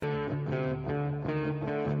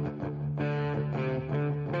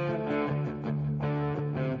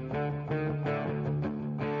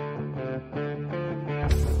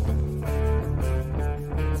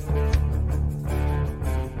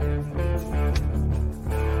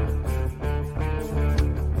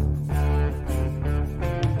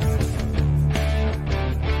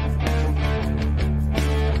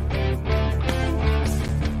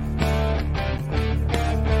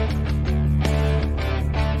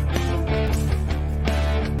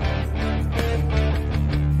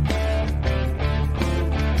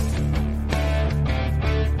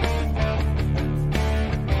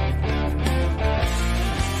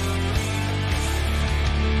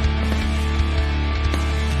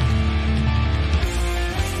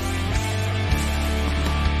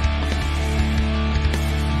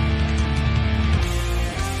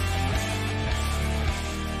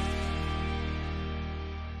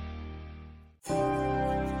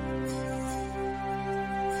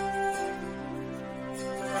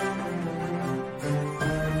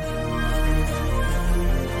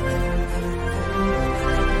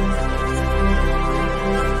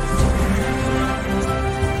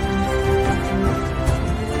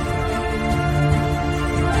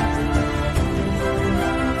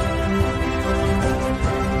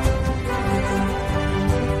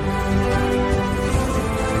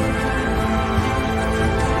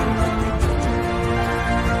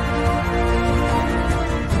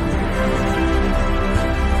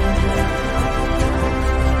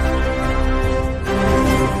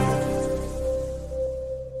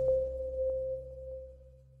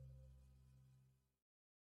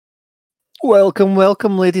Welcome,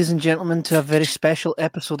 ladies and gentlemen, to a very special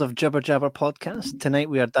episode of Jibber Jabber Podcast. Tonight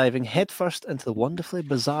we are diving headfirst into the wonderfully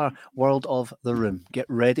bizarre world of The Room. Get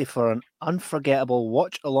ready for an unforgettable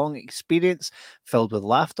watch-along experience filled with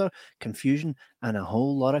laughter, confusion, and a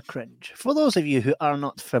whole lot of cringe. For those of you who are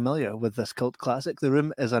not familiar with this cult classic, The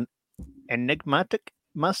Room is an enigmatic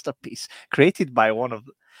masterpiece created by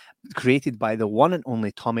the one and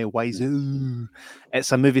only Tommy Wiseau.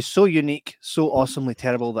 It's a movie so unique, so awesomely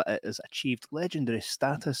terrible that it has achieved legendary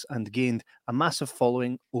status and gained a massive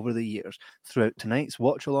following over the years. Throughout tonight's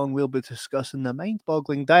watch along, we'll be discussing the mind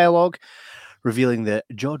boggling dialogue, revealing the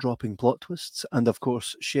jaw dropping plot twists, and of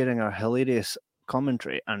course, sharing our hilarious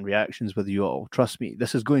commentary and reactions with you all. Trust me,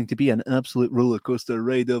 this is going to be an absolute roller coaster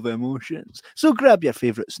ride of emotions. So grab your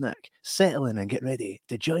favourite snack, settle in, and get ready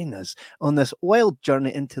to join us on this wild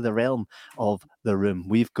journey into the realm of The Room.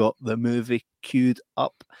 We've got the movie queued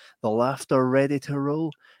up, the laughter ready to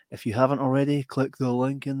roll. If you haven't already, click the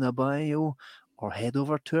link in the bio or head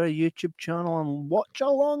over to our YouTube channel and watch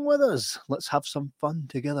along with us. Let's have some fun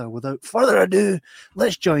together. Without further ado,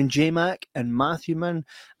 let's join J-Mac and Matthew Mann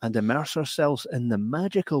and immerse ourselves in the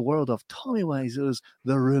magical world of Tommy Wiseau's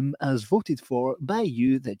The Room as voted for by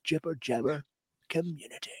you, the Jibber Jabber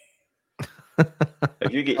community.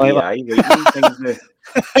 If you get AI, things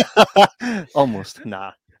Almost,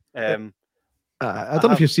 nah. I don't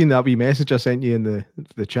know if you've seen that wee message I sent you in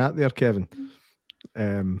the chat there, Kevin.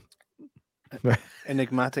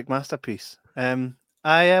 Enigmatic masterpiece.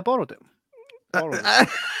 I borrowed it.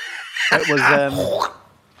 It was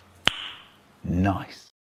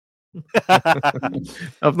nice.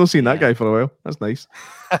 I've not seen that guy for a while. That's nice.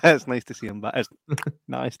 It's nice to see him back. It's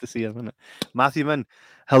nice to see him, isn't it? Matthew Mann,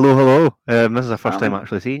 hello. This is the first time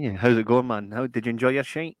actually seeing you. How's it going, man? How did you enjoy your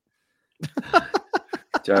shite? Do you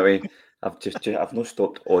know what I mean? I've not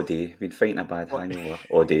stopped all day. Been fighting a bad hangover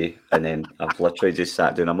all day, and then I've literally just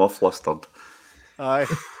sat down. I'm all flustered. Aye.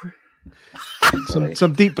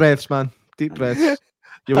 Some deep breaths, man. Deep breaths.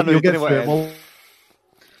 You'll get through it. Well,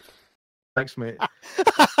 thanks, mate.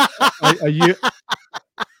 Are you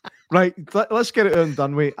right? Let's get it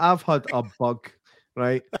done with. I've had a bug,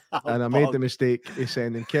 right? And I made the mistake of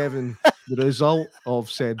sending Kevin the result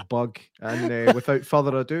of said bug. And without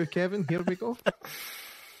further ado, Kevin, here we go.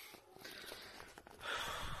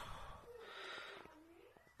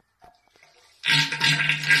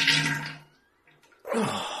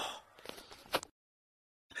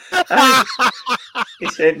 He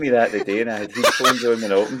sent me that today, and I had his phones on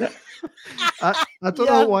and opened it. I don't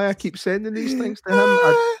know why I keep sending these things to him.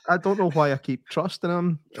 I don't know why I keep trusting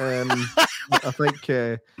him. I think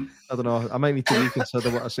I don't know. I might need to reconsider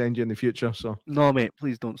what I send you in the future. So no, mate,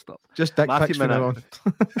 please don't stop. Just dick pics from now on.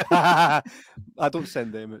 I don't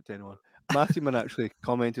send them out to anyone. Matthew Mann actually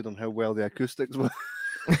commented on how well the acoustics were.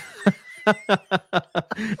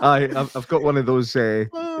 I've got one of those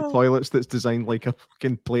toilets that's designed like a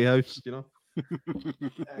fucking playhouse, you know.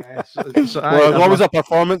 There's always a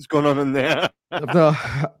performance going on in there. I've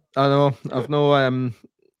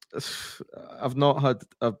not had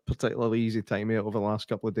a particularly easy time here over the last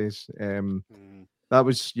couple of days. That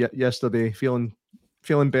was yesterday. Feeling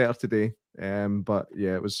better today. But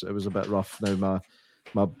yeah, it was a bit rough. Now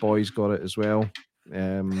my boy's got it as well.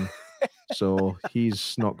 So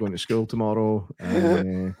he's not going to school tomorrow.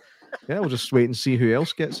 Yeah, we'll just wait and see who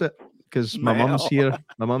else gets it. Because my mum's here,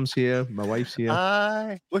 my wife's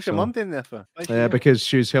here. What's your mum doing there for? Because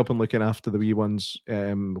she was helping looking after the wee ones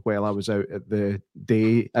while I was out at the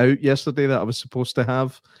day out yesterday that I was supposed to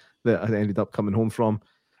have, that I ended up coming home from.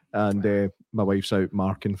 And my wife's out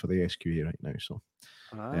marking for the SQA right now. So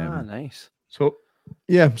nice. So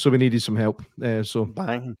yeah, so we needed some help. So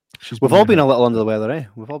bang. We've all been a little under the weather, eh?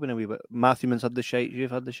 We've all been a wee bit. Matthew Mann's had the shites,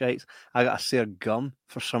 you've had the shites. I got a sore gum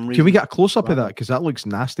for some reason. Can we get a close up of that? Because that looks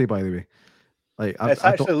nasty, by the way. Like it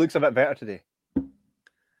actually looks a bit better today.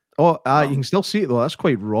 Oh, you can still see it though. That's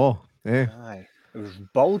quite raw. Yeah. Aye. It was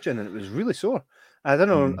bulging and it was really sore. I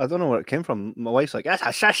don't know where it came from. My wife's like, "That's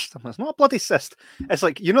a cyst." It's not a bloody cyst. It's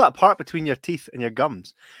like, you know that part between your teeth and your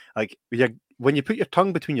gums. Like when you put your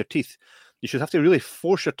tongue between your teeth, you should have to really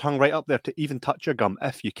force your tongue right up there to even touch your gum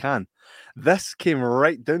if you can. This came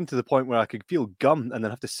right down to the point where I could feel gum and then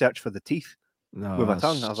have to search for the teeth with my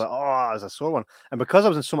tongue. I was like, oh, it's a sore one. And because I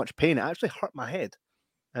was in so much pain, it actually hurt my head.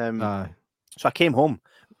 So I came home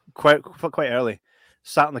quite early,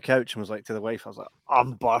 sat on the couch and was like to the wife, I was like,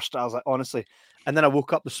 I'm burst. I was like, honestly. And then I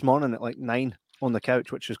woke up this morning at like 9 on the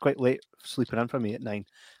couch, which was quite late sleeping in for me at 9.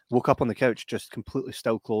 Woke up on the couch just completely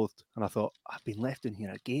still clothed, and I thought, I've been left in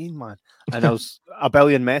here again, man. And there was a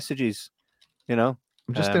billion messages, you know.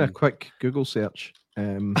 I'm just doing a quick Google search.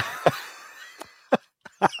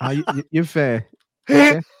 You've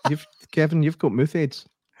Kevin, you've got mouth aids.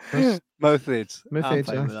 Mouth aids. Mouth I'm aids,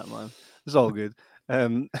 fine yeah. with that, man. It's all good.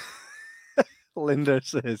 Linda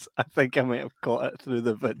says, I think I might have caught it through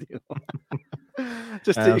the video.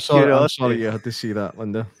 Just out of curiosity. I'm sorry you had to see that,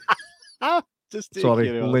 Linda. Just out of Sorry,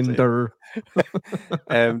 curiosity. Linda.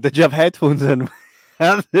 Did you have headphones in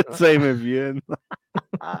at the time of viewing?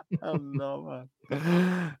 Oh no,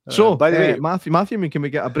 man. So, by the way, Matthew, can we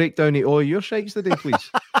get a breakdown of all your shakes today,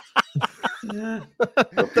 please? Yeah.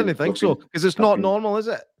 I didn't think so, because it's not normal, is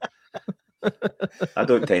it? I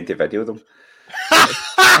don't tend to video them.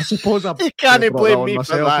 I suppose you can't blame me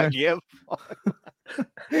myself, for that, Gabe.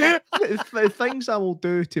 The things I will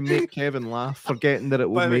do to make Kevin laugh, forgetting that it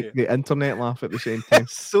will make the internet laugh at the same time.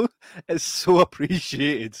 It's so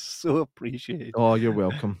appreciated. So appreciated. Oh, you're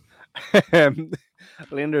welcome.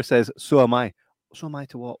 Leander says, so am I. So am I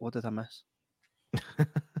to what? What did I miss?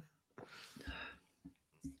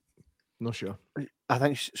 Not sure. I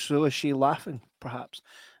think so is she laughing, perhaps.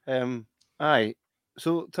 Aye.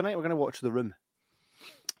 So tonight we're going to watch The Room.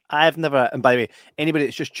 I've never, and by the way, anybody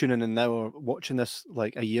that's just tuning in now or watching this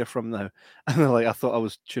like a year from now, and like I thought I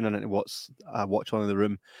was tuning in to watch on The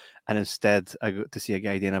Room, and instead I got to see a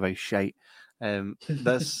guy doing about shite.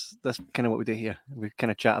 That's kind of what we do here. We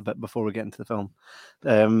kind of chat a bit before we get into the film.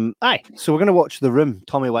 Aye, so we're going to watch The Room,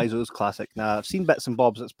 Tommy Wiseau's classic. Now I've seen bits and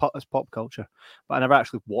bobs. It's pop culture, but I never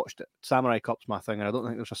actually watched it. Samurai Cop's my thing, and I don't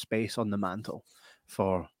think there's a space on the mantle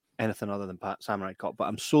for anything other than Samurai Cop, but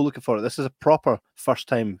I'm so looking forward. This is a proper first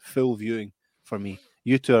time full viewing for me.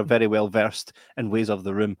 You two are very well versed in ways of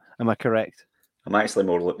The Room. Am I correct? I'm actually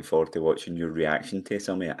more looking forward to watching your reaction to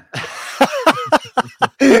some of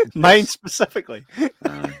it. Mine specifically.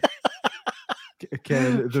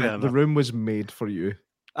 Ken, the Room was made for you.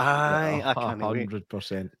 I can't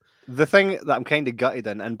 100%. The thing that I'm kind of gutted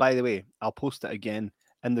in, and by the way, I'll post it again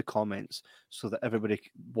in the comments so that everybody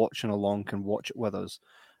watching along can watch it with us.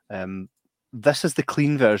 This is the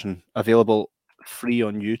clean version available free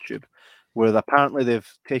on YouTube, where apparently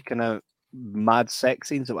they've taken out mad sex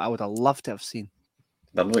scenes that I would have loved to have seen.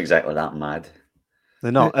 They're not exactly that mad.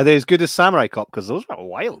 They're not. Are they as good as Samurai Cop? Because those were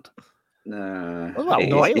wild. No,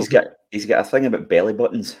 he's got a thing about belly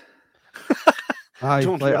buttons.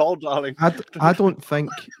 Don't we all, darling? I don't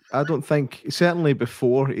think certainly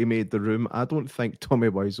before he made The Room, I don't think Tommy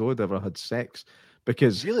Wiseau had ever had sex,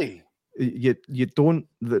 because really you don't.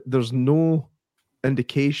 There's no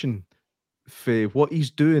indication for what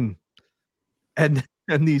he's doing in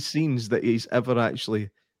these scenes that he's ever actually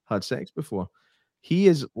had sex before. He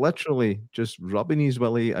is literally just rubbing his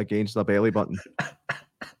willy against a belly button.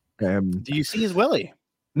 Do you see his willy?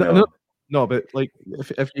 No, but like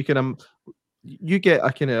if you can, you get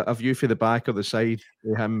a kind of a view for the back or the side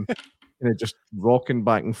of him, just rocking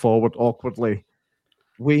back and forward awkwardly.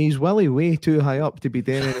 With his willy way too high up to be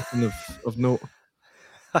doing anything of note.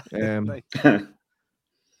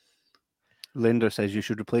 Linder says you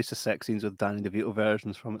should replace the sex scenes with Danny DeVito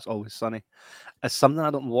versions from It's Always Sunny. It's something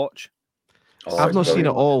I don't watch. I've not seen it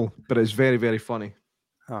all, but it's very, very funny.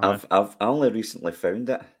 I've only recently found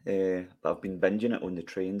it. I've been binging it on the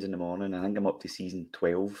trains in the morning. I think I'm up to season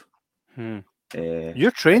 12.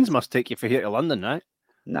 Your trains must take you from here to London, right?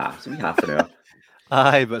 Nah, it's only half an hour.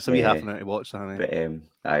 Aye, but it's only half an hour to watch that. But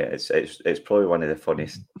it's probably one of the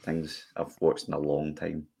funniest things I've watched in a long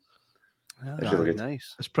time. It's really good.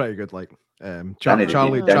 Nice. It's pretty good. Like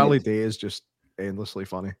Charlie Day is just endlessly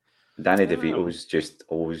funny. Danny DeVito is just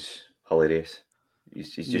always hilarious.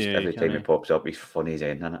 He's just every time he pops up, he's funny as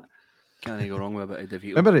anything, isn't it? Can't go wrong with a bit of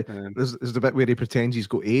DeVito. Remember, there's the bit where he pretends he's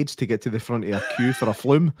got AIDS to get to the front of a queue for a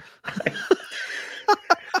flume.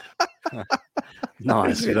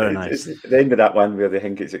 Nice, very nice. It's the end of that one where they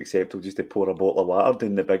think it's acceptable just to pour a bottle of water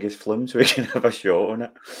down the biggest flume so he can have a shot on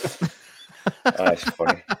it. That's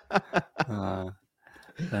funny.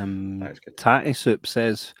 That's good. Tatty Soup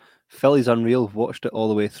says Philly's unreal. Watched it all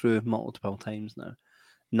the way through multiple times now.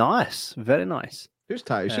 Nice, very nice. Who's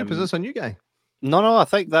Tatty Soup? Is this a new guy? No, I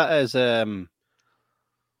think that is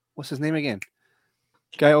what's his name again?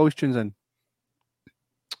 Guy always tunes in.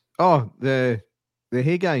 Oh, the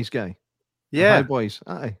Hey Guys guy. Yeah, Hi Boys.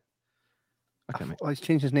 Aye. He's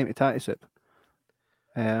changed his name to Tatty Soup.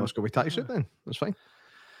 Let's go with Tatty Soup then. That's fine.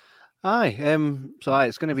 Aye.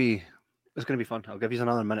 It's gonna be fun. I'll give you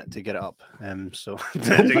another minute to get it up. So to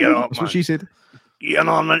get it up, that's what she said. Yeah,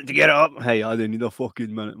 another minute to get it up. Hey, I didn't need a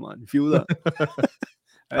fucking minute, man. You feel that?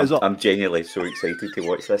 I'm genuinely so excited to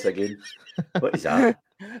watch this again. What is that?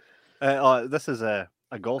 This is a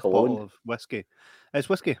golf Cologne? bottle of whiskey. It's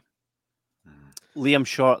whiskey. Liam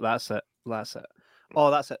Short. That's it.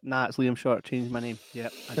 Oh, that's it. Nah, it's Liam Short. Changed my name. Yeah,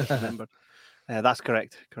 I just remembered. That's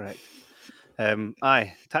correct.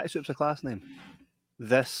 Aye, Tatty Soup's a class name.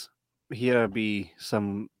 This here be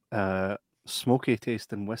some smoky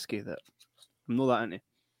tasting whiskey that I'm not that into,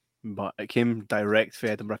 but it came direct from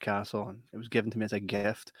Edinburgh Castle and it was given to me as a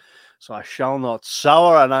gift. So I shall not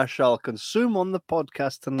sour and I shall consume on the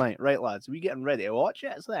podcast tonight. Right, lads, we getting ready to watch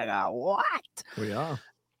it? It's like, what? We are.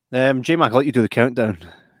 J-Mac, I'll let you do the countdown.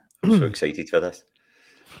 I'm so excited for this.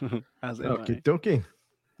 Okay.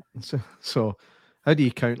 So, how do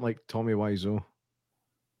you count like Tommy Wiseau?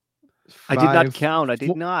 I did not count. I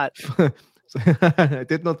did not. I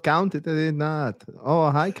did not count it. I did not. Oh,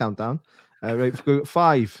 a high countdown. Right,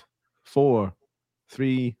 5, 4,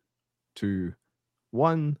 3, 2,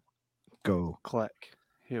 1, go. Click.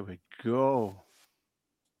 Here we go.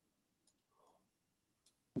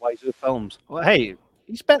 Wiseau Films. Well, hey,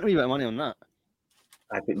 he spent a wee bit of money on that.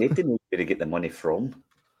 I think they didn't know where to get the money from.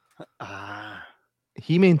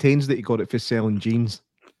 He maintains that he got it for selling jeans.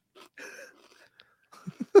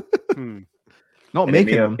 Not And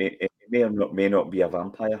making them. It may not be a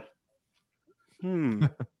vampire.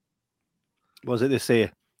 What was it they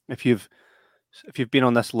say? If you've been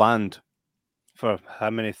on this land for how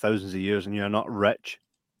many thousands of years and you're not rich,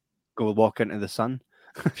 go walk into the sun.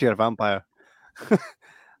 If you're a vampire.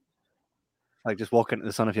 Like just walk into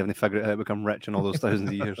the sun if you haven't figured out how to become rich in all those thousands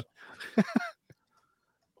of years.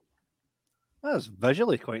 That was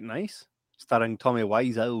visually quite nice. Starring Tommy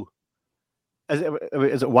Wiseau. Is it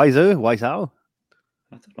Wiseau? Wiseau?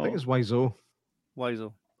 I don't I know. think it's Wiseau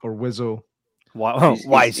Wiseau. or Wizzo. Wow,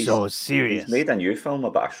 why so He's serious? made a new film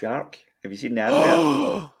about a shark. Have you seen the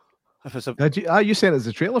advert? If it's a, Did you? You sent us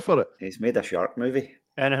the trailer for it. He's made a shark movie.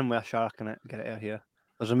 anything with a shark in it, get it out of here.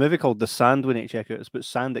 There's a movie called The Sand we need to check out. It's about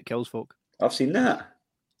sand that kills folk. I've seen that.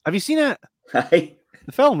 Have you seen it? Aye.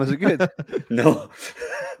 The film, is it good? No.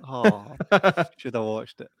 Oh, should have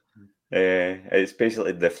watched it. It's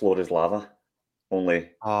basically the floor is lava,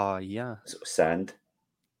 only Oh, yeah. sand.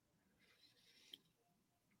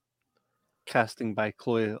 Casting by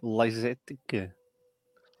Chloe Lyzetic.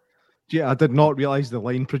 Yeah, I did not realize the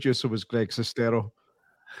line producer was Greg Sestero.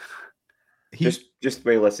 Just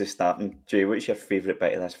while this is starting, Jay, what's your favourite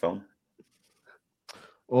bit of this film?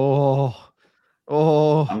 I'm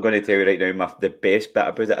going to tell you right now, the best bit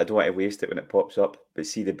about it, I don't want to waste it when it pops up, but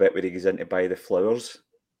see the bit where he goes in to buy the flowers?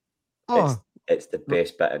 It's the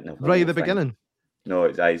best bit in the whole right at the thing. beginning. No,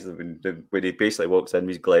 it's actually when he basically walks in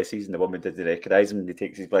with his glasses and the woman didn't recognise him and he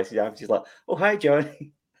takes his glasses off. She's like, "Oh, hi,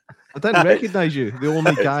 Johnny." I didn't recognise you. The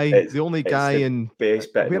only guy, the only guy in.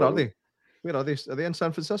 Best bit. Where are they? Where are they? Are they in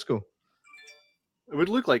San Francisco? It would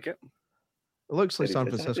look like it. It looks like San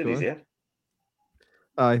Francisco. Yeah.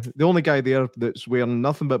 Aye, the only guy there that's wearing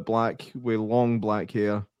nothing but black with long black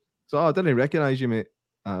hair. So I didn't recognise you, mate.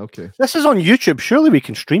 Okay. This is on YouTube. Surely we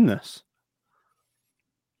can stream this.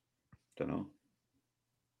 Don't know.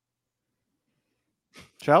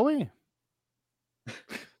 Shall we? It's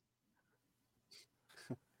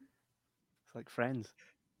like Friends.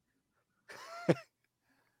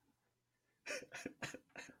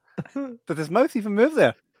 Did his mouth even move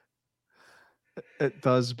there? It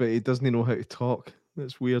does, but he doesn't know how to talk.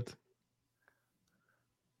 That's weird.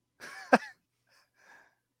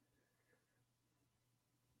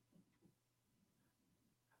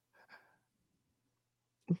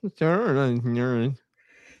 Do you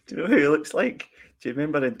know who he looks like? Do you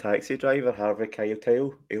remember in Taxi Driver, Harvey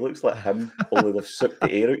Keitel? He looks like him, only they've sucked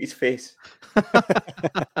the air out his face.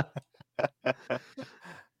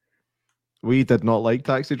 We did not like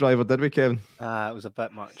Taxi Driver, did we, Kevin? It was a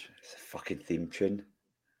bit much. It's a fucking theme tune.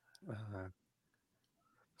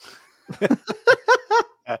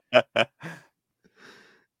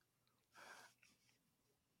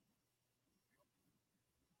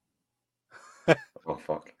 Oh,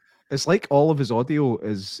 fuck. It's like all of his audio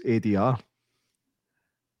is ADR.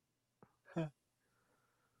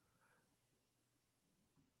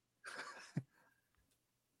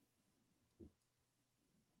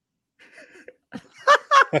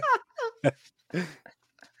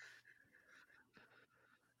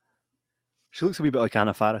 She looks a wee bit like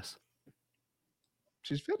Anna Faris.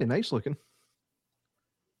 She's very nice looking.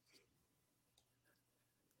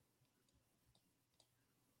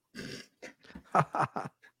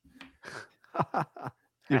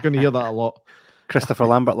 You're going to hear that a lot. Christopher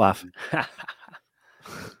Lambert laugh.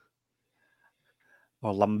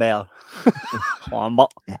 Or Lambert.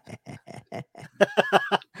 Lambert.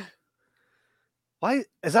 Why?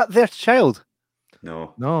 Is that their child?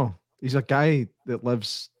 No. No, he's a guy that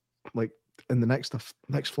lives like in the next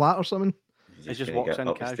flat or something. He just gonna walks get in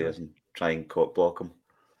up the casually. stairs and try and cock block him.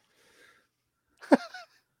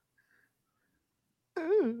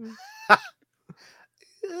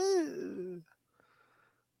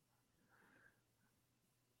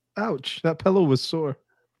 Ouch! That pillow was sore.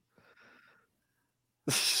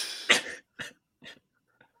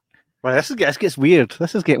 Right, this gets weird.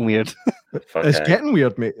 This is getting weird. It's getting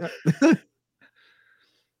weird, mate.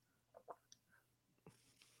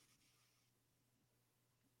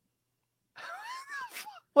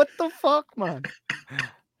 What the fuck, man?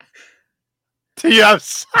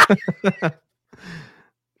 Yes.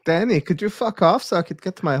 Danny, could you fuck off so I could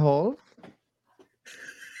get to my hole?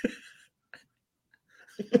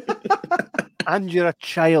 And you're a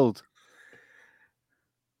child.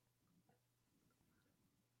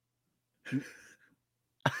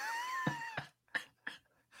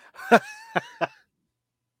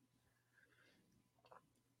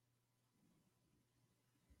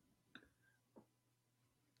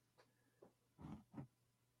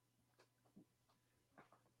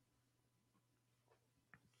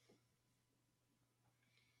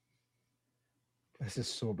 This is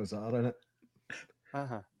so bizarre, isn't it?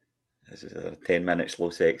 This is a 10-minute slow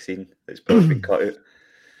sex scene that's probably been cut out.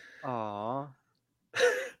 Aww.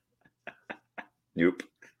 Nope.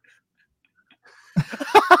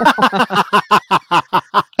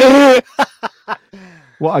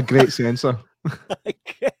 What a great censor.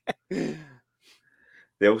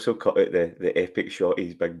 They also cut out the epic shot of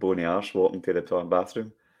his big bony arse walking to the toilet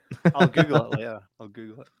bathroom. I'll Google it later. I'll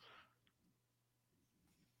Google it.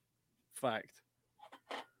 Fact.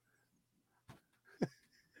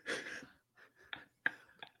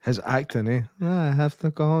 His acting, eh? I have to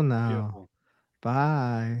go now. Beautiful.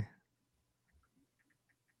 Bye.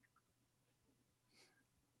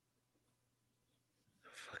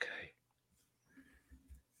 Okay.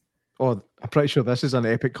 Oh, I'm pretty sure this is an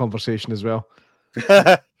epic conversation as well.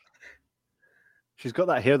 She's got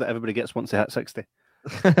that hair that everybody gets once they hit 60.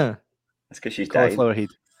 That's because she's dying. Cauliflower head.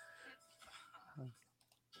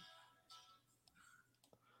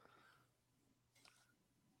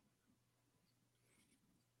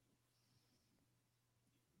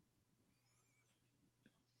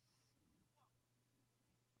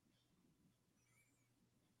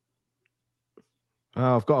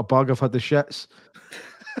 Oh, I've got a bug. I've had the shits.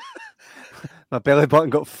 My belly button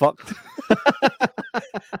got fucked.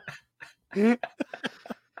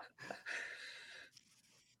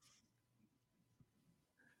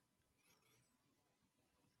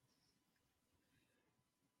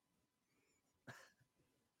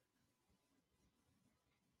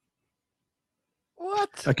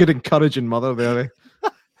 What? A good encouraging mother there, eh?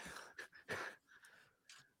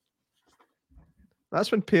 That's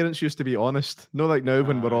when parents used to be honest. No, like now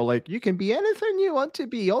when we're all like, you can be anything you want to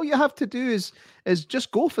be. All you have to do is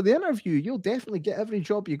just go for the interview. You'll definitely get every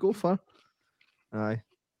job you go for. Aye.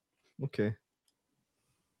 Okay.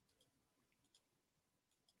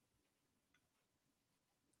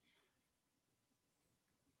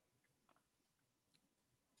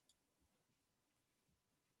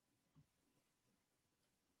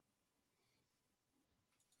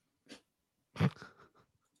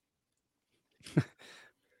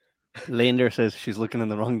 Lander says she's looking in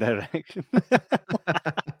the wrong direction.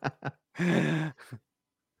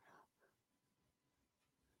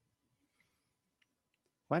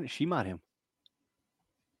 Why didn't she marry him?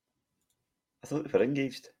 I thought they were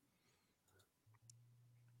engaged.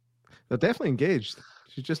 They're definitely engaged.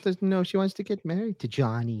 She just doesn't know she wants to get married to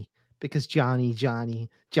Johnny because Johnny.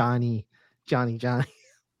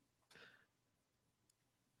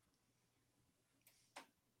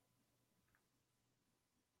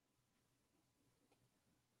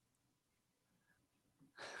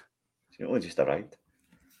 She only just arrived.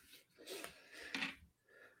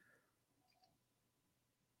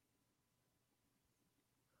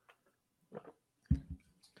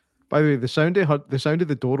 By the way, the sound of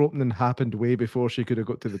the door opening happened way before she could have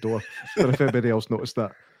got to the door. But if anybody else noticed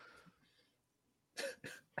that.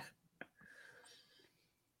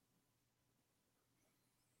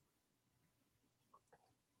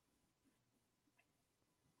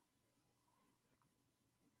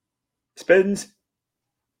 Spoons.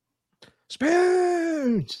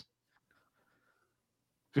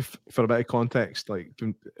 For a bit of context, like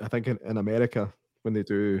I think in America, when they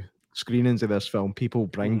do screenings of this film, people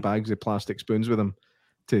bring bags of plastic spoons with them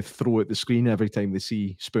to throw at the screen every time they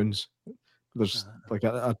see spoons. There's like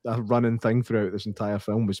a running thing throughout this entire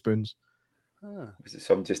film with spoons. Was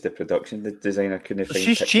it just the production the designer couldn't find?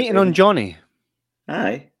 She's cheating on Johnny.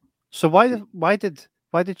 Aye. So why did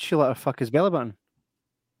she let her fuck his belly button?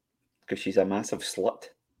 Because she's a massive slut.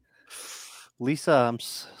 Lisa, I'm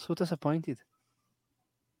so disappointed.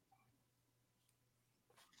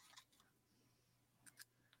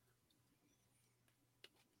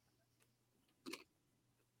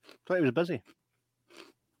 thought he was busy.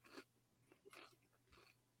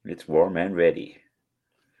 It's warm and ready.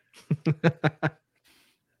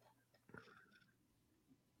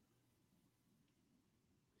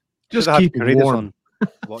 Just keep it warm.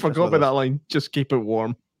 Forgot about that line. Just keep it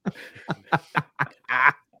warm.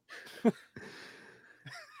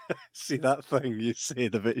 See that thing you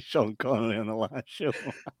said about Sean Connery on the last show?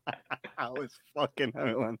 I was fucking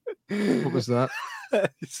howling. What was that?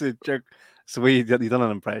 So you done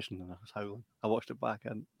an impression and I was howling. I watched it back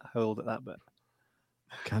and I howled at that bit.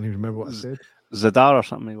 Can't even remember what I said. Zadar or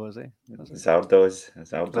something, was he? Zardoz.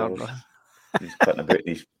 He's putting about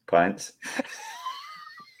these pants.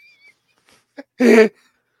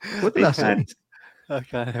 What did I say? I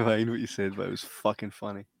can't mind what you said, but it was fucking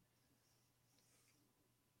funny.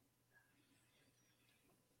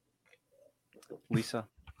 Lisa.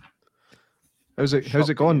 How's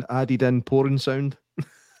it gone? Added in pouring sound.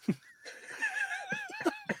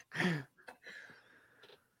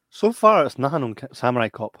 So far, it's nothing on Samurai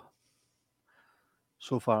Cop.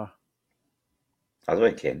 So far. I don't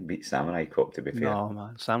think Ken beat Samurai Cop, to be fair. No,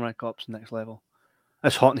 man. Samurai Cop's next level.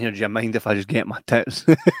 It's hot in here. Do you mind if I just get my tits?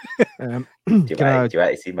 Do you want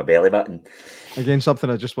to see my belly button? Again,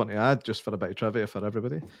 something I just want to add, just for a bit of trivia for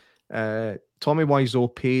everybody. Tommy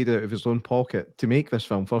Wiseau paid out of his own pocket to make this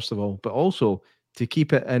film, first of all, but also to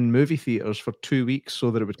keep it in movie theatres for 2 weeks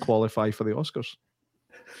so that it would qualify for the Oscars.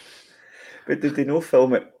 But did they not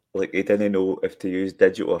film it? Like, they didn't know if to use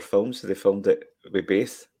digital or film, so they filmed it with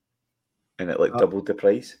both, and it doubled the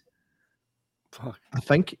price. Fuck. I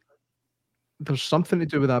think there's something to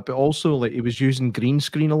do with that, but also like he was using green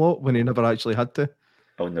screen a lot when he never actually had to.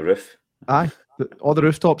 On the roof. Aye, all the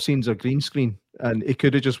rooftop scenes are green screen, and he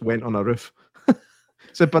could have just went on a roof.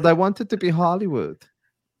 So, but I wanted to be Hollywood.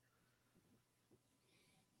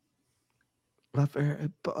 But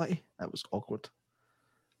that was awkward.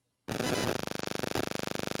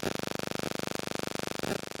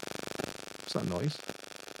 What's that noise?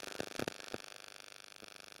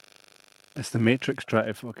 It's the Matrix trying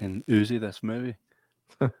to fucking Uzi this movie.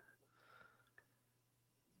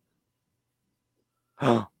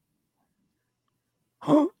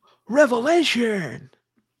 Revelation!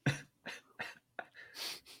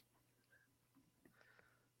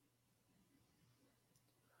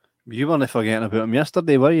 You weren't forgetting about him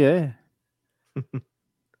yesterday, were you?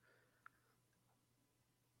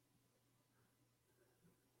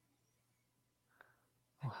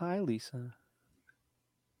 Oh, hi, Lisa.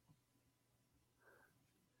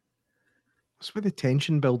 What's with the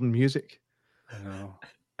tension building music? I know.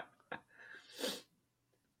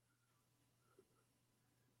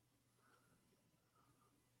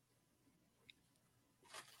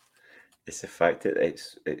 It's the fact that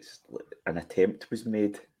it's an attempt was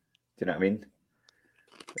made. Do you know what I mean?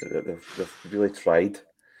 They've really tried.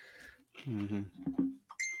 Mm-hmm.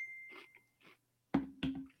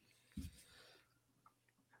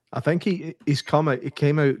 I think he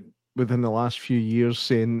came out within the last few years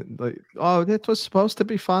saying like, "Oh, it was supposed to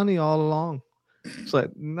be funny all along." It's like,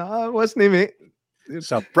 no, it wasn't, mate.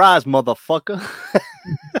 Surprise, motherfucker!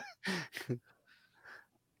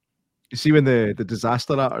 You see when the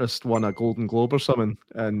Disaster Artist won a Golden Globe or something,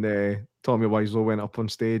 and Tommy Wiseau went up on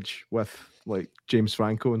stage with like James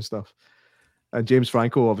Franco and stuff, and James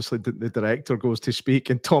Franco, obviously the director, goes to speak,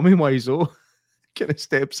 and Tommy Wiseau kind of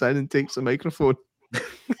steps in and takes the microphone,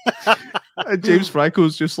 and James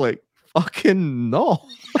Franco's just like, "Fucking no!"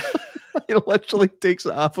 He literally takes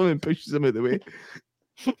it off him and pushes him out the way.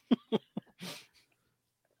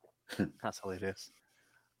 That's hilarious.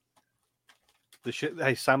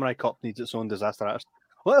 Hey, Samurai Cop needs its own Disaster Artist.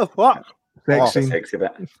 What the fuck? Sexy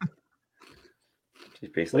bit. She's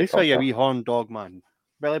basically Lisa, you wee horn dog, man.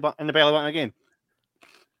 Belly button in the belly button again.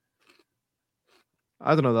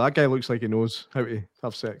 I don't know. That guy looks like he knows how to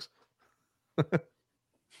have sex.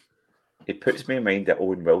 It puts me in mind of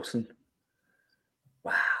Owen Wilson.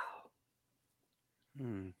 Wow.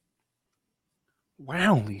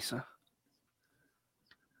 Wow, Lisa.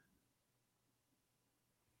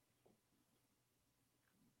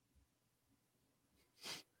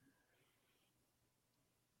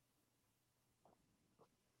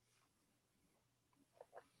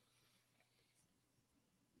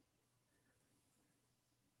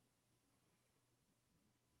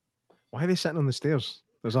 Why are they sitting on the stairs?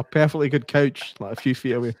 There's a perfectly good couch, like a few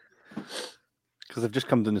feet away. Because they've just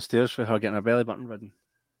come down the stairs for her getting her belly button ridden.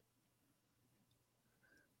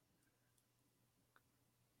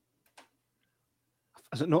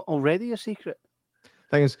 Is it not already a secret?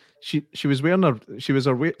 Thing is, she was wearing her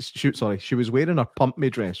pump me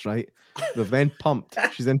dress, right? They've then pumped.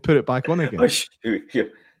 She's then put it back on again. That's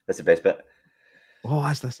the best bit. Oh,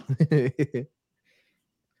 that's this.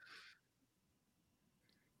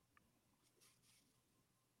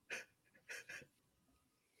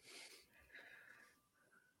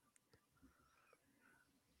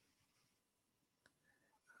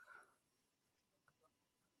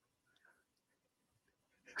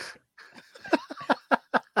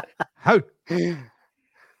 How? Because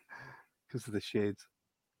of the shades.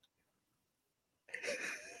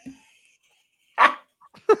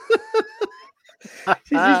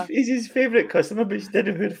 He's his favourite customer, but he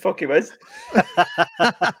didn't know who the fuck he was.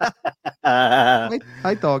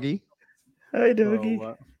 Hi, doggy. Hi, doggy.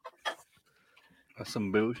 Oh, that's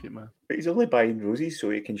some bullshit, man. But he's only buying roses so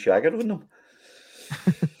he can shag her on them.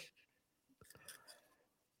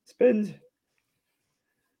 Spins.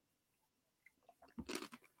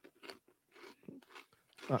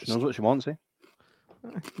 She knows what she wants, eh?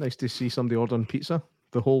 Nice to see somebody ordering pizza.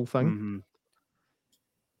 The whole thing.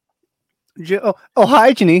 Mm-hmm.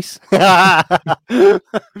 Hi, Janice.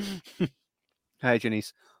 Hi,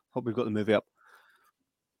 Janice. Hope we've got the movie up.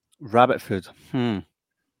 Rabbit food.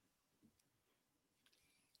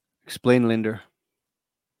 Explain, Linder.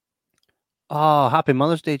 Oh, happy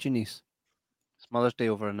Mother's Day, Janice. It's Mother's Day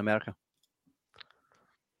over in America.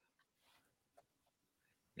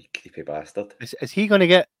 You creepy bastard. Is he going to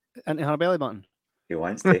get into her belly button? He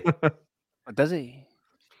wants to. Or does he?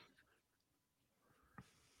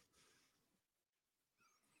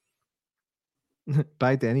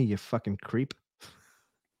 Bye, Denny, you fucking creep.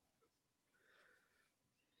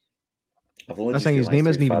 I think his name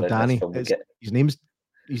isn't even Danny.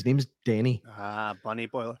 His name's Denny. Ah, bunny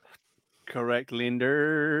boiler. Correct,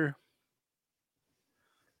 Linder.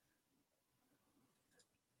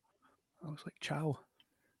 I was like, Chow.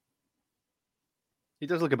 He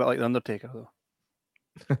does look a bit like the Undertaker, though.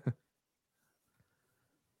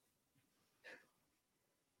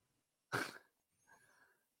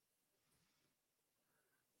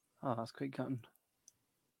 Oh, that's quite cutting.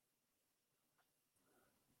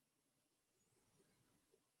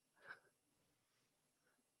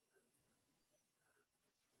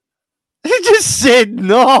 He just said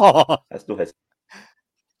no. That's no his.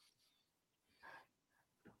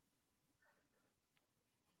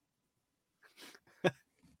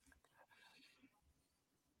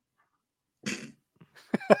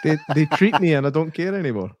 They treat me and I don't care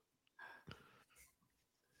anymore.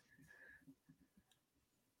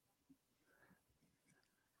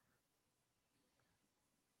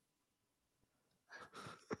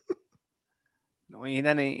 No, he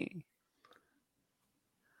didn't.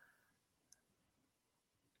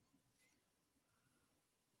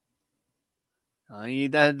 Oh, he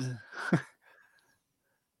did.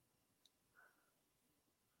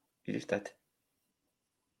 He just did.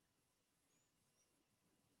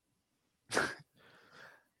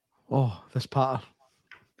 Oh, this patter.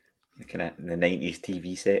 Looking at the 90s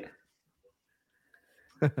TV set.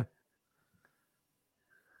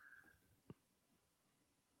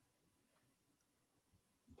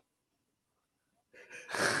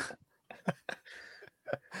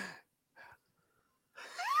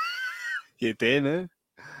 You did, eh?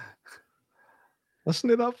 Listen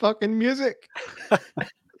to that fucking music.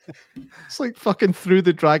 It's like fucking Through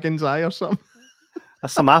the Dragon's Eye or something.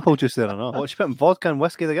 That's some apple juice there, I know. What, she putting vodka and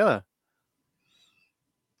whiskey together?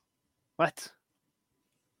 What?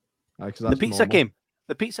 The pizza came.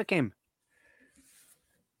 The pizza came.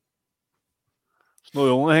 It's not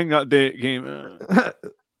the only thing that day it came. It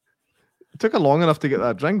took her long enough to get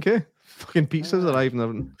that drink, eh? Fucking pizza's arrived and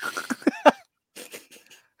everything.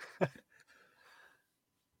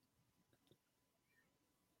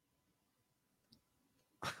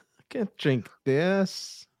 I can't drink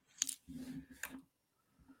this.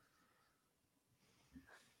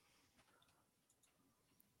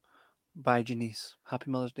 Bye, Janice.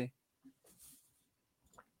 Happy Mother's Day.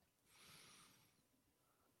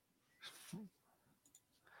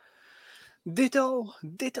 Ditto.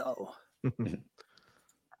 Ditto.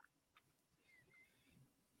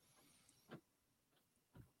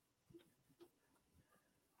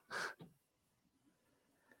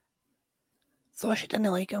 So she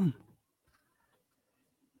didn't like him.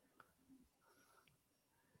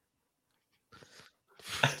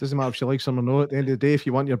 Doesn't matter if she likes them or not. At the end of the day, if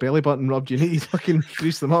you want your belly button rubbed, you need to fucking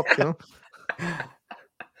grease them up, you know?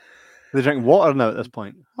 They drink water now at this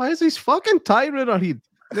point. Why is this fucking tirade on head?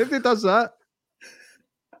 Nobody does that.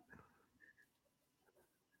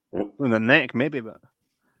 In the neck, maybe, but.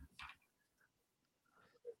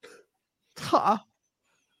 Ha.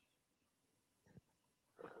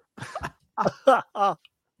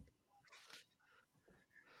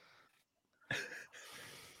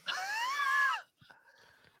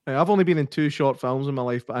 I've only been in 2 short films in my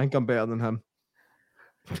life, but I think I'm better than him.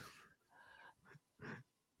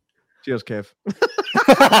 Cheers, Kev.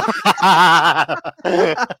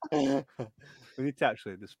 We need to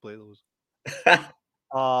actually display those.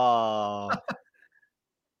 Oh.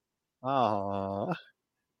 Oh.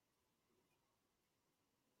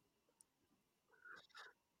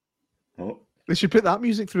 They should put that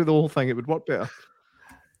music through the whole thing. It would work better.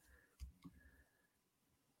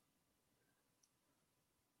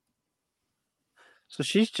 So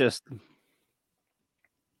she's just... I'm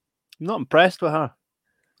not impressed with her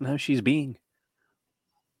and how she's being.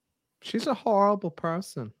 She's a horrible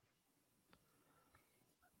person.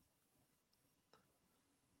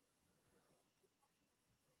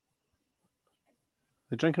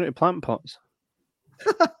 They're drinking out of plant pots.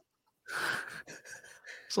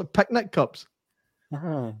 It's like picnic cups.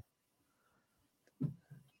 Uh-huh.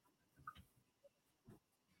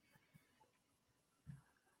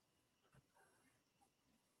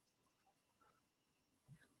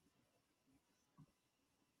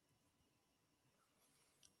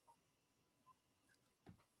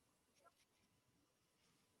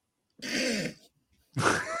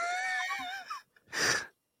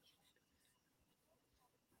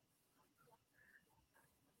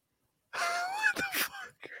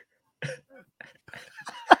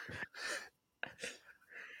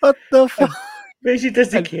 What the fuck? Maybe she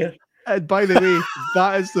doesn't care. And by the way,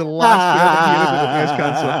 that is the last we ever hear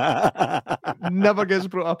about the breast cancer. Never gets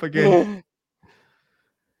brought up again.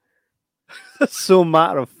 That's so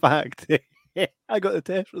matter of fact. I got the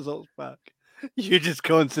test results back. You just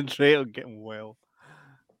concentrate on getting well.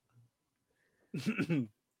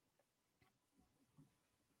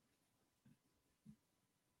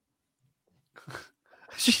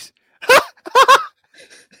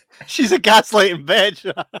 She's a gaslighting bitch.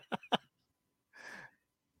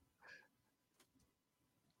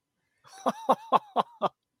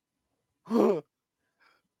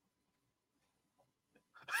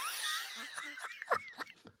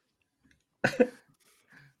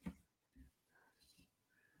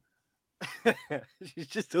 She's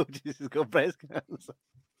just told you she's got breast cancer.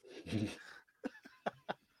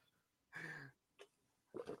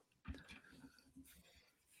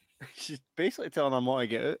 She's basically telling him what to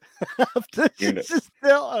get out. She's just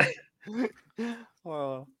telling her.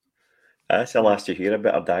 Oh. That's the last you hear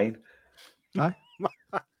about her dying. Aye.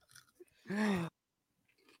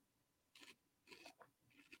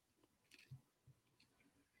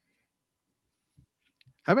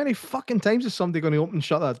 How many fucking times is somebody going to open and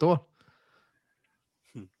shut that door?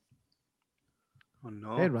 Oh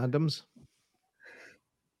no. Hey, randoms.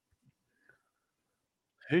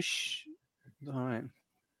 Whoosh. All right.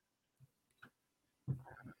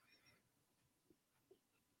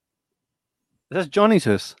 Is this Johnny's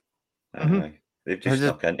house? Mm-hmm. They've just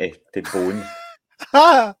snuck into the bone.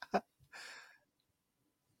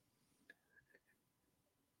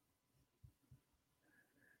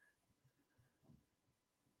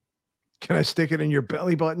 Can I stick it in your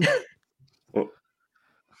belly button? Oh.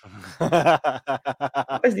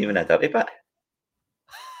 That wasn't even a dirty bit.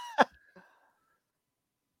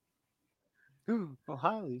 Oh,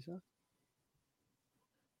 hi, Lisa.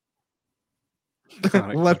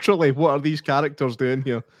 Literally, what are these characters doing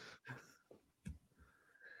here?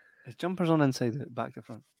 His jumper's on inside out, back to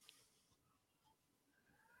front.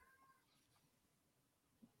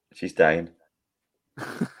 She's dying.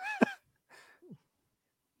 It'd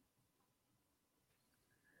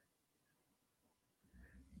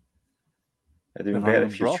have been better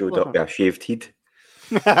if she showed up with a shaved head.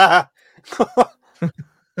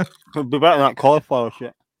 It'd be better than that cauliflower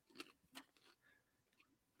shit.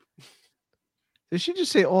 Did she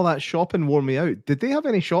just say all that shopping wore me out? Did they have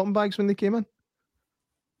any shopping bags when they came in?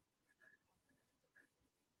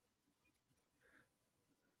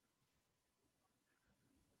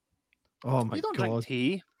 Oh my God. You don't drink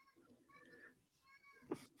tea.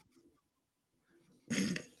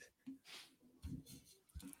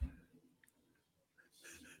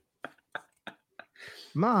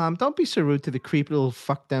 Mom, don't be so rude to the creepy little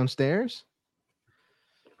fuck downstairs.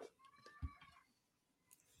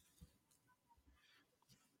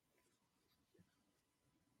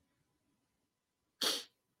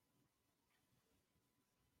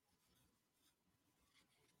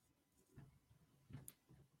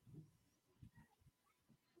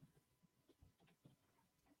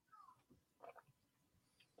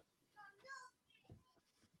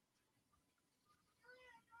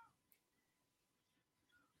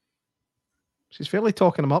 She's fairly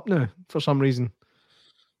talking him up now for some reason.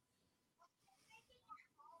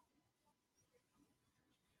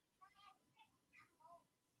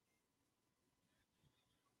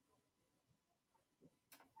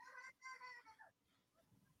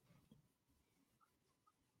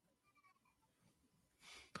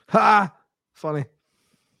 Ha! Funny.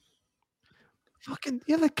 Fucking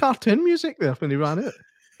the cartoon music there when he ran out.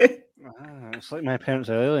 It's like My Parents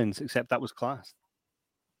Are Aliens, except that was class.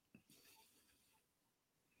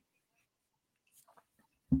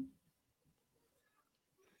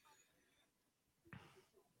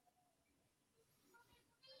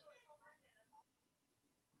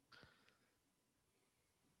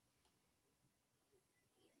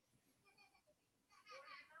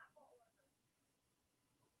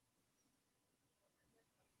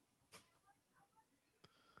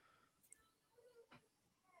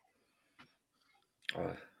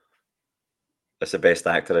 That's the best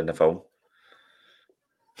actor in the film.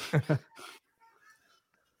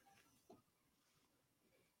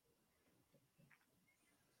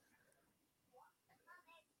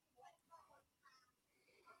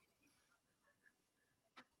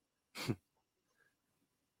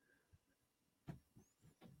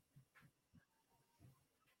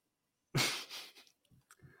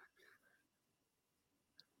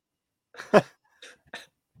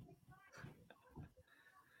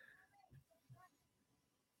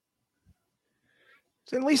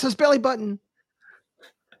 It's in Lisa's belly button.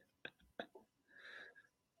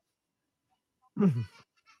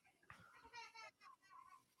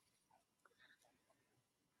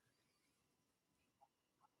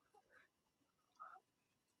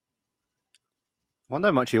 Wonder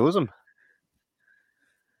how much he owes him.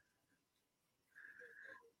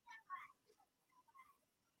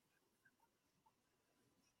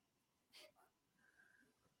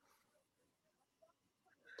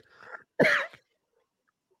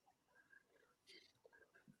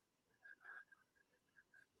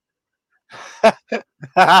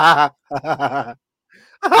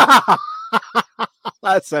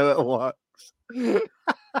 That's how it works.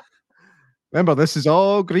 Remember, this is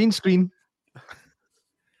all green screen.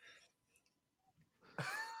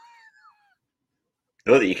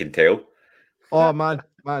 Not that you can tell. Oh, man.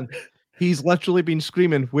 He's literally been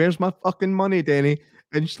screaming, "Where's my fucking money, Denny?"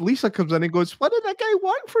 And Lisa comes in and goes, "What did that guy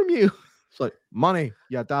want from you?" It's like, "Money,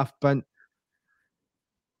 you daft bint."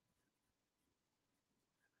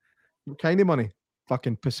 What kind of money?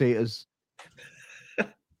 Fucking pesetas. What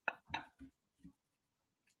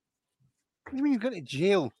do you mean you're going to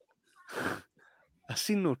jail? I've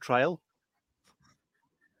seen no trial.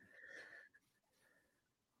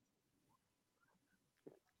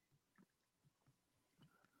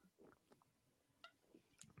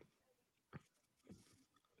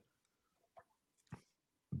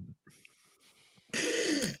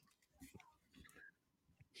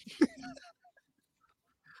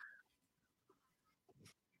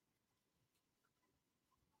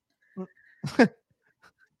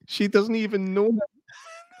 She doesn't even know that.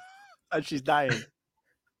 And she's dying.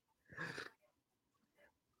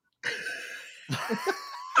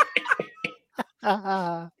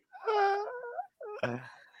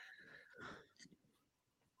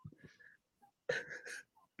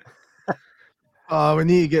 Oh, we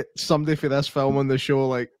need to get somebody for this film on the show.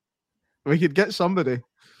 Like, we could get somebody.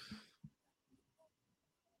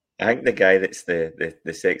 I think the guy that's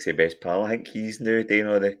the sexy best pal, I think he's now doing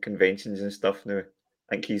all the conventions and stuff now.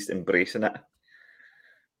 I think he's embracing it.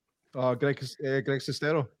 Oh, Greg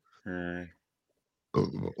Sestero. I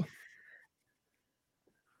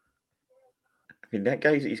mean, that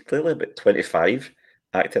guy's he's clearly about 25,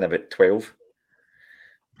 acting about 12.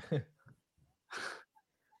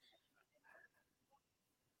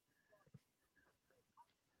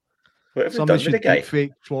 What have we done with the guy?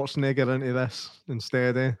 Fake Schwarzenegger into this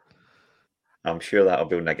instead, eh? I'm sure that'll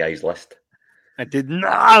be on the guy's list. I did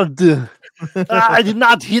not. I did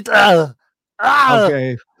not hit her.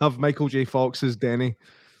 Have Michael J. Fox as Denny.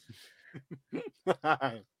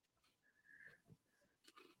 I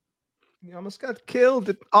almost got killed.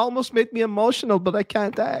 It almost made me emotional, but I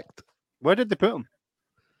can't act. Where did they put him?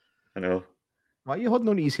 I know. Why are you holding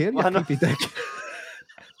on to his hair, you creepy dick?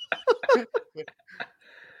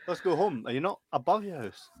 Let's go home. Are you not above your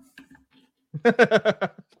house?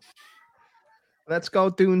 Let's go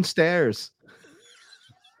downstairs.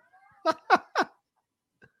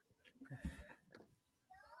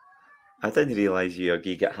 I didn't realise you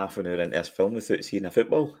get half an hour into this film without seeing a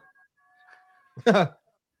football.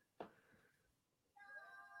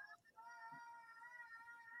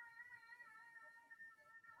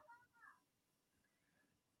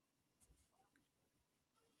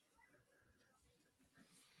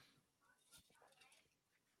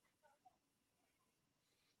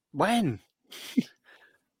 When?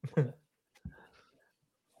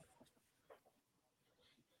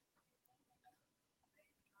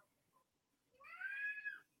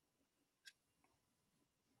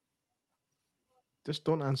 Just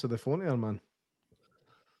don't answer the phone to her, man.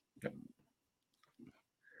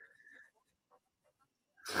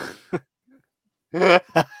 Hey,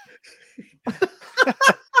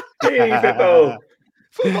 football.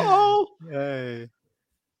 Football. Hey.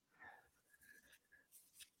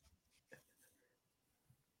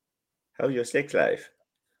 How's your sex life?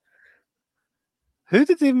 Who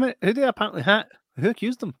did they apparently hit? Who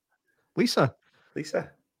accused them? Lisa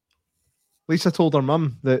told her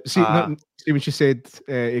mum that. See when she said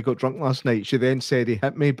he got drunk last night, she then said he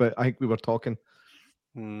hit me, but I think we were talking.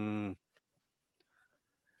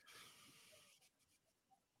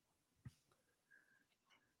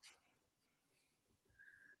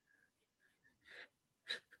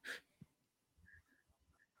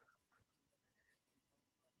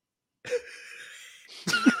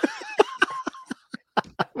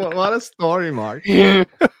 What a story, Mark.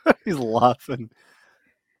 He's laughing.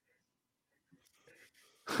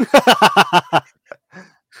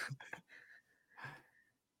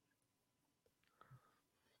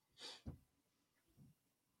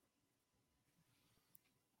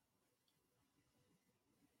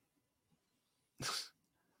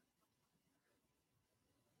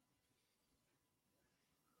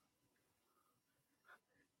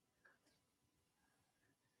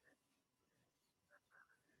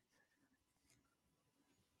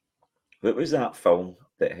 What was that film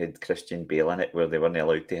that had Christian Bale in it where they weren't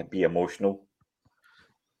allowed to be emotional?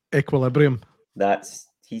 Equilibrium.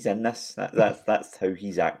 He's in this. That's how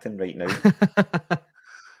he's acting right now.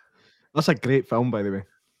 That's a great film, by the way.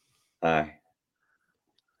 Aye.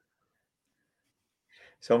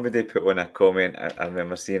 Somebody put on a comment, I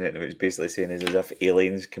remember seeing it, and it was basically saying it's as if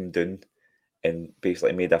aliens came down and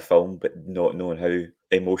basically made a film, but not knowing how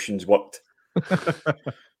emotions worked.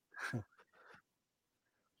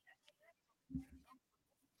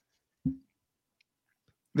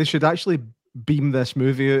 They should actually beam this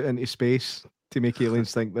movie out into space to make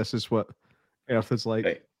aliens think this is what Earth is like.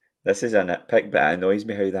 Right. This is a nitpick, but it annoys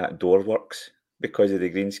me how that door works because of the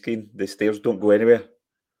green screen. The stairs don't go anywhere.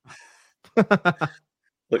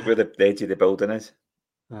 Look where the edge of the building is.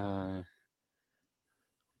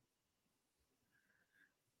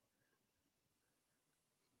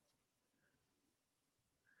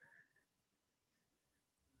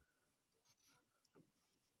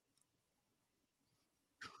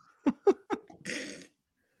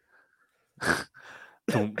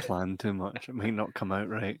 Don't plan too much. It might not come out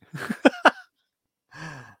right.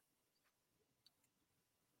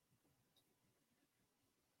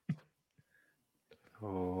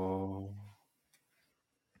 Oh.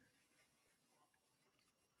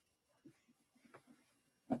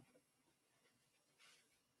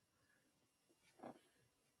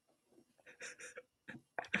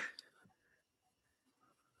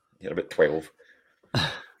 You're about 12.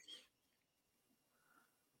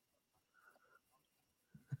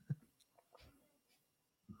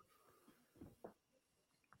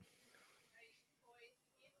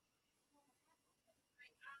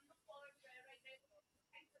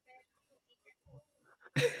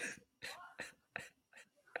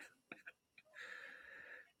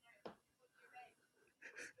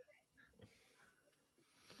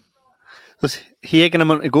 Was he egging him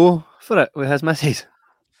on to go for it with his missus?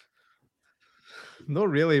 Not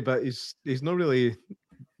really, but he's not really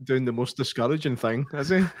doing the most discouraging thing, is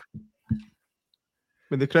he?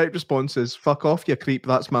 When the correct response is "fuck off, you creep,"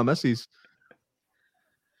 that's my missus.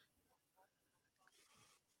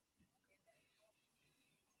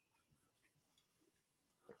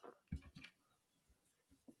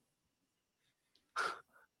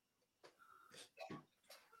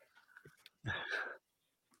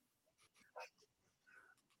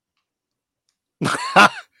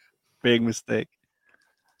 Big mistake.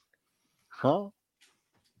 Huh?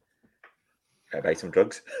 Gotta buy some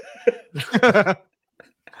drugs.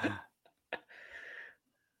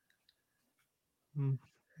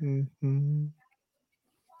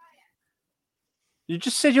 You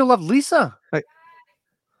just said you love Lisa. Right.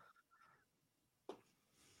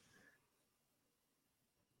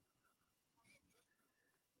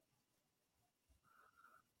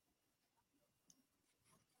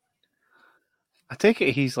 I take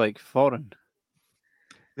it he's like foreign.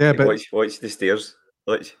 Yeah, but watch the stairs.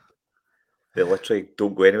 Watch. They literally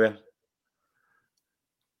don't go anywhere.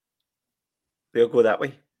 They'll go that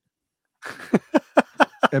way.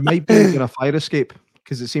 It might be in a fire escape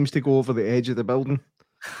because it seems to go over the edge of the building.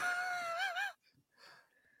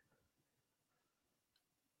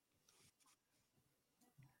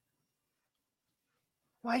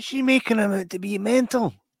 Why is she making him out to be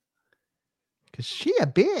mental? Because she a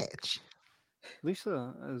bitch.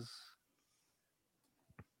 Lisa is.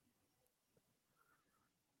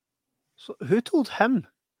 So who told him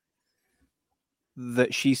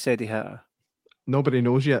that she said he hit her? Nobody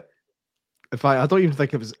knows yet. In fact, I don't even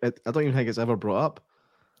think it's ever brought up.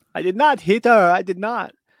 I did not hit her. I did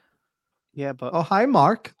not. Yeah, but oh, hi,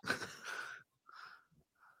 Mark.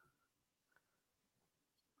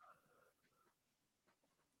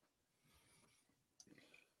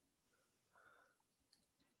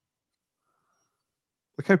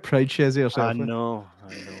 Look how proud she is of herself. I know.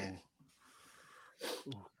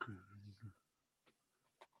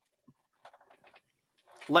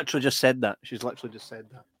 Literally just said that. She's literally just said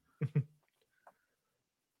that.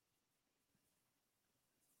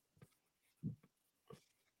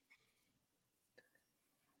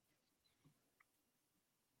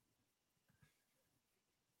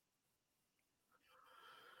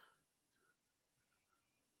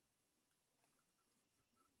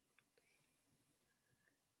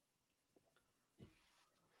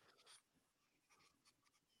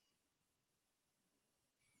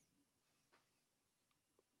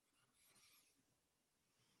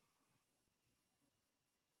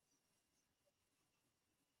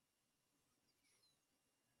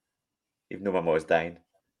 Even though my mot's dying.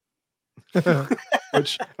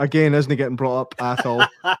 Which, again, isn't getting brought up at all.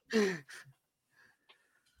 What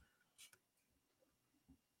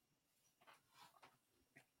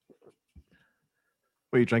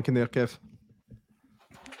are you drinking there, Kev?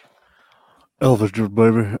 Elvis,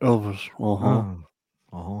 baby. Elvis.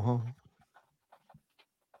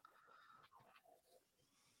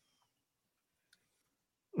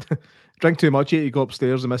 Drink too much, you go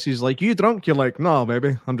upstairs, the missus is like, you drunk? You're like, no,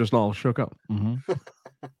 baby, I'm just all shook up. Mm-hmm.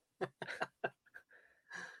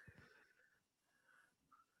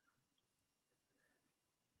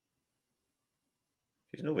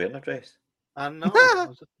 She's not wearing a dress. I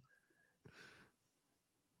know.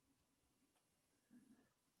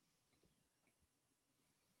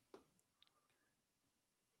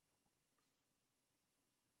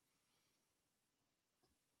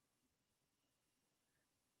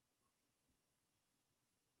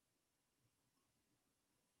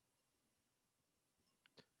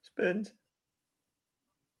 Spoons.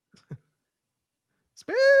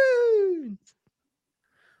 Spoons.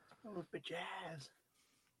 Oh, jazz.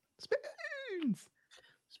 Spoons.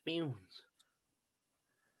 Spoons.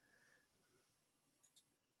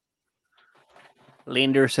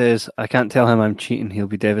 Lander says, I can't tell him I'm cheating. He'll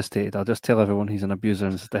be devastated. I'll just tell everyone he's an abuser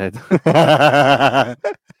instead.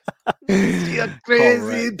 She a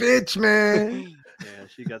crazy bitch, man. Yeah,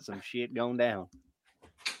 she got some shit going down.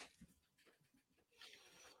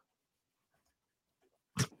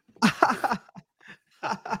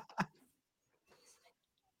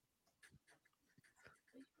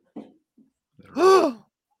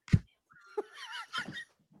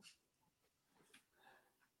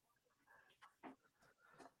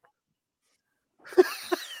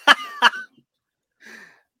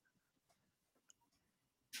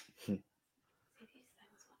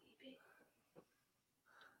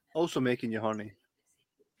 Also making you horny.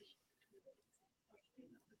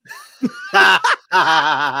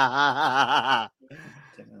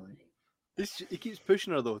 He keeps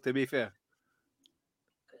pushing her though, to be fair.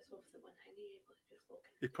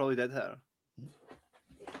 He probably did hit her.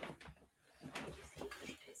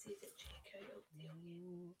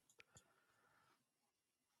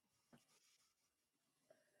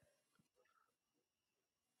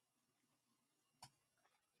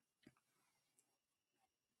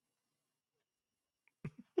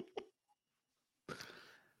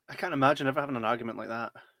 I can't imagine ever having an argument like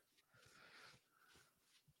that.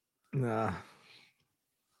 Nah.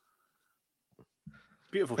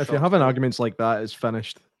 Beautiful if shot, you're having still. arguments like that, it's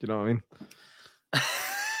finished. Do you know what I mean?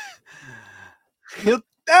 You're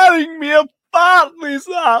tearing me apart,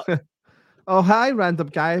 Lisa! Oh, hi, random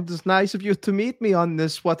guy. It's nice of you to meet me on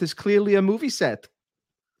this, what is clearly a movie set.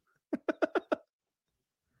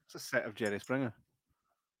 It's a set of Jerry Springer.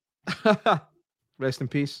 Rest in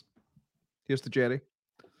peace. Here's to Jerry.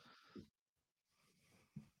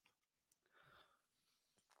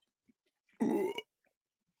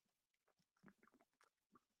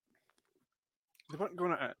 They weren't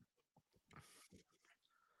going at it.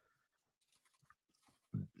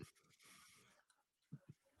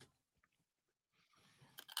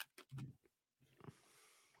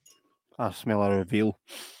 I smell a reveal.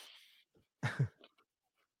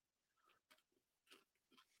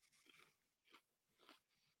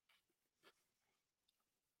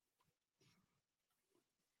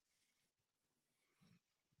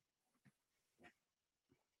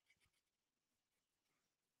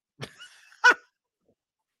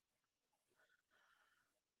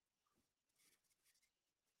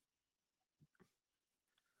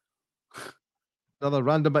 Another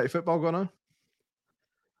random bit of football going on.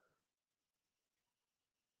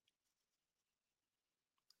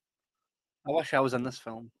 I wish I was in this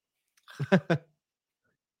film. I'm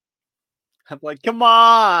like, come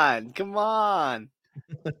on.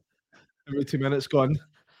 Every 2 minutes gone.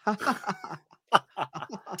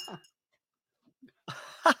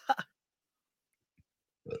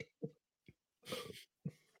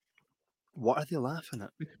 What are they laughing at?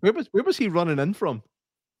 Where was he running in from?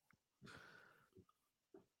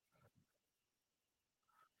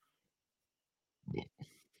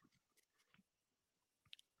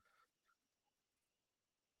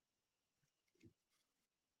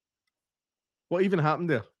 What even happened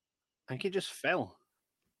there? I think he just fell.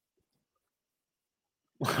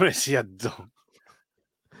 Or is he a dog?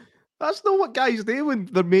 That's not what guys do when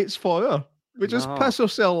their mates fire. We just piss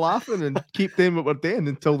ourselves laughing and keep doing what we're doing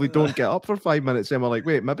until they don't get up for 5 minutes. And we're like,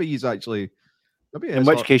 wait, maybe he's actually. In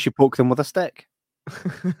which case, you poke them with a stick.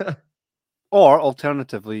 Or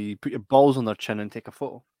alternatively, you put your balls on their chin and take a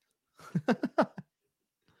photo.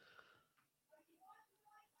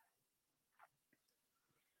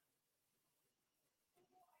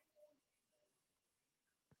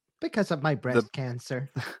 Because of my breast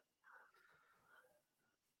cancer.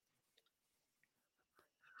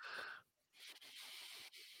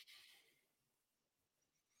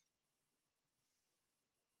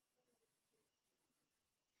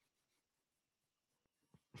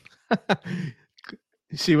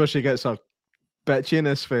 See where she gets her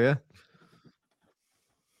bitchiness for you.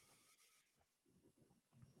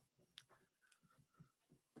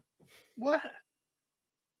 What?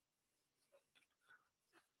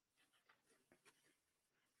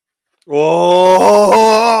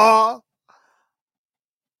 Oh!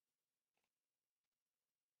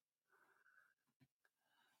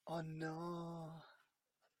 Oh no.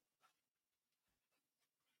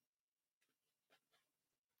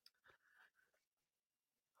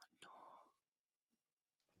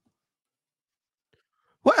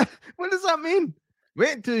 What does that mean?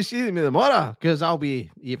 Wait till you see me tomorrow, because I'll be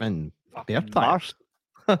even better tired.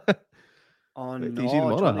 Oh Wait till no. you see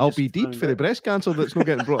tomorrow. I'll be deep for the breast cancer that's not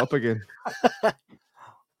getting brought up again.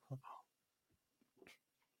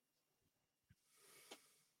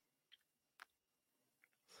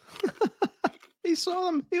 He saw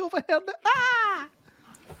them. He overheard it.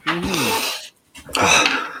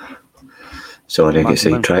 Sorry, I get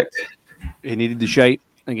sidetracked. He needed the shite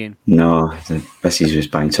again. No, the missus was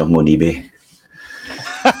buying something on eBay.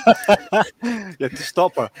 You had to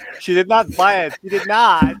stop her. She did not buy it. She did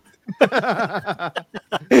not.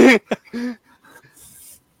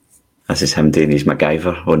 This is him doing his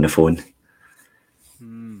MacGyver on the phone.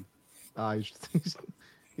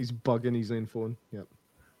 He's bugging his own phone. Yep.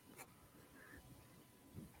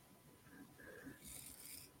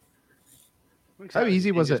 How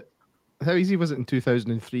easy was it? How easy was it in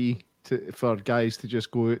 2003 for guys to just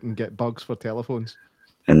go out and get bugs for telephones?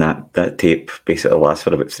 And that tape basically lasts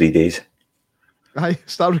for about 3 days. I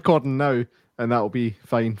start recording now, and that'll be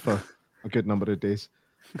fine for a good number of days.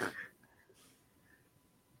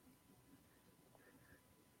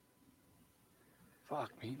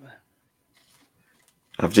 Fuck me, man.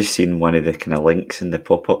 I've just seen one of the kind of links in the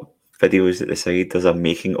pop-up videos at the side. There's a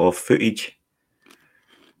making of footage.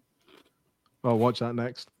 I'll watch that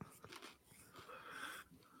next.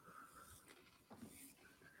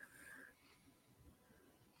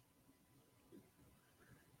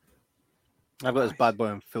 I've got this bad boy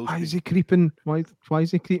on full screen. Why is he creeping? Why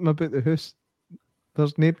is he creeping about the house?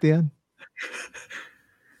 There's nobody in.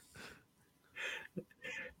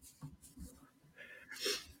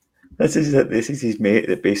 This is his mate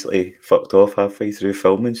that basically fucked off halfway through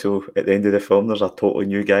filming. So at the end of the film, there's a totally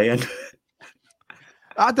new guy in.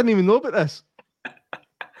 I didn't even know about this.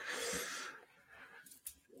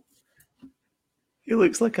 He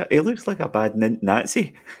looks like a bad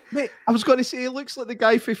Nazi. Mate, I was going to say he looks like the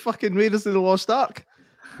guy for fucking Raiders of the Lost Ark.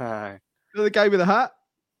 Hi. You know, the guy with the hat.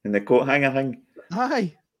 And the coat hanger thing.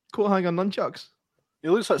 Hi. Coat hanger nunchucks. He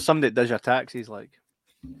looks like somebody that does your taxis, like.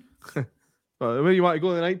 Where do you want to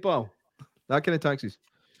go tonight, pal? That kind of taxis.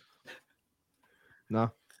 No,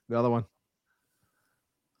 the other one.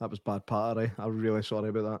 That was bad party. I'm really sorry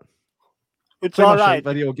about that. It's all all right.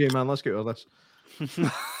 Video game, man. Let's get to this.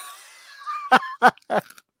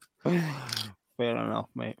 Fair enough,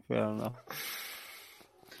 mate. Fair enough.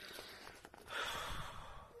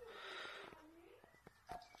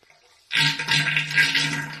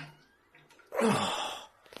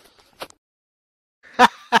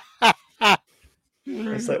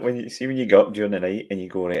 It's like when you get up during the night and you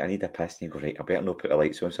go, right, I need a piss, and you go, right, I better not put the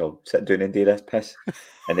lights on, so I'll sit down and do this piss.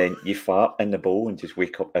 And then you fart in the bowl and just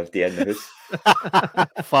wake up every day in the house.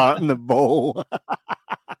 Fart in the bowl.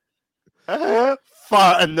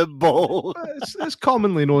 Fart in the bowl. It's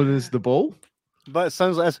commonly known as the bowl. But it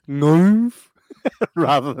sounds like it's noof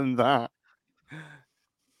rather than that.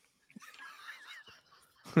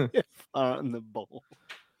 Fart in the bowl.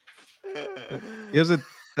 This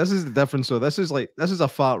is the difference. So this is a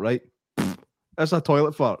fart, right? That's a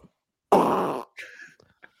toilet fart.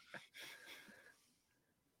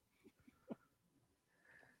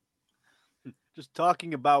 Just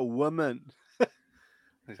talking about women.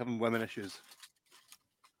 He's having women issues.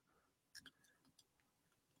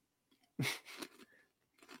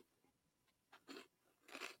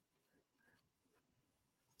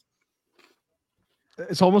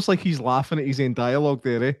 It's almost like he's laughing at his own dialogue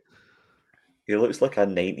there, eh? He looks like a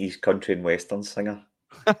 90s country and western singer.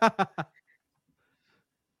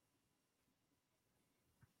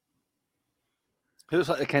 He looks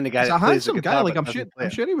like the kind of guy He's that a plays the handsome guitar, guy. Like but I'm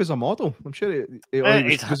sure he was a model. I'm sure he was he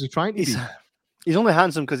trying to be. He's only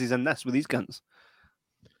handsome because he's in this with these guns.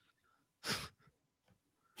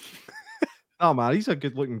 Oh man, he's a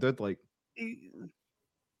good-looking dude. Like, mate,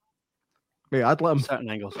 I'd let him. Certain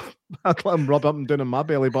angles. I'd let him rub up and down on my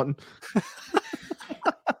belly button.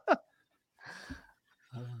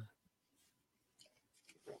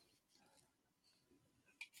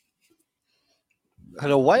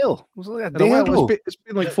 Had a while. Was it like a And day a while, ago? it's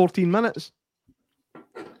been like 14 minutes.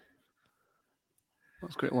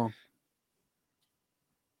 That's quite long.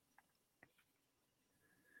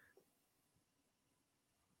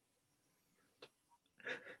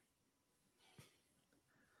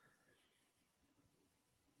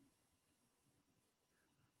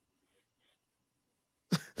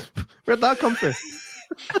 Where'd that come from?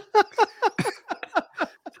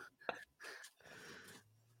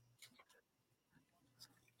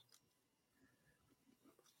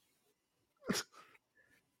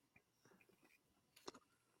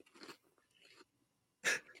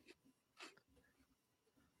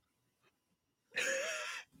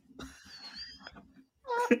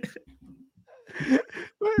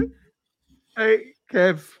 Hey,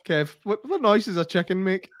 Kev, what noises a chicken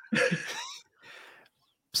make?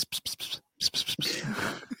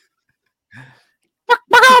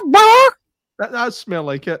 That smell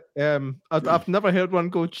like it. I've never heard one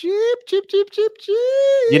go cheep, cheep, cheep, cheep, cheep.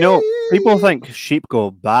 You know, people think sheep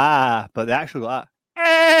go bah, but they actually go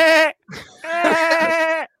that.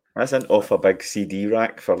 That's an off a big CD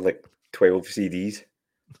rack for like 12 CDs.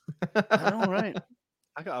 I know, right?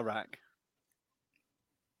 I got a rack.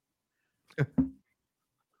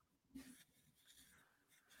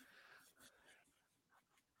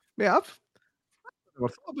 Mate, I've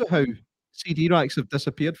never thought about how CD racks have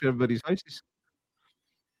disappeared from everybody's houses.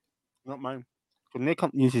 Not mine. Can they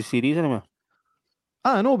come use CDs anymore?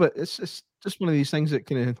 I know, but it's just one of these things that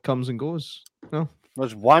kind of comes and goes. No,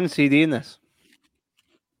 There's one CD in this.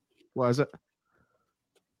 what is it?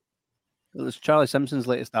 It was Charlie Simpson's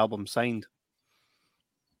latest album, Signed.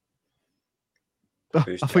 I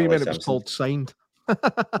Who's thought you meant Charlie it was called Signed.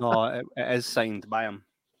 No, it is signed by him.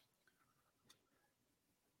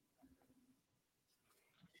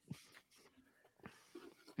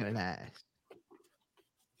 Very nice.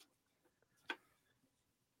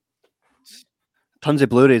 Tons of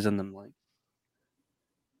Blu-rays in them, like.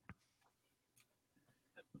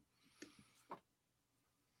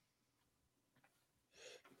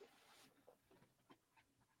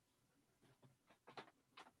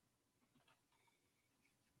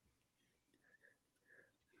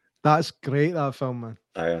 That's great, that film, man.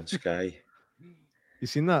 Iron Sky. You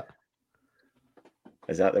seen that?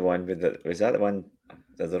 Is that the one with was that the one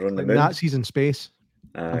that they're on the Like moon? Nazis in space.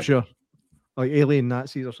 I'm sure. Like alien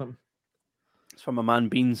Nazis or something. It's from my man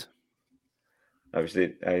Beans.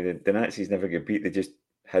 Obviously, the Nazis never get beat. They just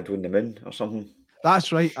hid on the moon or something.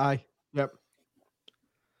 That's right, aye. Yep.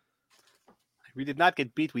 We did not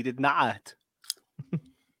get beat. We did not.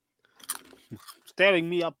 Tearing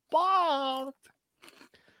me apart.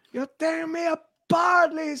 You're tearing me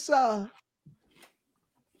apart, Lisa.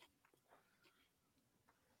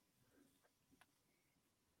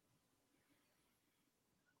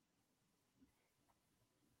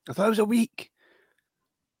 I thought it was a week.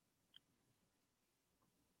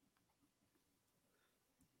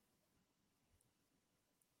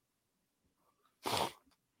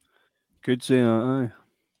 Could say that, aye.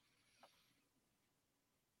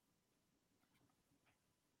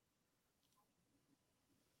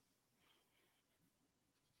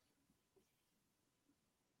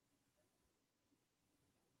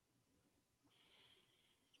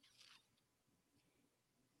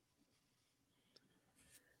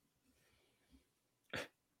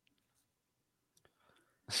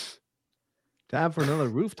 Time for another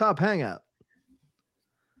rooftop hangout.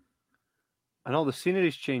 And all the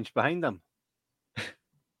scenery's changed behind them.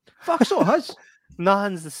 Fuck, so it has.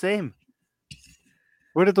 Nothing's the same.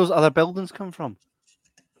 Where did those other buildings come from?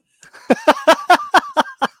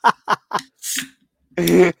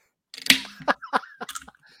 That's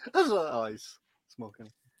what I was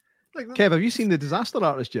smoking. Kev, have you seen The Disaster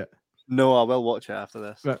Artist yet? No, I will watch it after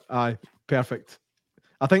this. Right, aye, perfect.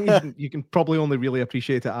 I think you can probably only really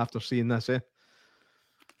appreciate it after seeing this, eh?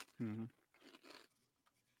 Mm-hmm.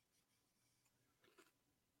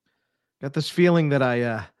 Got this feeling that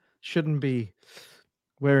I shouldn't be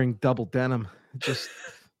wearing double denim. Just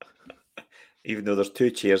even though there's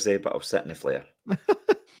 2 chairs there, but I'll sit in the flare.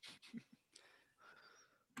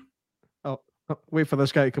 Oh, wait for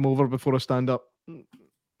this guy to come over before I stand up.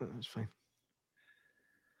 That's fine.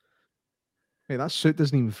 Mate, that suit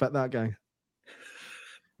doesn't even fit that guy.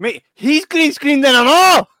 Mate, he's green screened in and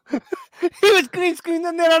all. He was green screened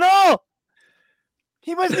in there and all.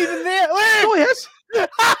 He wasn't even there. Oh, yes.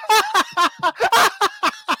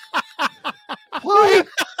 Why?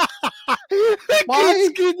 Why?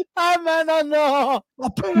 Man, I know.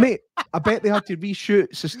 Oh, mate, I bet they had to reshoot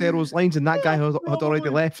Sestero's lines, and that guy had already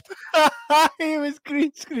left. He was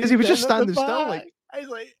green screened because he was just standing still. Like I was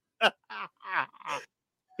like,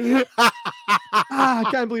 I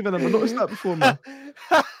can't believe I never noticed that before, man.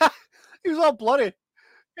 He was all bloody.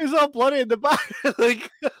 He was all bloody in the back. Like,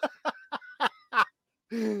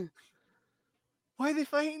 why are they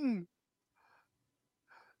fighting?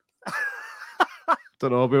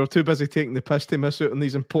 Don't know. We were too busy taking the piss to miss out on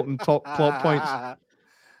these important top plot points.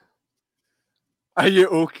 Are you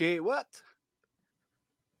okay? What?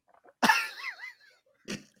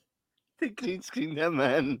 They green screened him,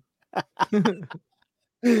 man.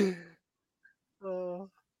 Oh.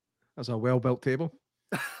 That's a well-built table.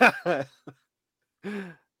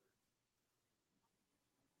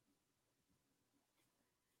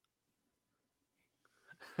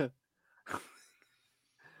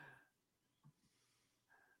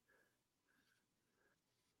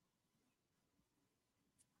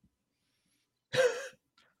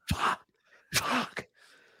 Fuck.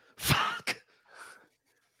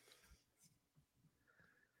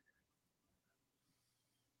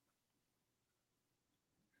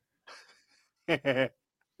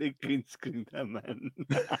 They green screened him, man.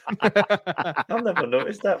 I've never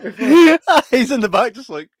noticed that before. He's in the back, just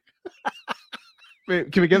like.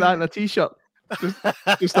 Wait, can we get that in a t-shirt?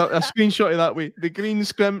 Just a screenshot of that way. The green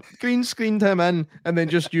screened him in, and then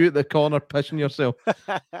just you at the corner pissing yourself.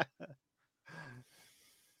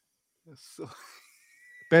 So...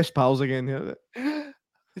 Best pals again here.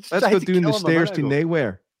 Let's go doing the stairs to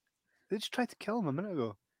nowhere. They just tried to kill him a minute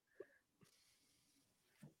ago.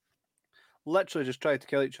 Literally just tried to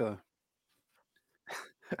kill each other.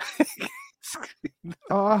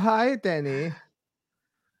 Oh, hi, Denny.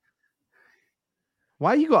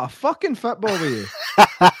 Why you got a fucking football with you?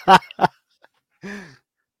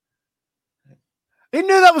 He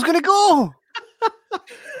knew that was going to go.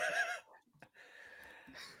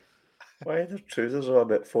 Why are their trousers are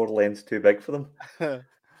about 4 lengths too big for them?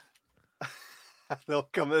 They'll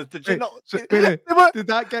come. Did you not? Did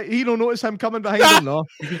that guy? He don't notice him coming behind him, no?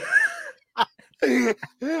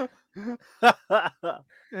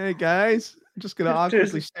 Hey guys, I'm just gonna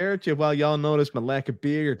awkwardly stare at you while y'all notice my lack of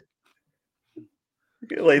beard.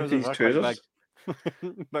 You like these trousers?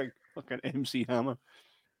 Big fucking MC Hammer.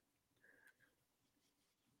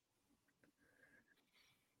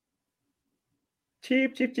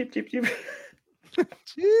 Cheap.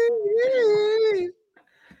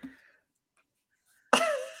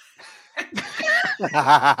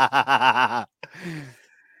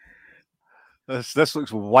 This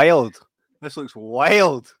looks wild. This looks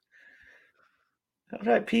wild. All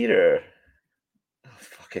right, Peter. Oh,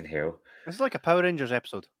 fucking hell. This is like a Power Rangers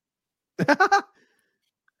episode. It's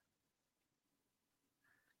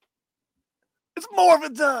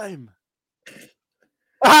Morphin time.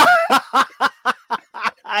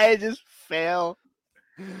 I just fell.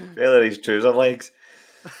 Fell at his trouser legs.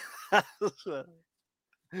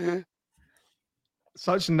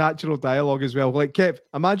 Such natural dialogue as well. Like, Kev,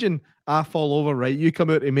 imagine I fall over, right? You come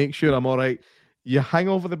out to make sure I'm all right. You hang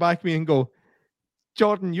over the back of me and go,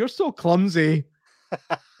 Jordan, you're so clumsy.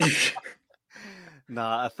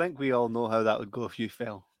 Nah, I think we all know how that would go if you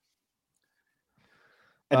fell.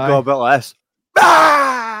 It'd go a bit like this.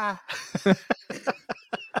 Ah!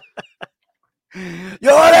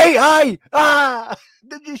 You're all right, hi! Ah!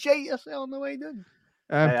 Did you shake yourself on the way down?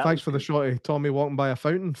 Thanks for the shot of Tommy walking by a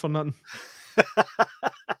fountain for nothing.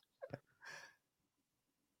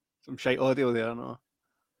 Some shite audio there, no?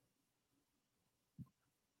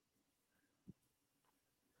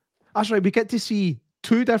 That's right. We get to see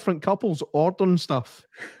 2 different couples ordering stuff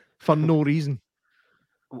for no reason.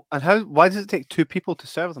 And why does it take 2 people to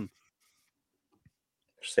serve them?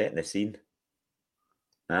 They're setting the scene.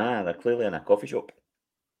 They're clearly in a coffee shop.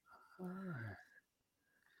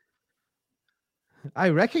 I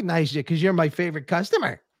recognize you because you're my favorite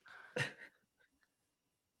customer.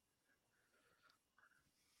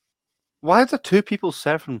 Why are there 2 people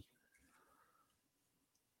serving?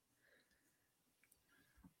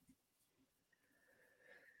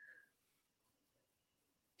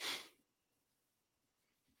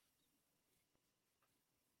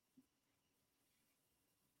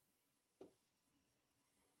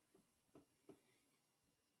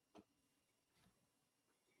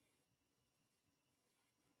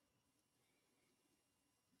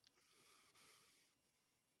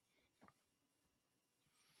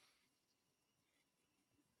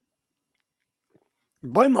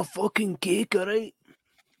 Buy my fucking cake, alright?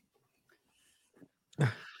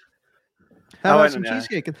 How about some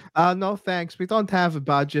cheesecake? No, thanks. We don't have a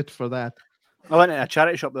budget for that. I went to a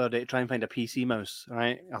charity shop the other day to try and find a PC mouse,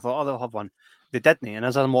 right? I thought, they'll have one. They didn't, and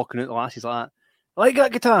as I'm walking out, the lassie's like, I like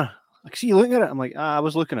that guitar. I can see you looking at it. I'm like, I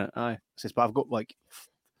was looking at it. I says, but I've got like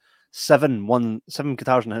 7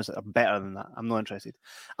 guitars in the house that are better than that. I'm not interested.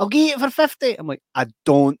 I'll get it for 50. I'm like, I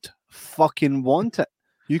don't fucking want it.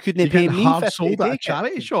 You couldn't pay me hard 50 sold at a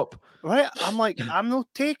charity shop, right? I'm like, I'm not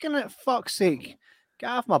taking it. Fuck's sake, get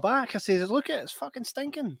off my back. I says, look at it, it's fucking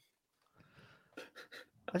stinking.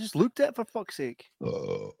 I just looked at it for fuck's sake.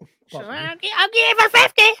 Oh, I'll get it for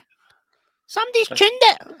 50. Somebody's tuned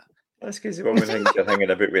it. That's because the woman thinks you're hanging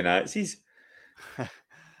about with Nazis.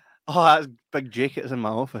 Oh, that's big Jake is in my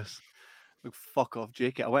office. Like, fuck off,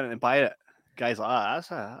 Jake. I went in to buy it. Guy's like,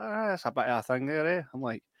 that's a bit of a thing there, eh? I'm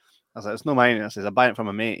like, I was like, it's not mine. I says, I buy it from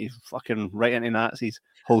a mate. He's fucking right into Nazis.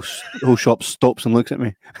 Whole shop stops and looks at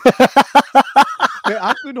me. Wait,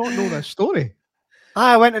 I do not know this story.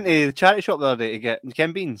 I went into the charity shop the other day to get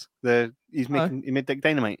Ken Beans. He made Dick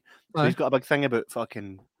Dynamite. So he's got a big thing about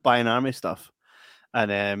fucking buying army stuff.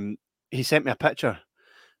 And he sent me a picture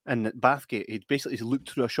in Bathgate. He basically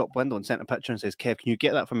looked through a shop window and sent a picture and says, Kev, can you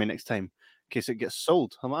get that for me next time in case it gets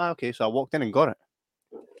sold? I'm like, okay. So I walked in and got it.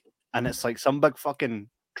 And it's like some big fucking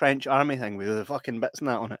trench army thing with the fucking bits and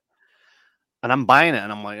that on it. And I'm buying it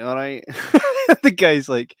and I'm like, all right. The guy's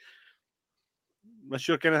like, that's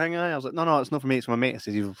your kind of thing, I was like, no, it's not for me, it's my mate. I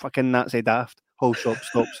says, you fucking Nazi daft. Whole shop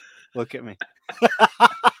stops. Look at me.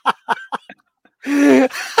 I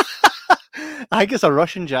think it's a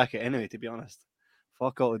Russian jacket anyway, to be honest.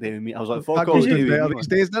 Fuck all the day with me. I was like, fuck all the day with me. These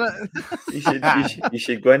days, doesn't it? You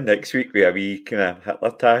should go in next week with a wee kind of Hitler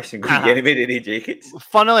tash and go get anybody any jackets.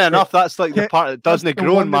 Funnily enough, that's like the part that doesn't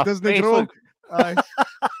grow in my face. Aye.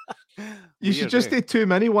 You should just do 2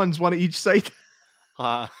 mini ones, one at each side.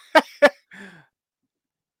 Oh,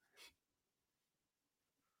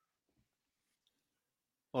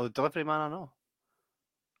 the delivery man, I know.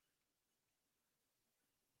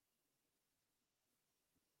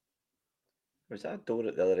 Was that a door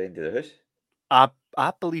at the other end of the house?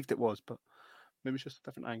 I believed it was, but maybe it's just a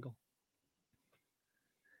different angle.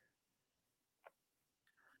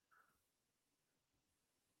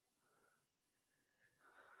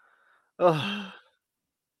 Oh,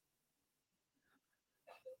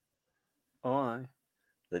 aye.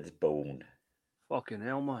 Lid's bone. Fucking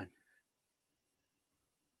hell, man.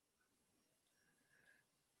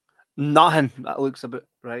 Nothing. That looks a bit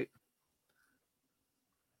right.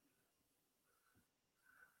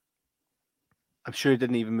 I'm sure he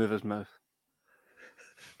didn't even move his mouth.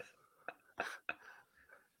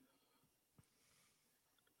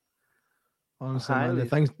 Honestly,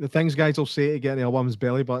 man, the things guys will say to get in a woman's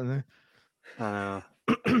belly button. I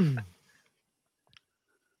know.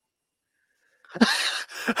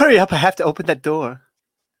 Hurry up! I have to open that door.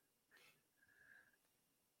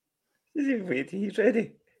 Wait, he's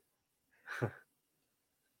ready.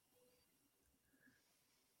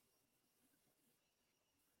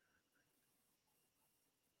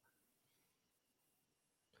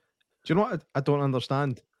 Do you know what I don't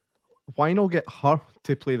understand? Why not get her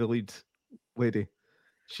to play the lead lady?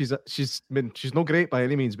 She's not great by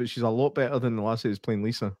any means, but she's a lot better than the lassie who's playing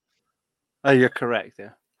Lisa. Oh, you're correct. Yeah,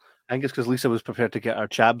 I think it's because Lisa was prepared to get her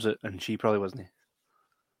chabs out, and she probably wasn't.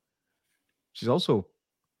 She's also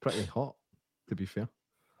pretty hot, to be fair.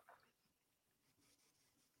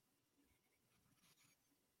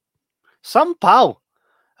 Some pal.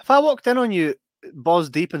 If I walked in on you, balls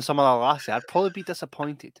deep in some other lassie, I'd probably be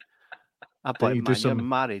disappointed. I'd be like, man, you're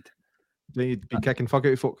married. Then you'd be kicking fuck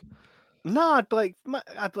out of folk. No, I'd be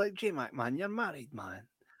like, J-Mac, man, you're married, man.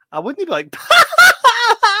 I wouldn't be like,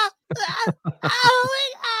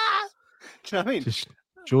 you know what I mean? Just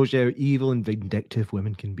shows you how evil and vindictive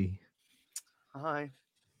women can be. Aye.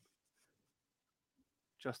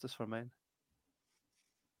 Justice for men.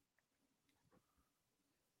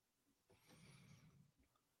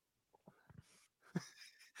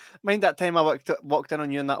 Mind that time I walked in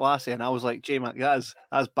on you and that lassie, and I was like, J-Mac, that's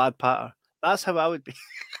bad patter. That's how I would be.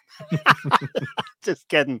 Just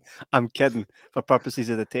kidding. I'm kidding. For purposes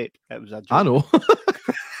of the tape, it was a joke. I know.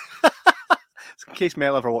 In case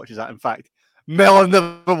Mel ever watches that. In fact, Mel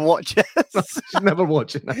never watches. She's never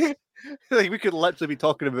watching it. Like, we could literally be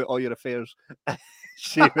talking about all your affairs.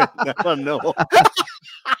 She would never know.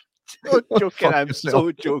 So joking. I'm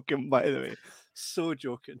so joking, by the way. So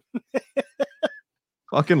joking.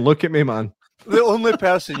 Fucking look at me, man. The only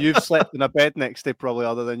person you've slept in a bed next to, probably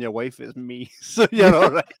other than your wife, is me. So you're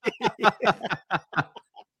all right.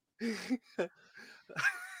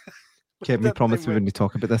 Kevin, we promised we wouldn't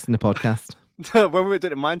talk about this in the podcast. When we went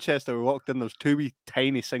to Manchester, we walked in, there was two wee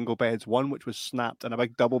tiny single beds, one which was snapped and a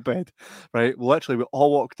big double bed, right? Literally, we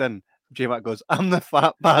all walked in. J-Mac goes, I'm the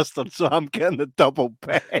fat bastard, so I'm getting the double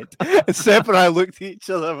bed. And Seth and I looked at each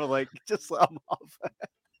other and we're like, just let him off.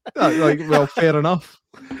 Like, well, fair enough.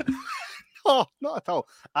 Oh, not at all.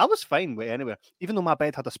 I was fine with it anyway, even though my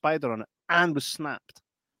bed had a spider on it and was snapped.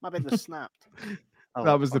 My bed was snapped.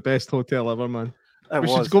 That was the best hotel ever, man. We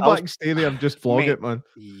should go back and stay there and just vlog it, man.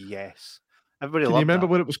 Yes. Everybody Can loved you remember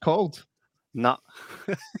that. what it was called? No.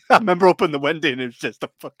 I remember opening the window and it was just a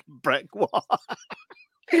fucking brick wall.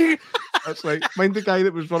 That's like, mind the guy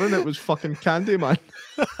that was running it was fucking Candy, man.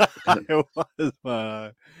 It was,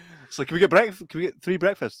 man. It's like, can we get breakfast? Can we get 3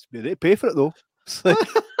 breakfasts? We didn't pay for it though. It's like,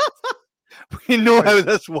 we know how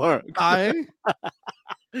this works. Aye.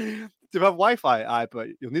 Do you have Wi-Fi? Aye, but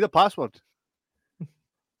you'll need a password.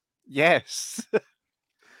 Yes.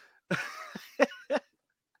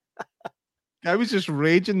 I was just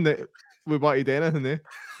raging that we wanted anything there.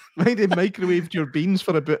 Mind he microwaved your beans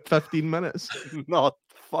for about 15 minutes. Not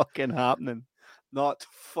fucking happening. Not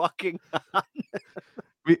fucking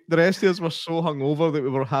happening. The rest of us were so hungover that we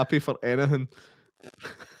were happy for anything.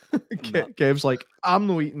 Kev's like, I'm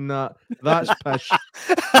not eating that. That's pish.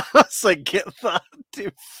 I was like, get that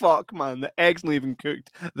to fuck, man. The egg's not even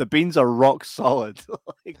cooked. The beans are rock solid.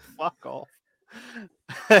 Like, fuck off.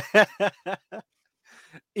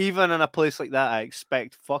 Even in a place like that, I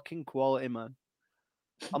expect fucking quality, man.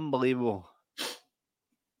 Unbelievable.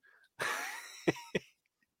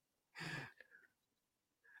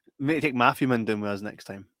 Maybe take Matthew Man down with us next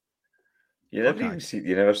time. You never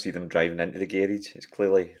see them driving into the garage. It's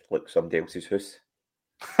clearly like somebody else's house.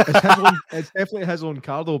 It's definitely his own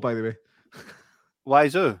car, though, by the way. Why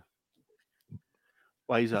so?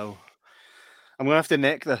 I'm gonna have to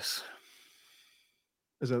neck this.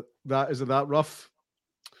 Is it that rough?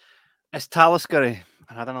 It's Talisker,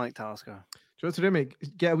 and I don't like Talisker. Do you want to do, mate?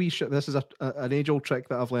 Get a wee shit. This is an age-old trick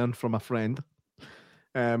that I've learned from a friend.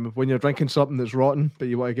 When you're drinking something that's rotten, but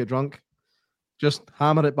you want to get drunk, just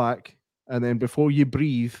hammer it back, and then before you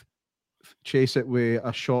breathe, chase it with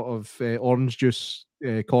a shot of orange juice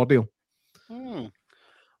cordial.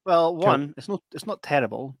 Well, one, it's not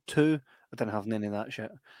terrible. 2, I didn't have any of that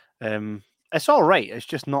shit. It's all right. It's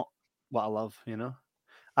just not what I love, you know.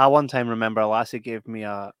 I one time remember a lassie gave me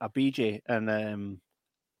a BJ, and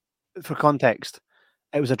for context,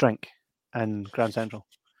 it was a drink in Grand Central.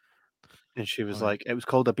 And she was like, it was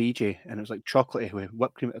called a BJ, and it was like chocolatey with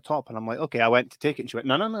whipped cream at the top. And I'm like, okay, I went to take it. And she went,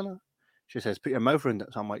 no. She says, put your mouth around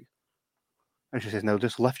it. So I'm like, and she says, no,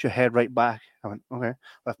 just lift your head right back. I went, okay,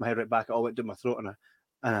 lift my head right back. It all went down my throat.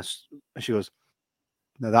 And she goes,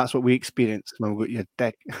 no, that's what we experienced when we got your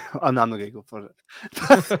dick. I'm not going to go for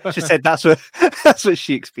it. She said, that's what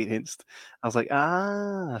she experienced. I was like,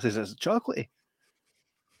 I says, it's chocolatey.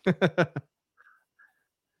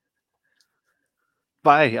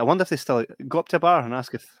 But I wonder if they still go up to a bar and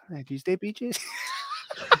ask if, hey, do you stay BJs?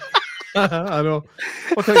 I know.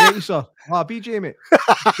 What can I get you, sir? BJ, mate.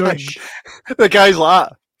 The guy's like,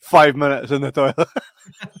 5 minutes in the toilet.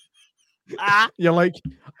 You're like,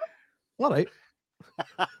 all right.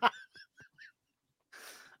 I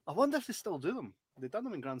wonder if they still do them. They've done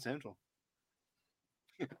them in Grand Central.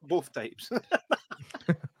 Both types.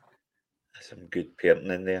 Some good parenting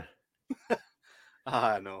in there.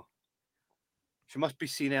 I know. She must be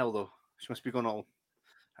senile, though. She must be going all...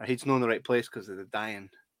 Her head's not in the right place because of the dying.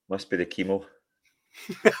 Must be the chemo.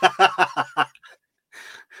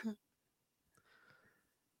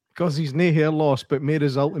 Because he's no hair loss, but may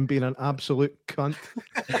result in being an absolute cunt.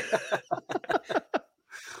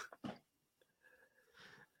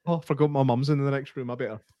 Oh, I forgot my mum's in the next room. I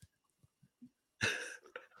better.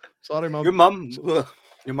 Sorry, mum. Your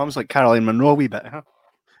mum's like Caroline Monroe a wee bit, huh?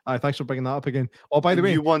 Thanks for bringing that up again. Oh, by the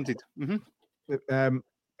way, you wanted.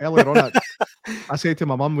 Earlier on, I said to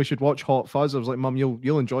my mum we should watch Hot Fuzz. I was like, Mum,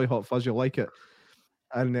 you'll enjoy Hot Fuzz. You'll like it.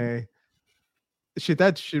 And she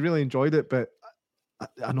did. She really enjoyed it. But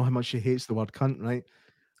I know how much she hates the word cunt, right?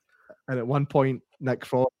 And at one point, Nick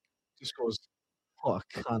Frost just goes, "What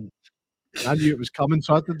a cunt." I knew it was coming,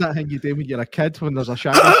 so I did that thing you do when you're a kid when there's a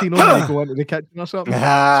shaggy scene on and you go into the kitchen or something. So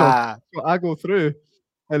I go through,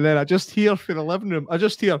 and then I just hear from the living room, oh! I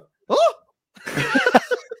just said,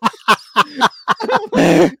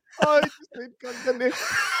 cunt, didn't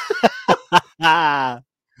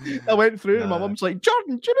I went through, and my mum's like,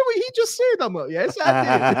 Jordan, do you know what he just said? I'm like, yes,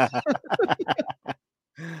 I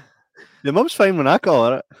did. Your mum's fine when I call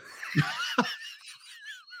her it.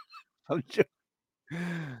 I'm joking.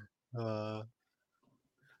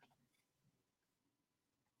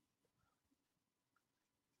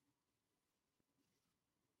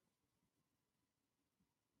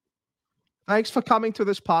 Thanks for coming to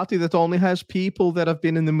this party that only has people that have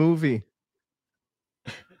been in the movie.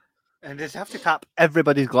 And just have to tap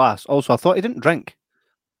everybody's glass. Also, I thought he didn't drink.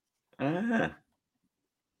 Good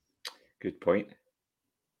point.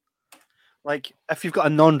 Like, if you've got a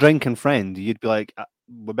non-drinking friend, you'd be like,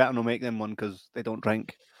 we better not make them one because they don't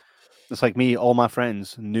drink. It's like me, all my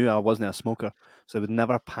friends knew I wasn't a smoker, so they would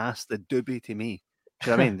never pass the doobie to me. Do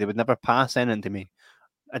you know what I mean? They would never pass anything to me.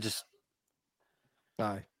 I just...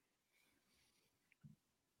 Aye.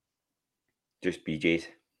 Just BJ's.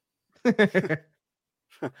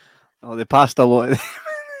 Oh, they passed a lot.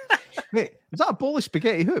 Mate, is that a bowl of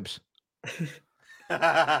spaghetti hoops?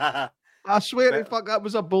 I swear to fuck, that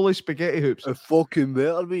was a bowl of spaghetti hoops. It fucking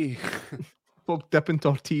better be. Folk dipping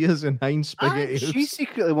tortillas in Heinz spaghetti hoops. She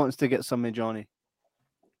secretly wants to get some of Johnny.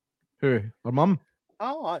 Who? Her mum?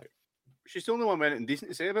 Oh, aye. She's the only one with anything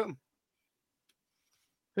decent to say about him.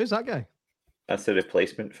 Who's that guy? That's the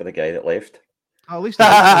replacement for the guy that left. Oh, at least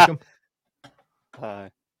I like him.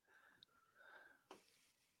 Aye.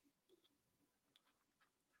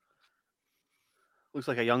 Looks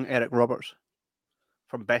like a young Eric Roberts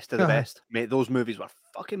from Best of the Best. Mate, those movies were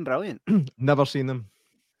fucking brilliant. Never seen them.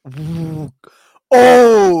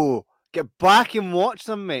 Oh! Get back and watch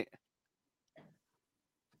them, mate.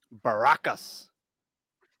 Baracas.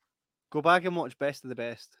 Go back and watch Best of the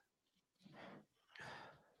Best.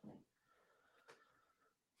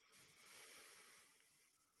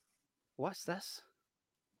 What's this?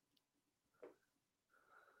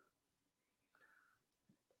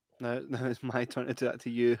 Now it's my turn to do that to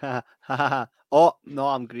you. Oh, no,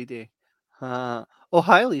 I'm greedy. Oh,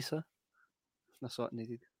 hi, Lisa. That's what I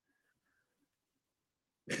needed.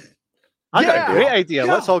 I got a great idea.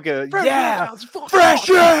 Yeah. Let's all go. Fresh air! Fresh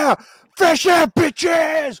air! Fresh air,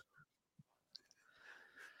 bitches!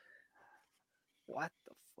 What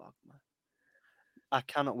the fuck, man? I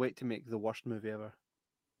cannot wait to make the worst movie ever.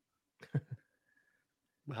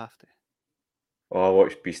 We have to. Oh, I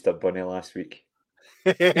watched Beaster Bunny last week.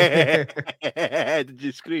 Did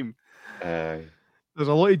you scream? There's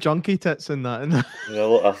a lot of junkie tits in that. Isn't there? There's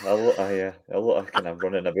a lot of kind of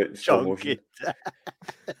running about slow motion.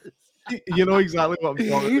 You know exactly what I'm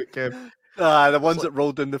talking about, Kev. The ones that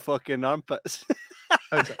rolled in the fucking armpits.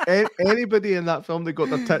 Anybody in that film that got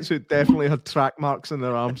their tits out definitely had track marks in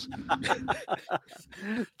their arms.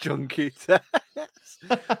 Junkie tits.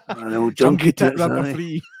 Junkie tit ripper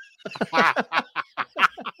 3.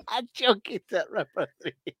 Junkie tit ripper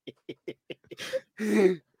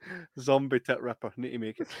 3. Zombie tit ripper. Need to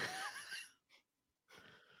make it.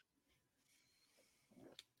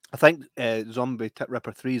 I think Zombie Tit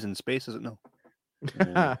Ripper 3 is in space, is it no?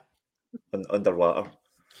 Underwater.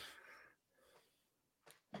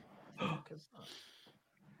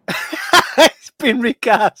 It's been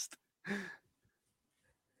recast.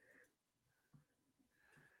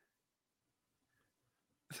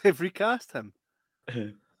 They've recast him.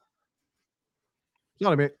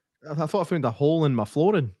 Sorry, mate. I thought I found a hole in my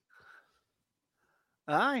flooring.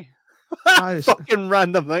 Aye. Fucking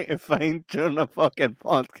random thing to find during a fucking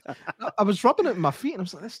podcast. I was rubbing it in my feet and I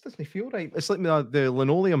was like, this doesn't feel right. It's like the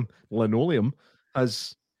linoleum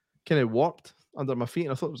has kind of warped under my feet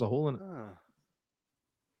and I thought there was a hole in it. Oh.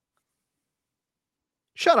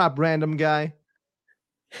 Shut up, random guy.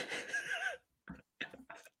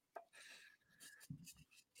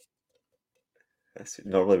 That's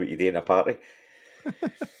normally what you do in a party.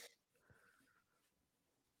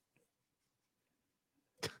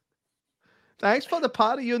 Thanks for the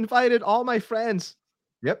party. You invited all my friends.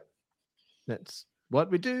 Yep. That's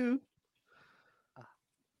what we do.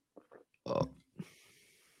 Oh.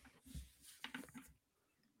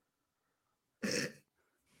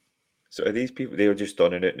 So are these people, they were just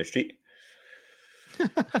standing out in the street?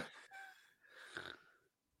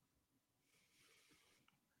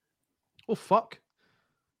 Oh, fuck.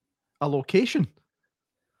 A location.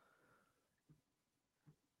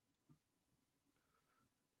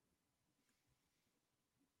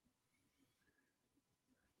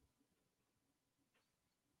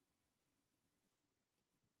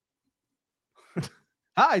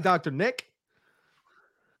 Hi, Dr. Nick.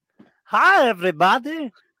 Hi,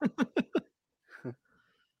 everybody.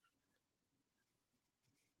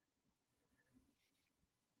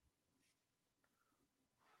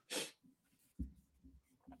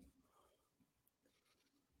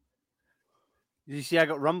 Did you see I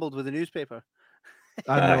got rumbled with the newspaper?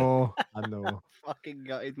 I know. I know. Fucking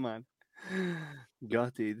gutted, man.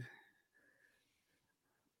 Gutted.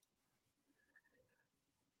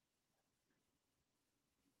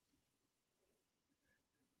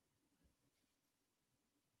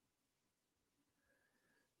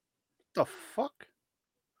 The fuck?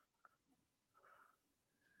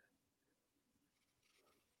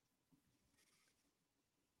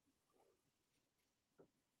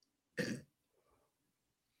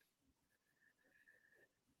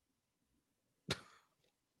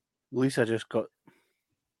 Lisa just got.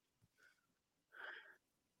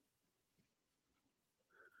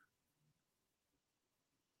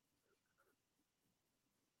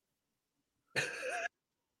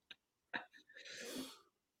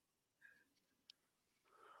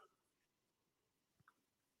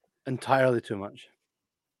 Entirely too much.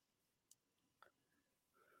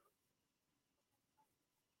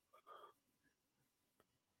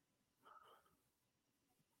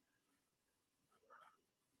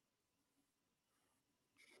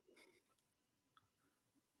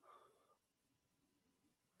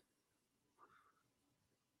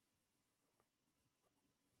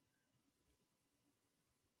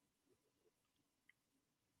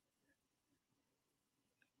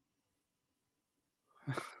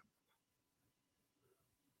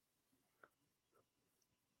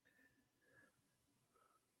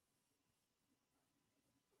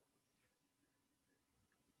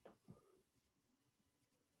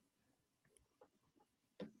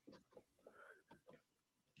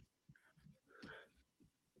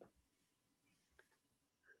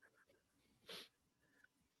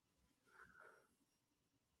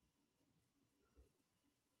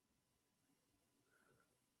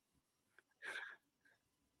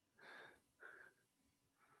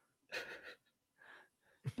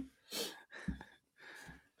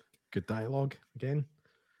 Good dialogue again.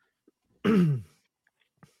 Could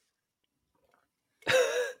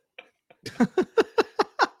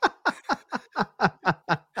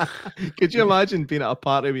you imagine being at a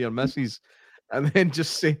party with your missus and then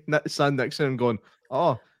just standing next to her and going,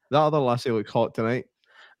 "Oh, that other lassie looks hot tonight."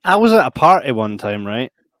 I was at a party one time,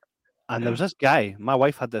 right? And there was this guy. My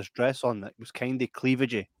wife had this dress on that was kind of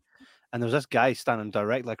cleavagey. And there was this guy standing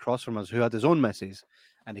directly across from us who had his own missus.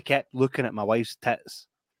 And he kept looking at my wife's tits.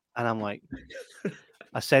 And I'm like,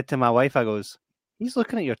 I said to my wife, I goes, he's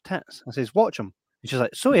looking at your tits. I says, watch him. And she's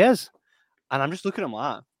like, so he is. And I'm just looking at him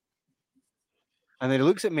like that. And then he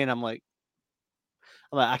looks at me and I'm like,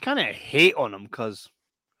 I kind of hate on him because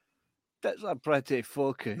that's a pretty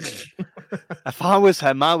fucking. If I was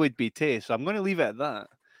him, I would be too. So I'm going to leave it at that.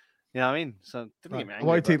 You know what I mean? So didn't get me angry, I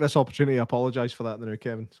want to take this opportunity to apologise for that now,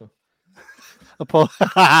 Kevin. So,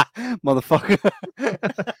 motherfucker.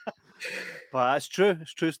 But that's true.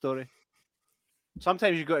 It's a true story.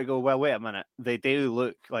 Sometimes you got to go, well, wait a minute. They do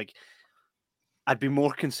look like. I'd be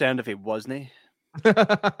more concerned if it wasn't.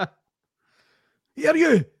 Here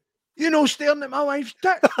you know, staring at my wife's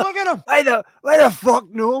tit. Look at him. Why the fuck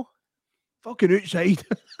no? Fucking outside.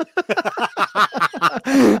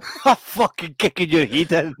 I'm fucking kicking your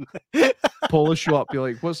head in. Polish show up, be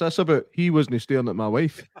like, what's this about? He wasn't staring at my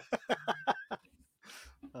wife.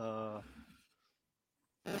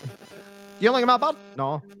 You like my bird?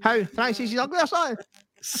 No. How? Can I see she's ugly or something?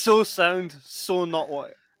 So sound, so not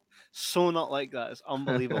like that. It's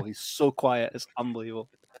unbelievable. He's so quiet. It's unbelievable.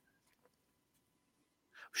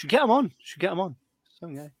 Should get him on.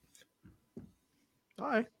 Some guy. All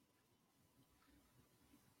right.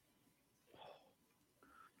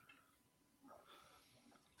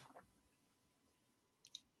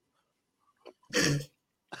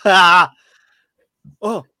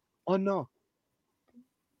 Oh no.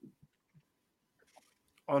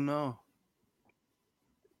 Oh no.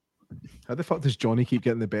 How the fuck does Johnny keep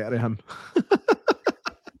getting the better of him?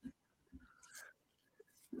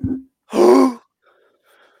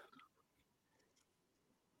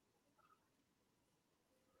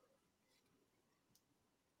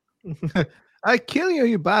 I kill you,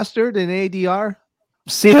 you bastard, in ADR.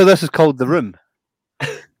 See how this is called The Room?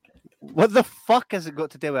 What the fuck has it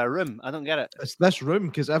got to do with a room? I don't get it. It's this room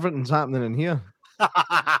because everything's happening in here.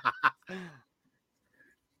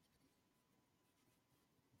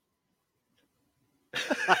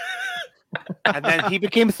 And then he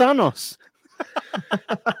became Thanos.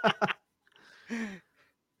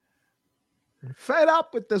 Fed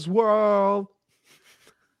up with this world.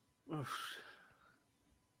 I'm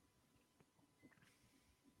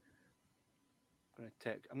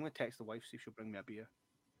going to text the wife, see if she'll bring me a beer.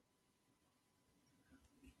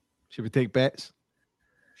 Should we take bets?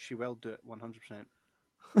 She will do it 100%.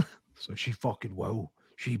 So she fucking will.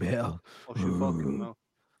 She better. Oh, she fucking will.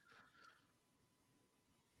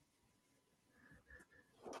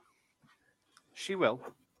 She will.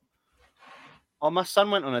 Oh, my son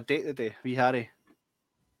went on a date today. Wee Harry.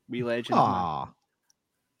 Wee legend. Man.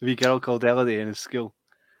 The wee girl called Elodie in his school.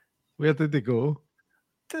 Where did they go?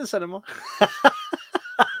 To the cinema.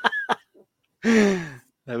 It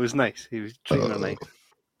was nice. He was treating her nice. It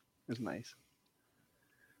was nice.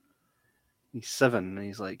 He's 7 and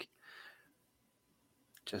he's like,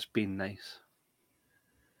 just being nice.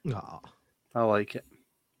 I like it.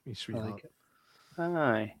 You sweetheart. I like it.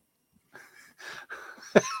 Aye.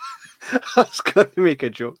 I was going to make a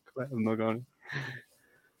joke, but I'm not going to.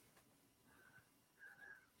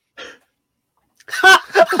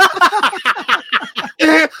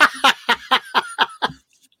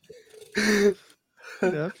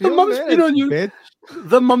 The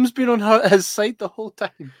mum's been on his side the whole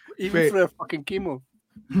time, even for her fucking chemo.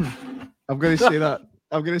 I'm going to say that.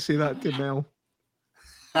 I'm going to say that to Mel.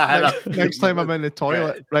 Next time I'm in the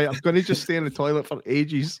toilet, right? I'm going to just stay in the toilet for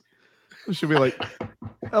ages. She'll be like,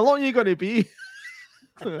 "How long are you going to be?"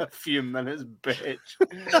 A few minutes, bitch.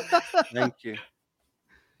 Thank you.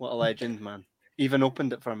 What a legend, man. Even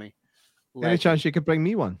opened it for me. Legend. Any chance you could bring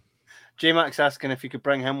me one? J-Max asking if you could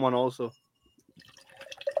bring him one also.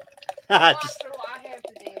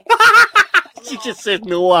 She just said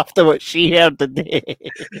no after what she heard today.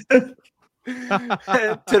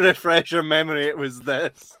 To refresh her memory, it was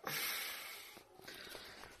this.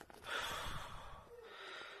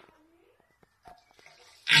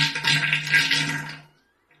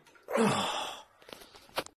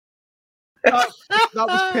 That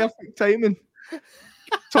was perfect timing.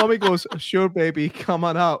 Tommy goes, "Sure, baby, come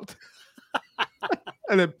on out."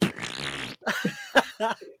 And then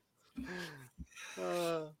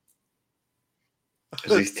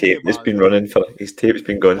his tape has been running for his tape's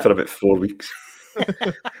been going for about 4 weeks.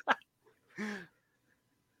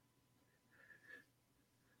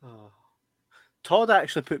 Todd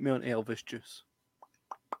actually put me on Elvis juice.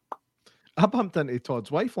 I bumped into Todd's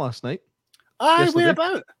wife last night. Aye, where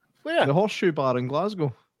about? Where? The Horseshoe Bar in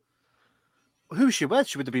Glasgow. Who was she with?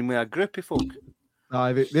 She would have been with a group of folk.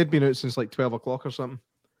 Aye, they'd been out since like 12 o'clock or something.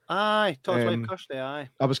 Aye, Todd's wife, Kirsty, aye.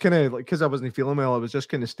 I was kind of like, because I wasn't feeling well, I was just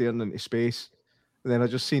kind of staring into space. And then I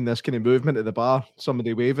just seen this kind of movement at the bar,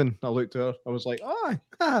 somebody waving. I looked at her. I was like, "Oh,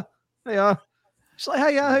 hey, she's like,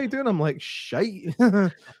 "Hey, how you doing?" I'm like, "Shite."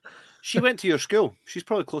 She went to your school. She's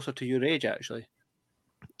probably closer to your age, actually.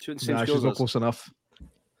 She went to the same school she's not close enough.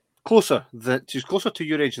 Closer. She's closer to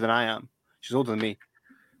your age than I am. She's older than me.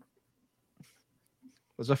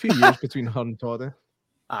 There's a few years between her and Todd.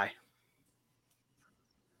 Aye.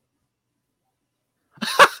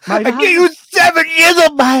 I gave you 7 years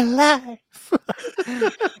of my life.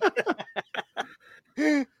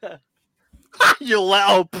 You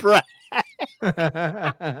little prick.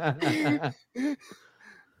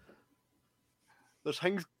 There's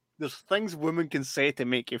things women can say to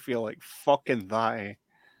make you feel like fucking that. Eh?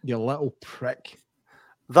 You little prick.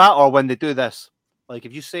 That or when they do this. Like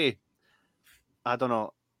if you say, I don't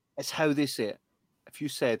know, it's how they say it. If you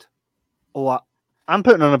said, "Oh, I'm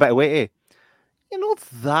putting on a bit of weight, eh? You're not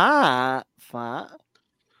that fat."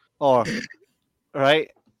 Or, right?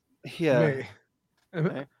 Here.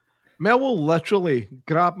 Mate, Mel will literally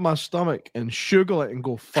grab my stomach and sugar it and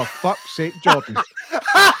go, "For fuck's sake, Jordan."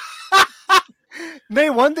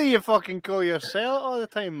 No wonder you fucking call yourself all the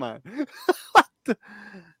time, man.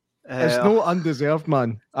 It's no undeserved,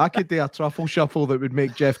 man. I could do a truffle shuffle that would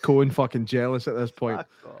make Jeff Cohen fucking jealous at this point.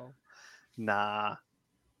 Nah.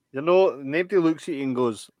 You know, nobody looks at you and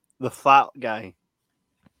goes, "The fat guy."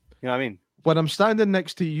 You know what I mean? When I'm standing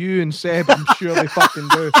next to you and Seb, I'm sure they fucking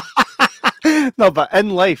do. No, but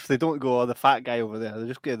in life, they don't go, "Oh, the fat guy over there." They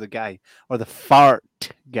just go, "The guy," or "the fart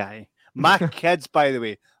guy." My kids, by the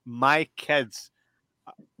way, my kids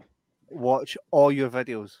watch all your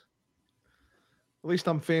videos. At least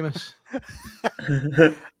I'm famous.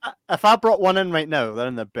 If I brought one in right now, they're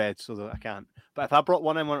in their bed, so I can't. But if I brought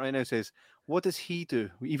one in right now, says, "What does he do?"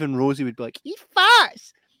 Even Rosie would be like, "He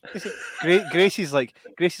farts." Gracie's like,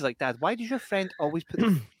 Dad, why does your friend always put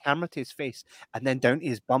the camera to his face and then down to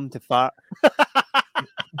his bum to fart?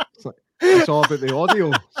 It's all about the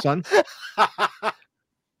audio, son.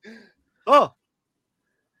 Oh.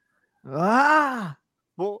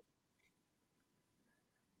 Well,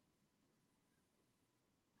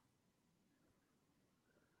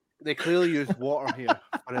 they clearly used water here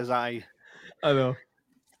for his eye. I know.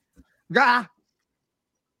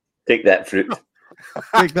 Take that fruit.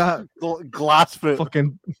 Take that glass fruit.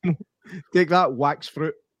 Fucking take that wax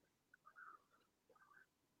fruit.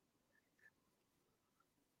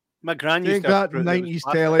 My gran take used that 90s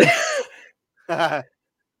telly. That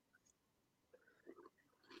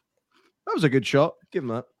was a good shot. Give him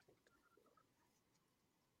that.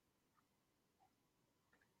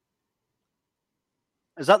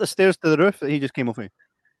 Is that the stairs to the roof that he just came off me?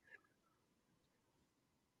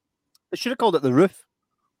 They should have called it the roof.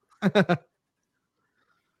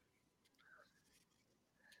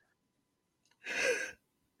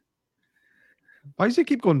 Why does it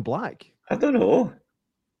keep going black? I don't know.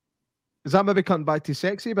 Is that maybe cutting back to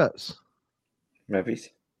sexy bits? Maybe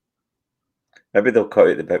they'll cut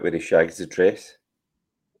out the bit where he shags the dress.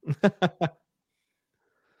 It's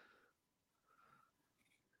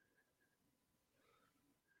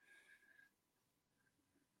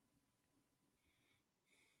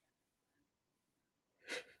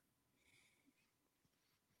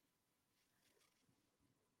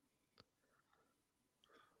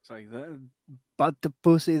like that. But the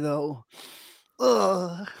pussy though.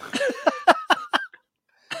 Ugh.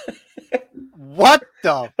 What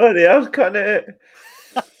the? Oh, they are cutting it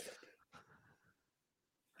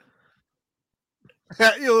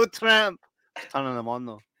out. You tramp. Turning them on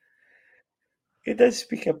though. He does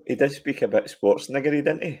speak a bit Schwarzeneggery,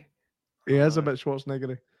 didn't he? He is a bit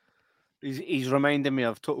Schwarzeneggery. He's reminding me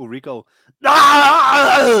of Total Recall.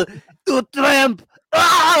 Ah! You tramp!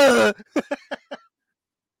 Ah!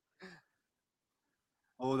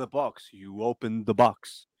 Oh, the box. You opened the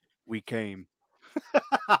box. We came.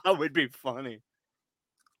 That would be funny.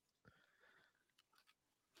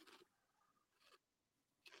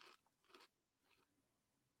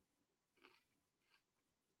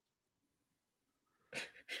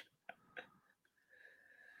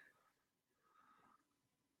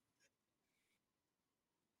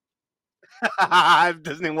 It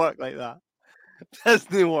doesn't work like that. It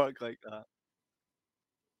doesn't work like that.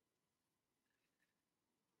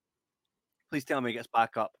 Please tell me he gets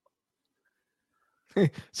back up.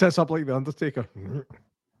 Sets up like the Undertaker.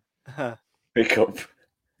 Wake up.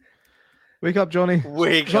 Wake up, Johnny.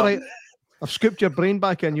 Wake it's up. All right. I've scooped your brain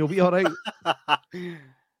back in. You'll be all right. Hey,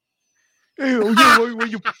 oh yeah,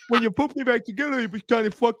 when you put me back together, it was kind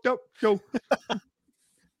of fucked up. So.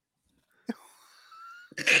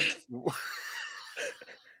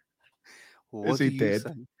 Is he dead?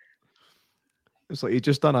 Say? It's like he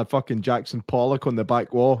just done a fucking Jackson Pollock on the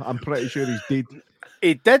back wall. I'm pretty sure he's dead.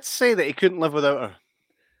 He did say that he couldn't live without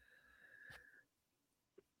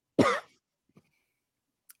her.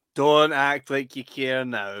 Don't act like you care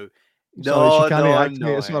now. Sorry, she can't act,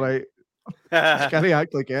 mate. It's all right. She can't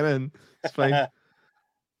act like anything. It's fine. Why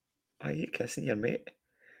are you kissing your mate?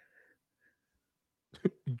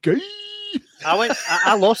 Gay.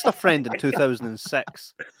 I lost a friend in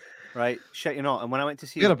 2006. Right? Shit, you know. And when I went to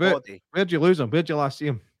see his body... Where'd you lose him? Where'd you last see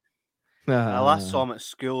him? I last saw him at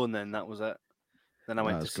school, and then that was it. Then I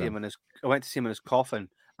went to see him in his... I went to see him in his coffin,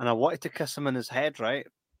 and I wanted to kiss him in his head, right?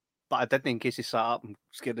 But I didn't in case he sat up and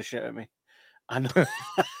scared the shit out of me. I know.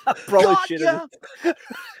 I probably should have. I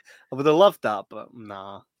would have loved that, but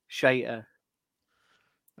nah. Shite.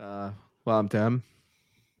 Well, I'm to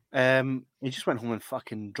him. He just went home and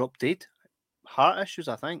fucking dropped dead. Heart issues,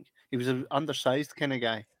 I think. He was an undersized kind of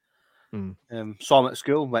guy. Saw him at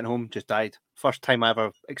school, went home, just died. First time I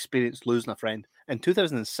ever experienced losing a friend. In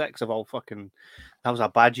 2006, of all fucking... That was a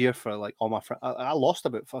bad year for like all my friends. I lost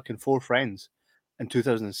about fucking 4 friends in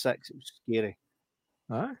 2006. It was scary.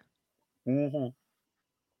 Huh? Mm-hmm.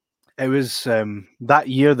 It was that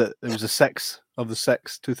year that it was the 6th of the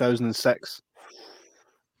 6th, 2006.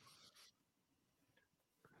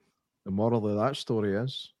 The moral of that story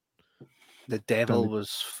is the devil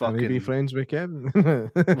was fucking... Can we be friends with Kevin?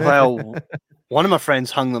 Well, one of my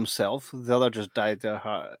friends hung themselves. The other just died of a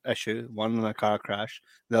heart issue. One in a car crash.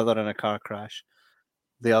 The other in a car crash.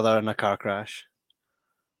 The other in a car crash.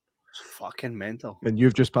 It's fucking mental. And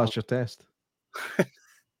you've just passed your test.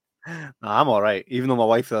 I'm all right. Even though my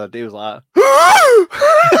wife the other day was like,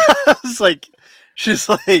 it's like, she's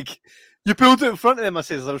like, you pulled it in front of them. I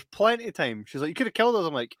says, there was plenty of time. She's like, you could have killed us.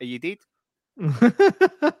 I'm like, are you dead?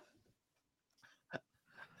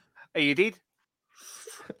 Are you dead?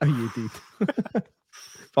 You did.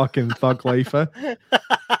 Fucking thug life, eh?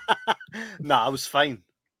 Nah, I was fine.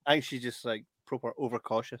 I think she's just like proper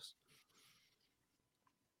overcautious.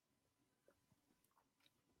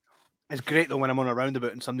 It's great though when I'm on a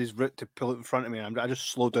roundabout and somebody's route to pull it in front of me, and I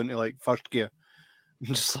just slow down to like first gear. I'm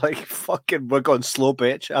just like, fucking, we're going slow,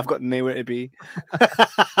 bitch. I've got nowhere to be.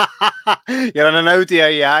 You're in an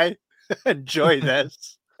Audi, aye? Enjoy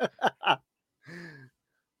this.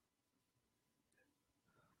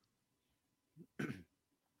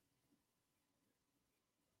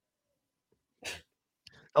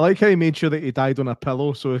 I like how he made sure that he died on a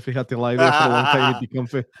pillow, so if he had to lie there for a long time, he'd be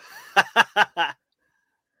comfy.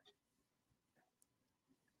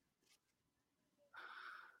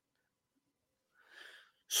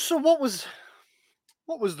 So what was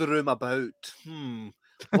the room about?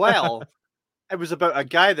 Well, it was about a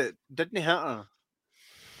guy that didn't hit her,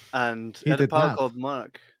 and He had a did pal that. called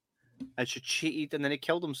Mark, and she cheated, and then he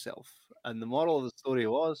killed himself. And the moral of the story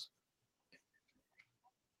was,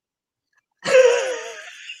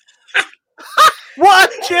 what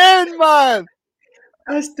a tune, man!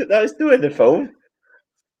 That's still in the film.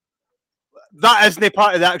 That isn't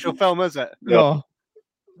part of the actual film, is it? No.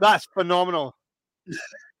 That's phenomenal.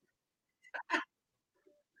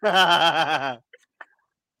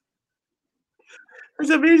 It's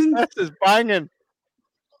amazing. This is banging.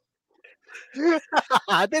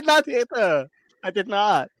 I did not hit her. I did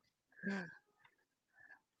not.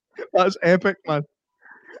 That's epic, man.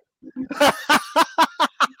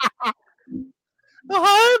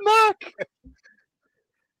 Hi, Mark.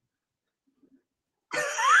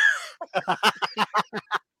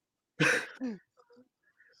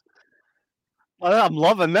 I'm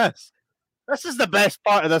loving this. This is the best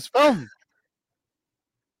part of this film.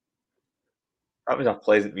 That was a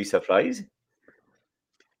pleasant wee surprise.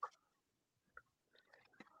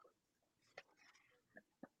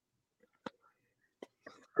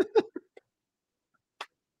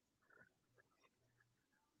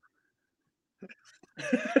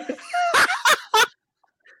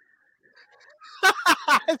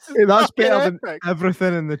 Hey, that's better than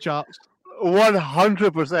everything in the charts.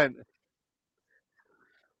 100%.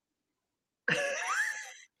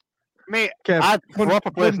 Mate, Kev, I'd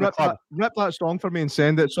proper place in the club. Rip that song for me and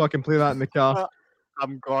send it so I can play that in the car.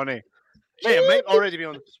 I'm gonna. Mate, it might already be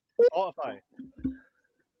on Spotify.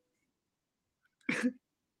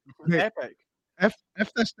 Mate, epic. If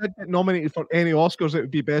this did get nominated for any Oscars, it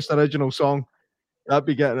would be Best Original Song. That'd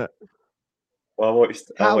be getting it. Well, I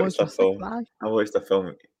watched a film. I watched a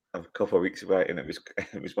film a couple of weeks back, and it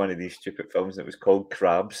was one of these stupid films. And it was called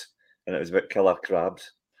Crabs, and it was about killer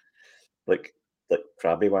crabs, like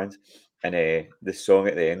crabby ones. And the song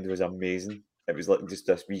at the end was amazing. It was like just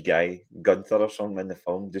this wee guy, Gunther or something, in the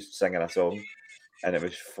film, just singing a song, and it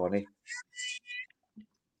was funny.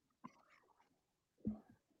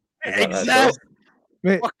 Exactly.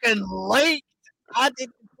 Fucking late. I did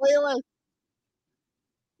the playlist.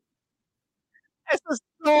 It's a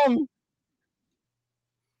song.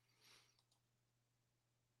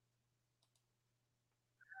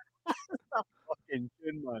 That's a fucking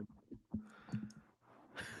tune, man.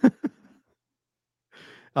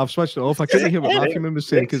 I've switched it off. I couldn't hear what Markham was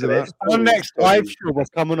saying because of that. Our next live show, we're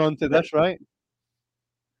coming on to this, right?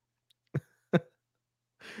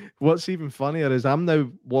 What's even funnier is I'm now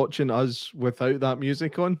watching us without that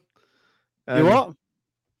music on. You what?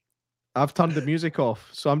 I've turned the music off,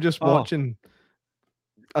 so I'm just watching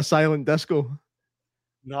a silent disco.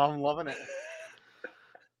 No, I'm loving it.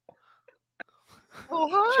 Oh,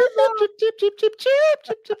 hi, chip, chip, chip, chip,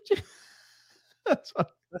 chip, chip, chip.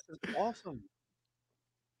 This is awesome.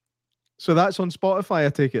 So that's on Spotify, I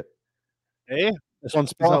take it. Hey, it's on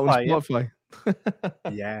Spotify. Spotify?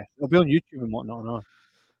 Yeah, it'll be on YouTube and whatnot. No.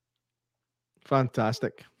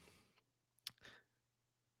 Fantastic.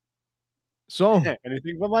 So,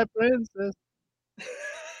 anything for my princess.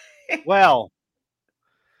 Well,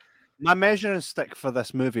 my measuring stick for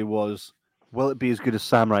this movie was: will it be as good as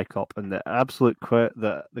Samurai Cop? And the absolute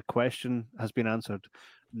the question has been answered.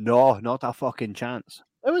 No, not a fucking chance.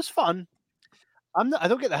 It was fun. I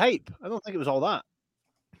don't get the hype. I don't think it was all that.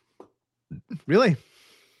 Really?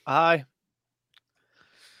 I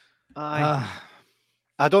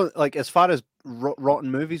don't like, as far as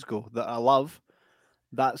rotten movies go that I love.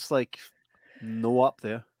 That's like no up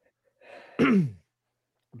there.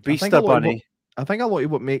 Beaster Bunny. I think a lot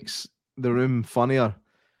of what makes The Room funnier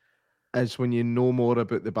is when you know more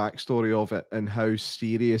about the backstory of it and how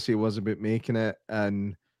serious he was about making it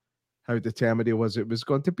and how determined he was. It was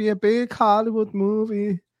going to be a big Hollywood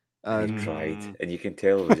movie. And he tried, and you can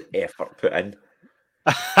tell there was effort put in.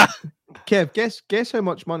 Kev, guess how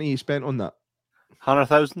much money he spent on that?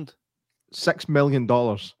 100,000? $6 million.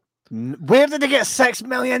 Where did they get $6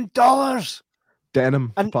 million?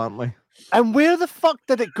 Denim, apparently. And where the fuck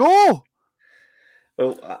did it go?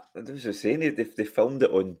 Well, I was just saying, they filmed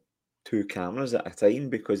it on 2 cameras at a time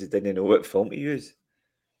because they didn't know what film to use.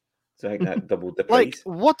 So I think that doubled the price.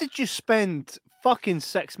 What did you spend fucking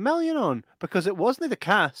 $6 million on? Because it wasn't the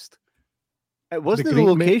cast. It wasn't the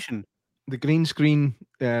location. The green screen,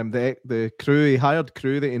 the crew, he hired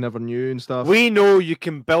crew that he never knew and stuff. We know you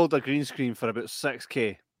can build a green screen for about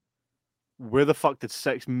 $6,000. Where the fuck did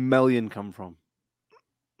 $6 million come from?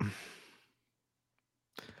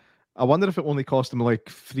 I wonder if it only cost him like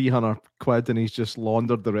 300 quid and he's just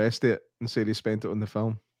laundered the rest of it and said he spent it on the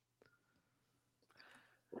film.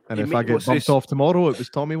 And if I get bumped off tomorrow, it was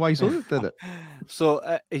Tommy Wiseau that did it.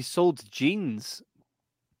 So he sold jeans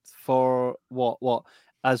for what?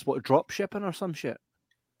 As drop shipping or some shit?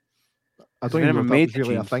 I don't even know if that was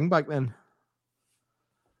really a thing back then.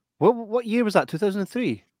 What year was that?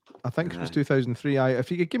 2003? I think it was 2003.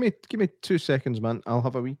 If you could give me 2 seconds, man, I'll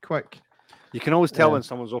have a wee quick. You can always tell when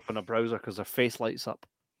someone's opened a browser because their face lights up.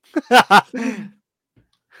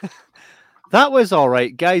 That was all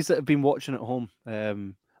right, guys that have been watching at home.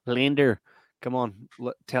 Lander, come on,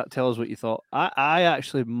 tell us what you thought. I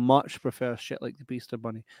actually much prefer shit like the Easter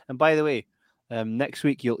Bunny. And by the way, next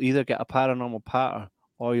week you'll either get a paranormal patter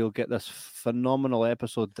or you'll get this phenomenal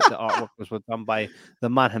episode that the artwork was done by the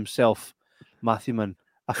man himself, Matthew Mann.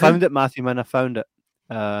 I found it, Matthew Mann. I found it.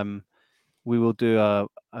 We will do a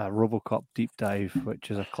RoboCop deep dive, which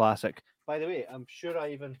is a classic. By the way, I'm sure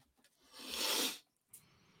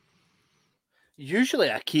usually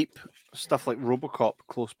I keep stuff like RoboCop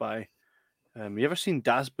close by. You ever seen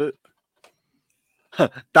Das Boot?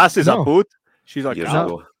 Das is a boat. She's like,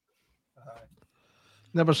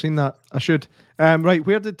 never seen that. I should. Right,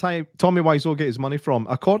 where did Tommy Wiseau get his money from?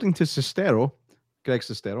 According to Greg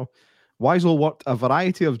Sestero, Wiseau worked a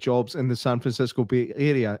variety of jobs in the San Francisco Bay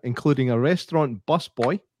Area, including a restaurant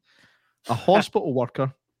busboy, a hospital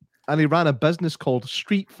worker, and he ran a business called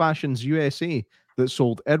Street Fashions USA that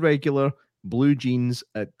sold irregular blue jeans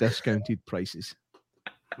at discounted prices.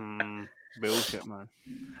 Bullshit, man.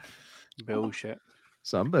 Bullshit.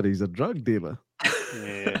 Somebody's a drug dealer.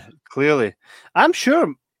 Yeah, clearly. I'm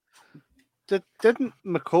sure. Didn't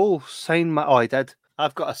McCall sign my... Oh, I did.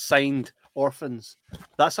 I've got a signed Orphans.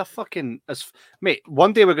 That's a fucking... Mate,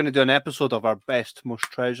 one day we're going to do an episode of our best, most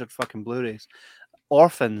treasured fucking Blu-rays.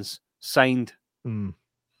 Orphans signed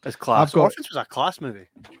as class. Orphans was a class movie.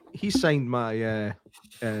 He signed my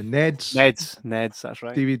Ned's, that's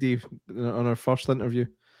right. DVD on our first interview.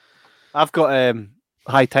 I've got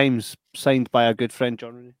High Times signed by a good friend,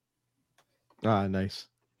 John Rooney. Ah, nice.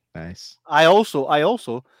 I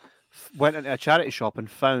also went into a charity shop and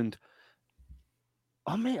found...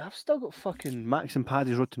 Oh, mate, I've still got fucking Max and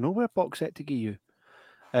Paddy's Road to Nowhere box set to give you.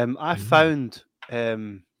 I found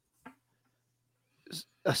a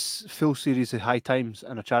full series of High Times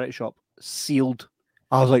in a charity shop, sealed.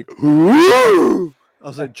 I was like, ooh! I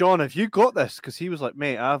was like, John, have you got this? Because he was like,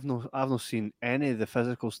 mate, I've not seen any of the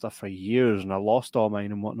physical stuff for years, and I lost all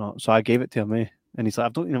mine and whatnot. So I gave it to him, and he's like, I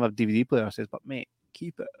don't even have a DVD player. I says, but mate,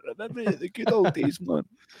 keep it. Remember the good old days, man.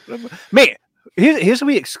 Mate, here's a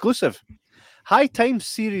wee exclusive. High Times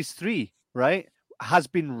Series 3, right, has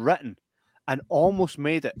been written and almost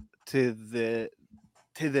made it to the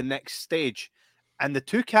next stage. And the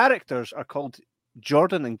 2 characters are called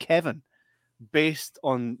Jordan and Kevin, based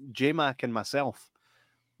on J-Mac and myself.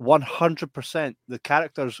 100%. The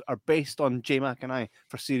characters are based on J-Mac and I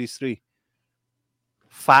for Series 3.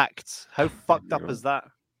 Facts. How fucked up is that?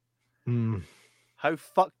 How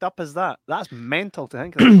fucked up is that? That's mental to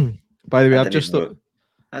think of. By the way, I've just thought...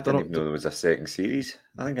 I didn't even know there was a second series.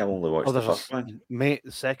 I think I've only watched the first one. Mate,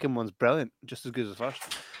 the second one's brilliant. Just as good as the first.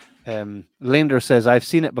 Lander says, I've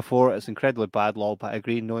seen it before. It's incredibly bad, lol, but I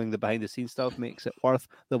agree. Knowing the behind-the-scenes stuff makes it worth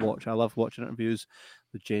the watch. I love watching interviews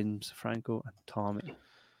with James Franco and Tommy.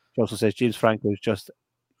 He also says James Franco is just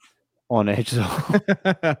on edge.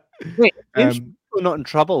 Wait, James Franco not in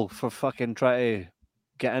trouble for fucking trying to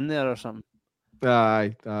get in there or something?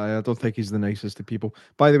 I don't think he's the nicest of people.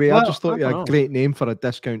 By the way, I just thought you had a great name for a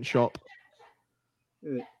discount shop.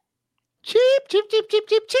 Cheap.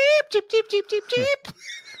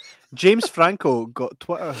 James Franco got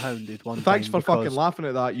Twitter hounded one time. Thanks for fucking laughing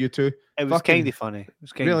at that, you two. It was kind of funny. It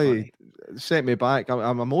was really funny. Set me back.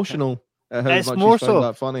 I'm emotional at how it's much more you found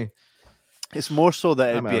that funny. It's more so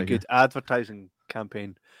that it'd be a good advertising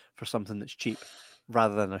campaign for something that's cheap,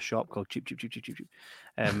 rather than a shop called Cheap.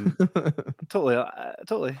 Totally.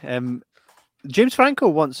 James Franco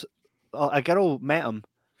once, a girl met him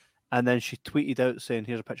And then she tweeted out saying,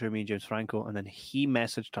 "Here's a picture of me and James Franco." And then he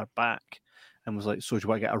messaged her back and was like, "So do you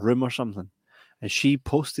want to get a room or something?" And she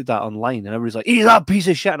posted that online, and everybody's like, "He's that piece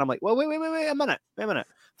of shit." And I'm like, "Well, wait a minute.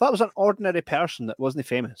 If that was an ordinary person that wasn't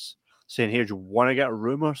famous saying, 'Here, do you want to get a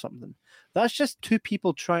room or something?' That's just two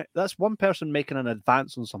people trying. That's one person making an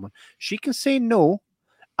advance on someone. She can say no,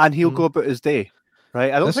 and he'll go about his day,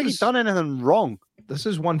 right? I don't think he's done anything wrong. This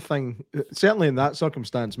is one thing. Certainly in that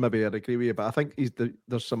circumstance, maybe I'd agree with you, but I think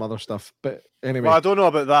there's some other stuff. But anyway, well, I don't know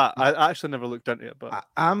about that. I actually never looked into it, but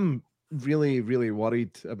I'm really, really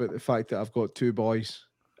worried about the fact that I've got two boys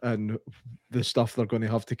and the stuff they're going to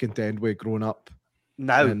have to contend with growing up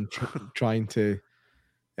now and trying to.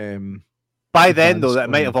 By then, though, that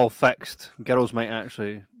might have all fixed. Girls might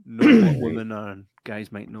actually know what women are, and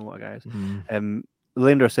guys might know what a guy is.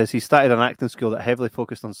 Lander says he started an acting school that heavily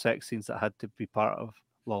focused on sex scenes that had to be part of.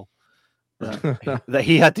 Lol. That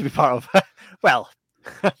he had to be part of. Well,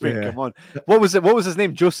 I mean, come on. What was it? What was his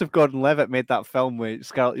name? Joseph Gordon-Levitt made that film with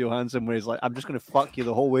Scarlett Johansson, where he's like, "I'm just going to fuck you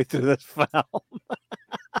the whole way through this film."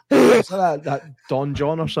 Is that Don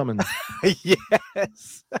John or something?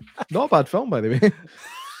 Yes. Not a bad film, by the way.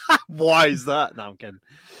 Why is that? No, I'm kidding.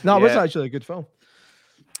 No, it was actually a good film.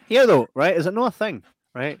 Here, though, right? Is it not a thing,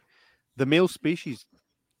 right? The male species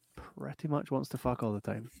pretty much wants to fuck all the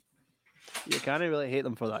time. You can't really hate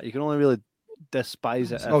them for that. You can only really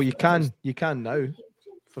despise it. Oh, you can now,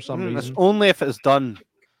 for some reason. It's only if it's done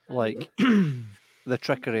like the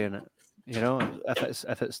trickery in it. You know,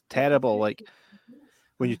 if it's terrible, like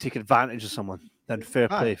when you take advantage of someone, then fair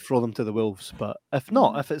play, throw them to the wolves. But if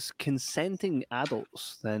not, if it's consenting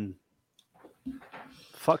adults, then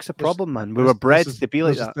fuck's the problem, man. We were bred to be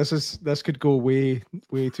like that. This could go way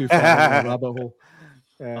too far down the rabbit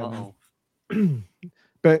hole.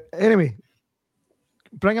 But anyway,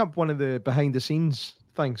 bring up one of the behind the scenes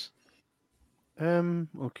things.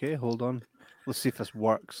 Okay, hold on. Let's see if this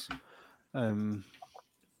works.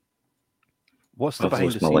 What's the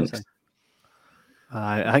behind the scenes thing?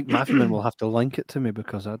 I think Matthewman will have to link it to me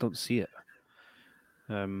because I don't see it.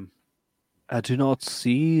 I do not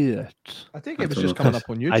see it. I think it was just coming up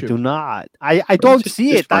on YouTube. I do not. I don't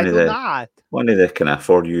see it. I do not. One of the kind of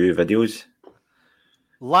For You videos.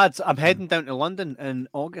 Lads, I'm heading down to London in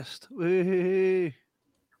August. I'm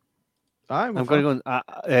going to go.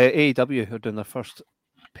 AEW are doing their first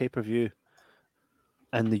pay-per-view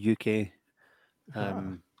in the UK.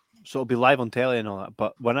 So it'll be live on telly and all that.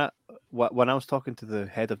 But when I was talking to the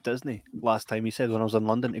head of Disney last time, he said when I was in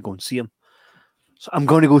London to go and see him. So I'm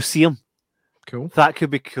going to go see him. Cool. That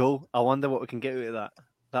could be cool. I wonder what we can get out of that.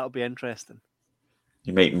 That'll be interesting.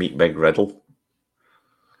 You might meet Big Riddle.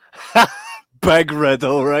 Big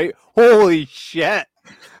Riddle, right? Holy shit.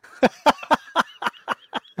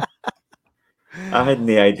 I had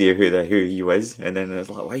no idea who he was, and then I was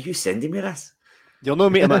like, why are you sending me this? You'll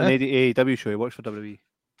know meet him at an AEW show. He works for WWE.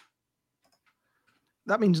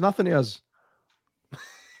 That means nothing to us.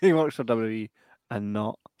 He works for WWE and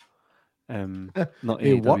not not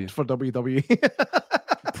he AEW. worked for WWE.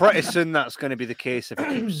 Pretty soon that's going to be the case if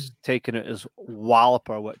he keeps taking it as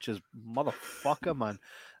Walloper, which is motherfucker, man.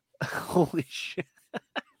 Holy shit.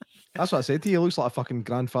 That's what I said to you. He looks like a fucking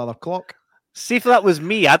grandfather clock. See, if that was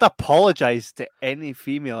me, I'd apologise to any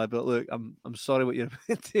female. I'd be like, look, I'm sorry what you're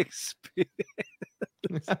about to experience.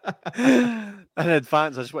 In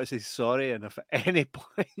advance, I just want to say sorry, and if at any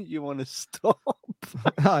point you want to stop.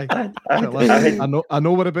 I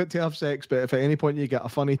know we're about to have sex, but if at any point you get a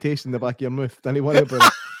funny taste in the back of your mouth, don't worry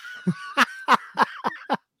about it.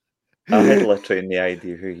 I had literally no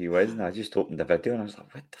idea who he was, and I just opened the video and I was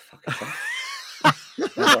like, what the fuck is that?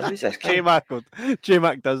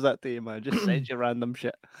 J-Mac does that to you, man. Just sends you random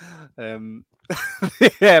shit.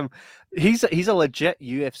 He's a legit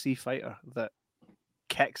UFC fighter that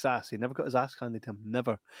kicks ass. He never got his ass handed to him,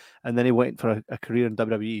 never. And then he went for a career in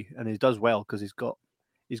WWE, and he does well because he's got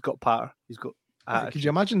power. He's got. Could you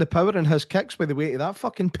imagine the power in his kicks by the weight of that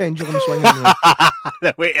fucking pendulum swinging?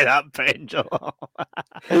 The weight of that pendulum.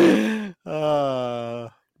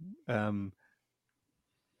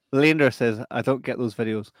 Lander says, "I don't get those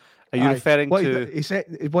videos." Are you referring to? He said,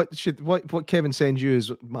 "What Kevin sends you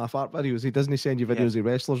is my fart videos. He doesn't send you videos of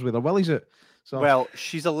wrestlers with their willies out." So, well,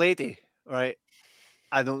 she's a lady, right?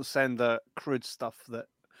 I don't send the crude stuff. That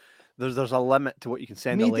there's a limit to what you can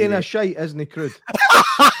send. Me doing a shite isn't he crude?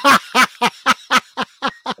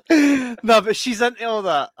 No, but she's into all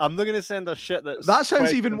that. I'm not going to send her shit. That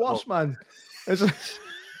sounds even worse, man.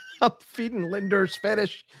 I'm feeding Linder's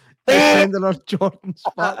fetish. Sending her Jordan's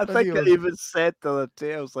fart I think I even said the other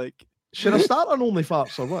day, I was like, should I start on Only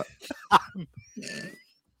Farts or what?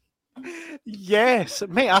 Yes,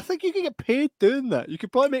 mate. I think you could get paid doing that. You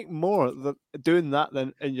could probably make more doing that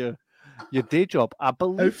than in your day job. I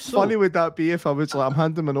believe. How funny would that be if I was like, I'm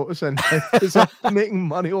handing my notice in because I'm making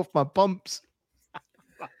money off my pumps.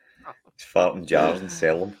 Fart in jars and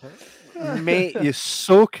sell them. Mate, you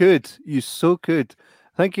so could. You so could.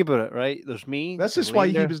 Think about it, right? There's me. This is why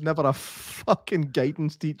he was never a fucking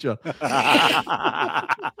guidance teacher. Shite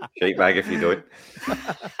bag if you don't.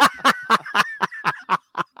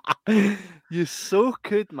 You so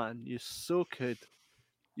could, man. You so could.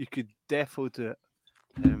 You could defo do it.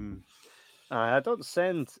 I don't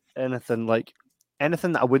send anything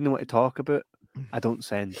anything that I wouldn't want to talk about. I don't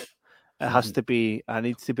send. It has to be. I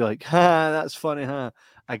need to be like, ha, that's funny, huh?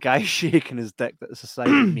 A guy shaking his dick that's the size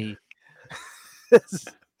of me.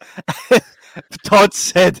 Todd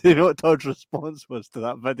said, you know what Todd's response was to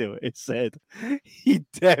that video? He said he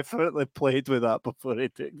definitely played with that before he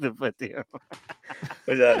took the video.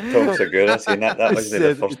 Was that Tom Segura saying that? That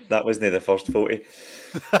wasn't the first photo.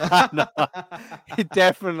 No, he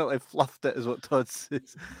definitely fluffed it, is what Todd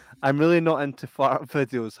says. I'm really not into fart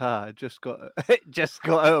videos, huh? It just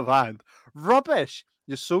got out of hand. Rubbish.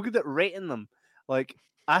 You're so good at rating them. Like,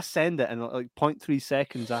 I send it, and like 0.3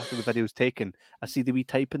 seconds after the video's taken, I see the wee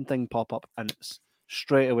typing thing pop up, and it's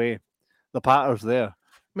straight away. The patter's there. I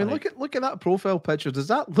mean, look at that profile picture. Does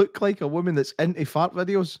that look like a woman that's into fart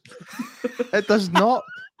videos? It does not.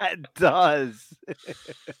 It does.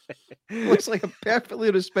 Looks like a perfectly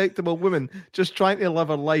respectable woman just trying to live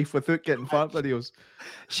her life without getting fart videos.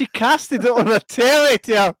 She casted it on a telly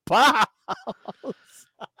to her pals.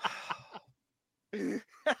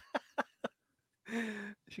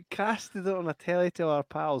 She casted it on a telly to our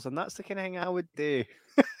pals, and that's the kind of thing I would do.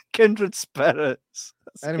 Kindred spirits.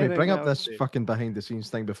 Anyway, bring up this fucking behind the scenes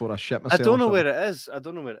thing before I shit myself. I don't know where it is.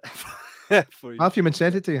 Matthew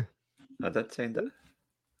sent it to you. I did send it.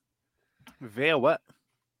 Via what?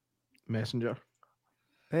 Messenger.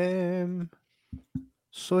 There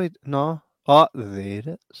it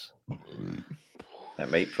is. It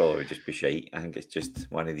might probably just be shite. I think it's just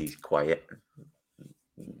one of these quiet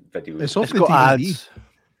videos. It's off the got DVD. ads.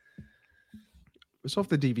 It's off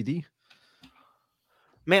the DVD.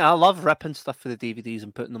 Mate, I love ripping stuff for the DVDs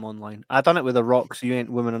and putting them online. I done it with The Rock, so you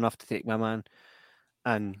ain't woman enough to take my man.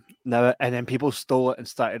 And then people stole it and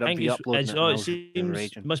started re-uploading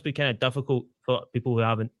it must be kind of difficult for people who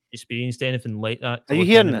haven't experienced anything like that. Are you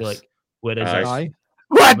hearing this? Like, where is it?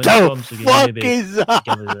 What the fuck is that?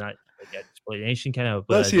 Give us an explanation, kind of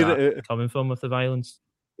where is that coming from with the violence.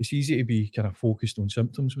 It's easy to be kind of focused on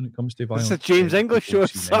symptoms when it comes to violence. It's a James English show.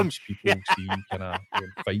 Some people see kind of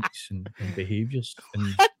fights and behaviours, and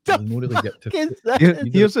you don't really get to.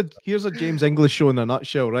 Here's a James English show in a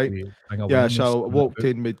nutshell, right? Yeah, so I walked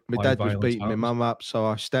in, my dad was beating my mum up, so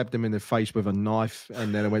I stabbed him in the face with a knife,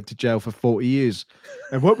 and then I went to jail for 40 years.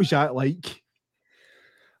 And what was that like?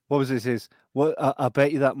 What was it? It says, "What? I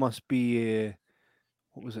bet you that must be."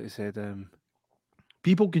 What was it? He said,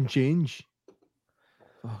 "People can change."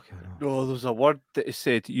 Oh, there was a word that he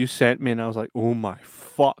said you sent me, and I was like, "Oh my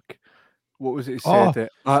fuck!" What was it he said?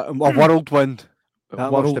 A whirlwind.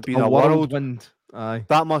 That must have been a whirlwind. Aye,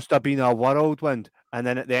 that must have been a whirlwind. And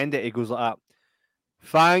then at the end of it, he goes like that.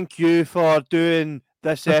 Thank you for doing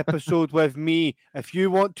this episode with me. If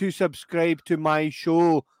you want to subscribe to my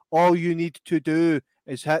show, all you need to do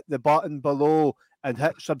is hit the button below and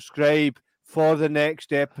hit subscribe for the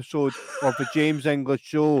next episode of the James English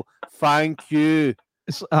Show. Thank you.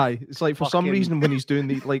 It's like for some reason when he's doing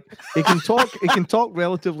the he can talk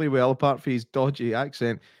relatively well apart from his dodgy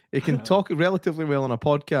accent. He can talk relatively well on a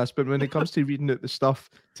podcast, but when it comes to reading out the stuff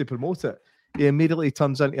to promote it, he immediately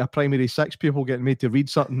turns into a primary six pupil getting made to read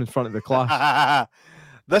something in front of the class.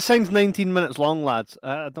 This thing's 19 minutes long, lads.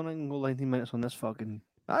 I don't think I can go 19 minutes on this fucking.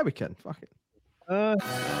 We can. Fuck it. I'm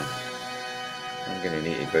gonna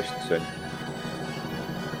need to boost soon.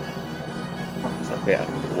 It's a better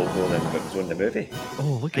logo than what was on the movie.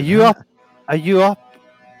 Oh, look at you up? Are you up?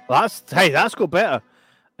 That's got better.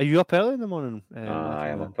 Are you up early in the morning? I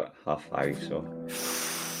am up at 5:30,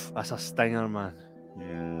 so that's a stinger, man.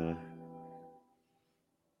 Yeah.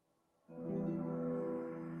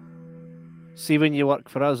 See when you work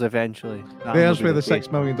for us eventually. There's where the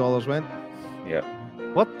 $6 million went. Yeah.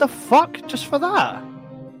 What the fuck? Just for that?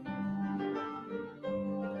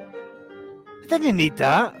 I didn't need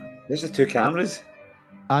that. There's the two cameras.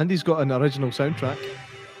 And he's got an original soundtrack.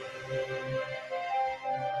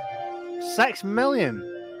 6 million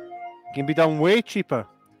can be done way cheaper.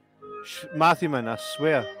 Matthew, man, I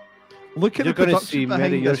swear. Look at the production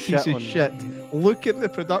behind this piece of shit. Look at the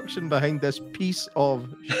production behind this piece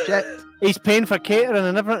of shit. He's paying for catering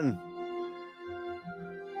and everything.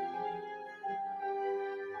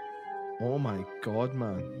 Oh my god,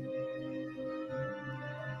 man.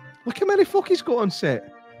 Look how many fuck he's got on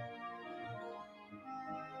set.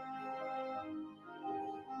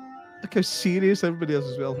 Look how serious everybody is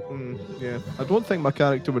as well. Yeah. I don't think my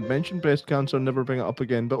character would mention breast cancer and never bring it up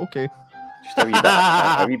again, but okay. Just a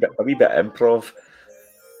wee bit improv.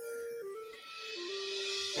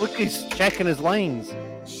 Look, he's checking his lines.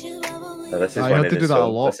 Now, this is one of the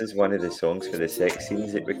songs. This is one of the songs for the sex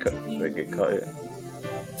scenes that get cut out.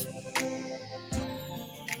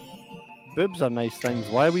 Boobs are nice things.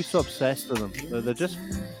 Why are we so obsessed with them? They're just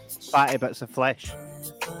fatty bits of flesh.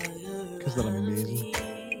 Because they're amazing.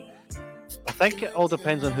 I think it all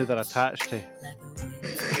depends on who they're attached to.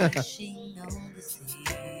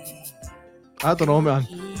 I don't know, man.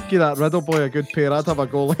 Give that Riddle boy a good pair, I'd have a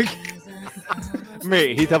go like.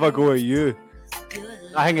 Mate, he'd have a go at you.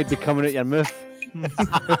 I think he'd be coming at your mouth.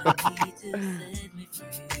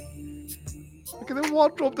 Look at the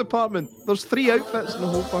wardrobe department. There's 3 outfits in the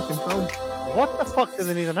whole fucking film. What the fuck do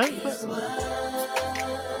they need an outfit?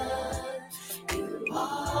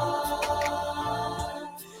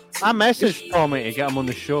 I messaged Tommy to get him on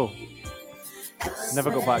the show.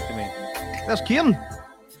 Never got back to me. That's Kieran.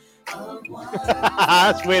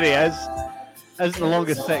 That's where he is. Isn't the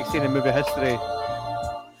longest sex scene in movie history.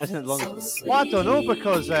 Isn't it the longest? Well, I don't know,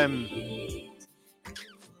 because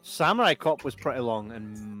Samurai Cop was pretty long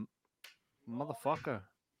and motherfucker.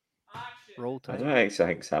 Roll time. I don't actually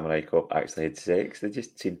think Samurai Cop actually had sex. They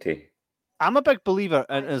just seemed to. I'm a big believer,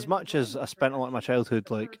 and as much as I spent a lot of my childhood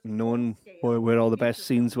like knowing where all the best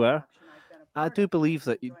scenes were, I do believe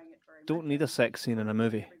that you don't need a sex scene in a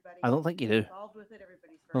movie. I don't think you do.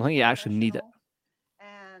 I don't think you actually need it.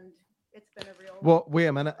 Well, wait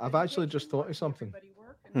a minute. I've actually just thought of something.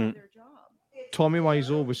 Tommy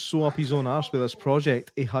Wiseau was so up his own arse with this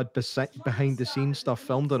project, he had behind the scenes stuff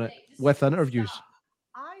filmed on it with interviews.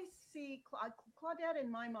 I see Claudette in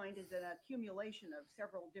my mind is an accumulation of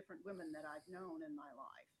several different women that I've known in my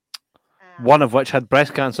life. And one of which had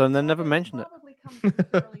breast cancer and then never mentioned it. Probably comes from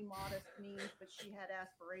fairly modest means, but she had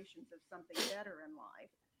aspirations of something better in life.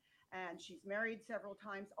 And she's married several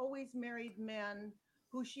times, always married men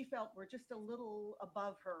who she felt were just a little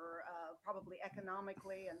above her, probably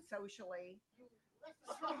economically and socially.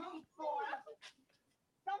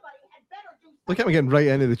 Look at me getting right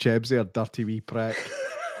into the chebs there, dirty wee prick.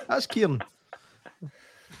 That's Kieran.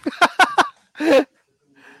 We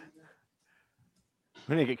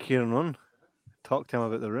need to get Kieran on. Talk to him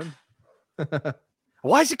about the room.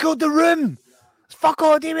 Why is it called The Room? It's fuck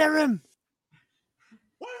all day with a room.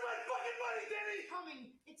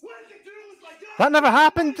 That never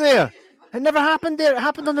happened there. It never happened there. It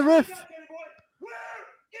happened on the roof.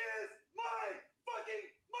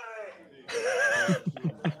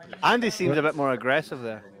 Andy seems a bit more aggressive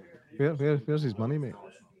there. Where's his money, mate?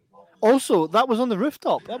 Also, that was on the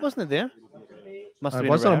rooftop. That wasn't it there? Must have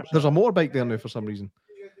been there's a motorbike there now for some reason.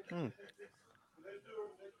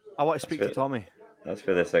 I want to speak to Tommy. That's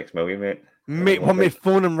for the 6 million, mate. Mate, want me to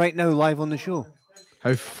phone him right now live on the show?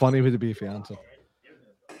 How funny would it be if he answered?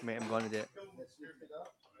 Mate, I'm going to do it.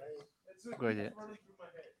 I'm going to do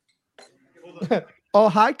it. Oh,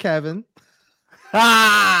 hi, Kevin.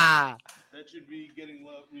 Ah! That should be getting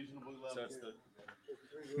reasonably level.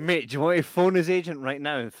 Mate, do you want to phone his agent right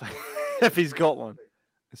now if he's got one?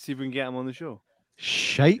 And see if we can get him on the show.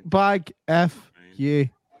 Shite bag if you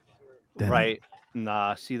didn't. Right.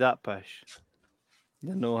 Nah, see that push.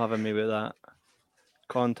 You're no having me with that.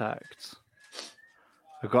 Contacts.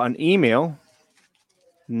 I've got an email.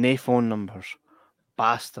 No phone numbers.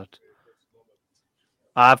 Bastard.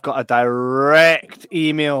 I've got a direct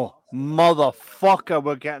email. Motherfucker,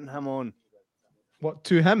 we're getting him on. What,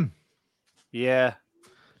 to him? Yeah.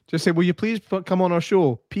 Just say, will you please come on our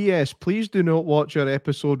show? P.S. Please do not watch our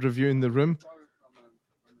episode reviewing The Room.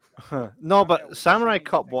 No, but Samurai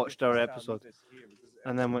Cop watched our episode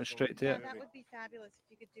and then went straight to it. That would be fabulous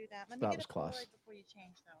if you could do that. That was class. Before you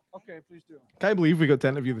change, though. Okay, please do. Can't believe we got to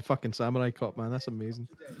interview the fucking Samurai Cop, man. That's amazing.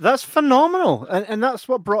 That's phenomenal, and that's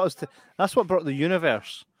what brought us to. That's what brought the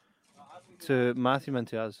universe to Matthew and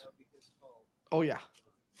to us. Oh yeah.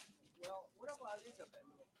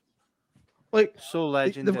 Like so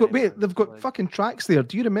legendary. They've got fucking tracks there.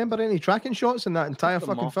 Do you remember any tracking shots in that entire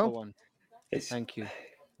fucking film? One. Thank you.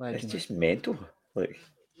 It's just mental. Like,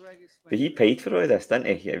 but he paid for all this,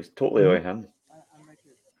 didn't he? It was totally on him.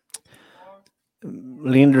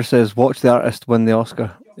 Leander says, "Watch the artist win the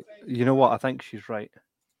Oscar." You know what? I think she's right.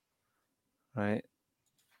 Right.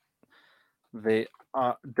 The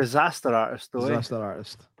disaster artist, though. Disaster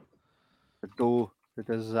artist. The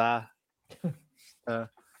disaster.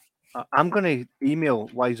 I'm going to email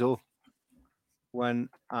Wiseau when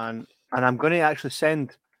and I'm going to actually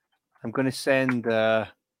send. I'm going to send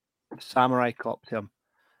Samurai Cop to him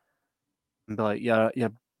and be like,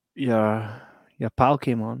 your pal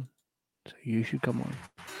came on, so you should come on.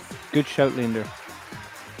 Good shout, Linder.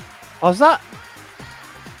 How's that?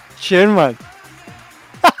 Tune, man.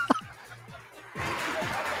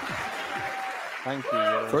 Thank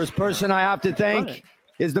you. First person I have to thank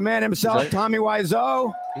is the man himself, Tommy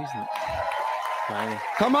Wiseau.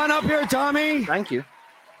 Come on up here, Tommy. Thank you.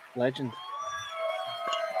 Legend.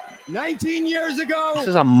 19 years ago. This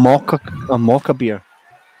is a mocha beer.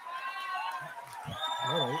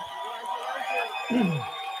 All right.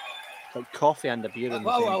 Like coffee and a beer in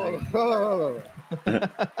the same thing.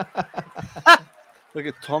 Look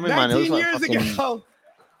at Tommy, man. 19 years ago,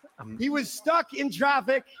 he was stuck in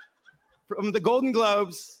traffic from the Golden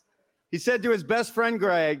Globes. He said to his best friend,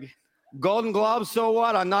 Greg, Golden Globes, so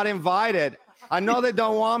what? I'm not invited. I know they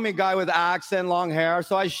don't want me, guy with accent, long hair,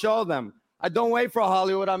 so I show them. I don't wait for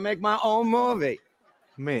Hollywood. I make my own movie.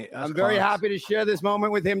 Mate, I'm very happy to share this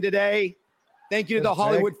moment with him today. Thank you to the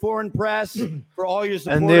Hollywood Foreign Press for all your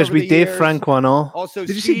support. And there's with Dave Franco and all. Also,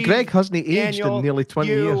 did you see Greg hasn't aged Daniel, in nearly 20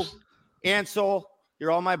 years? Ansel, you're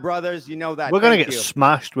all my brothers. You know that. We're going to get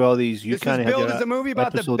smashed with all these. This was billed as a movie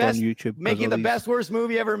about the best, making the best, worst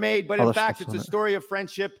movie ever made. But in fact, it's a story of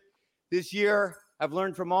friendship. This year, I've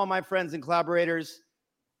learned from all my friends and collaborators.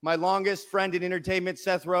 My longest friend in entertainment,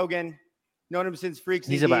 Seth Rogen. Known him since Freaks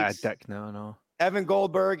and Geeks. He's about a dick now, no. Evan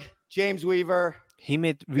Goldberg, James Weaver. He's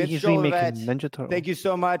remaking Ninja Turtle. Thank you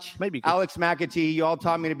so much. Maybe Alex McAtee, you all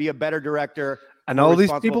taught me to be a better director. And all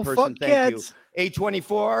these people fuck kids.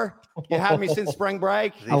 A24, you had me since spring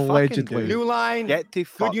break. Allegedly. New Line,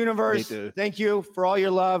 Good Universe. Thank you for all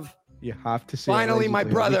your love. You have to say. Finally, my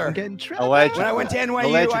brother. When I went to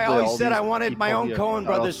NYU, I always said I wanted my own Coen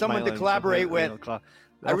brother, someone to collaborate with.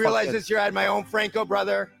 I realized this year I had my own Franco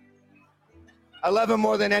brother. I love him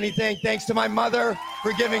more than anything. Thanks to my mother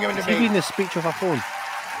for giving him to me. Reading the speech of a phone.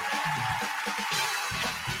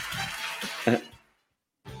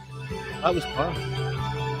 That was fun.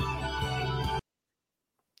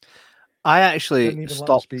 I actually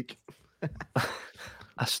stopped.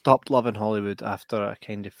 I stopped loving Hollywood after I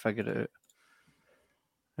kind of figured it out.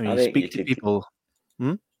 I mean, you speak to people.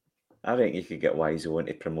 I think you could get Wiseau in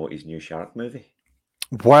to promote his new shark movie.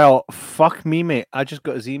 Well, fuck me, mate. I just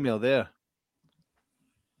got his email there.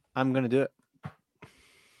 I'm going to do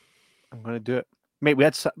it. Mate, we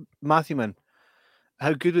had Matthew, man.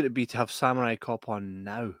 How good would it be to have Samurai Cop on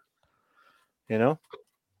now? You know?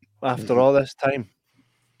 After all this time.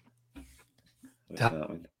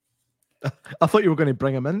 I thought you were going to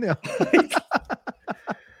bring him in there.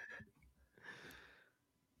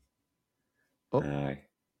 Aye.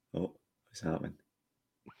 Oh, what's happening?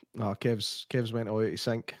 Oh, Kev's went out of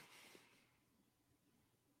sync.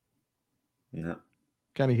 No.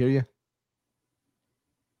 Can he hear you?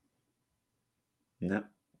 No.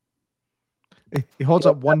 He holds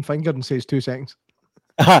up one finger and says 2 seconds.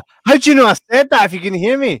 How'd you know I said that if you can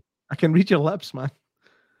hear me? I can read your lips, man.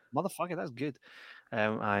 Motherfucker, that's good.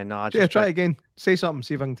 I know. Yeah, try again. Say something.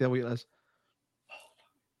 See if I can tell what it is.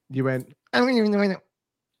 You went.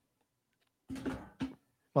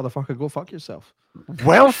 Motherfucker, go fuck yourself.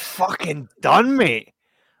 Well fucking done, mate.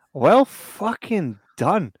 Well fucking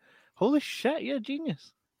done. Holy shit, you're a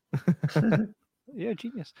genius. You're a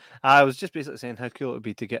genius. I was just basically saying how cool it would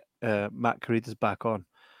be to get Matt Caritas back on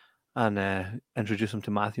and introduce him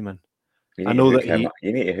to Matthew, man. I know that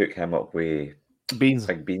you need to hook him up with Beans.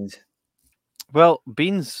 Big Beans. Well,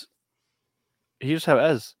 Beans, here's how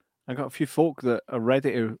it is. I got a few folk that are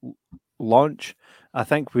ready to launch. I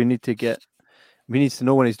think we need to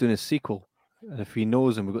know when he's doing a sequel. And if he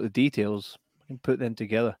knows and we've got the details, we can put them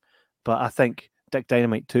together. But I think Dick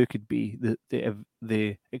Dynamite 2 could be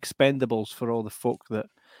the Expendables for all the folk that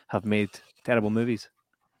have made terrible movies.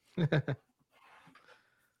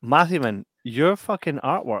 Matthew, man, your fucking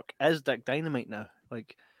artwork is Dick Dynamite now.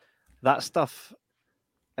 Like, that stuff,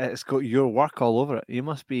 it's got your work all over it. You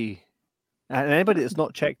must be... And anybody that's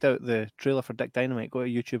not checked out the trailer for Dick Dynamite, go to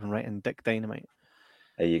YouTube and write in Dick Dynamite.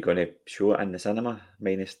 Are you going to show it in the cinema,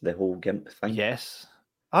 minus the whole GIMP thing? Yes.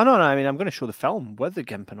 Oh, no, I mean, I'm going to show the film with the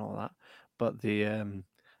GIMP and all that. But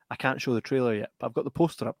I can't show the trailer yet. But I've got the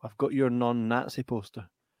poster up. I've got your non-Nazi poster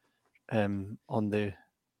on the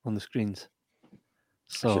screens.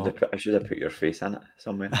 So I should have put your face in it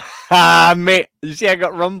somewhere. Mate, you see, I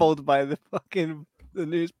got rumbled by the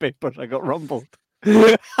newspapers. I got rumbled.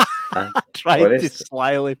 I tried to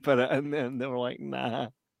slyly put it in there, and they were like, "Nah."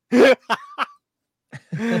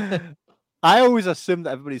 I always assume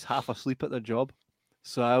that everybody's half asleep at their job,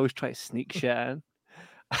 so I always try to sneak shit in.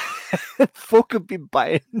 folk have been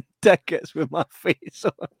buying tickets with my face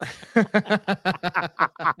on.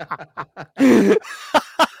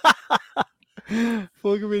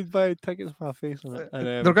 Folk have been buying tickets with my face on it.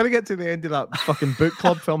 And, they're going to get to the end of that fucking book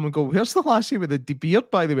club film and go, "Here's the lassie with the beard,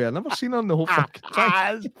 by the way. I've never seen her in the whole fucking thing."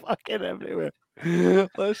 It's fucking everywhere.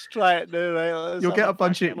 Let's try it now, right? You'll get a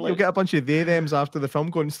bunch of they thems after the film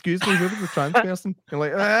going, "Excuse me, who was the trans person?" You're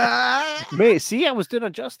like, "Ah!" Mate, see, I was doing a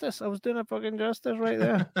justice. I was doing a fucking justice right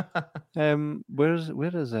there. Where is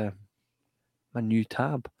my new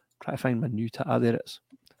tab? Try to find my new tab. Ah, there it is.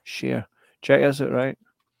 Share. Check this out, right?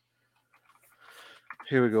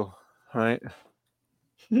 Here we go. All right.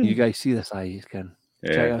 You guys see this? You can.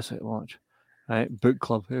 Yeah. Check this out. Watch. All right. Book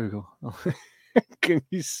club. Here we go. Can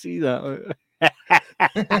you see that?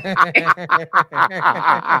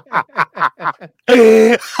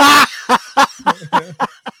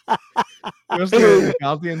 Where's the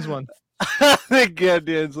Guardians one? The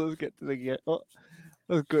Guardians. Let's get to the Guardians. Oh,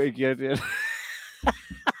 let's go to Guardians.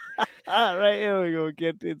 Right, here we go.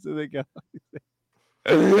 Guardians of the Galaxy.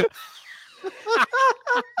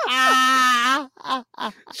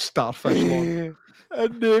 Starfish one.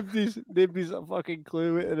 And nobody's a fucking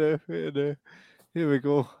clue. Wait a minute. Here we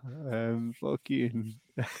go. Fucking.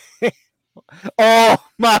 Oh,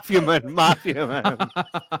 Matthew man.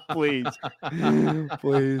 Please.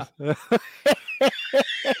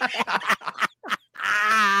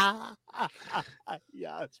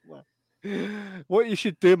 Yes, man. What you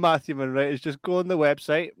should do, Matthew man, right, is just go on the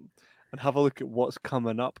website and have a look at what's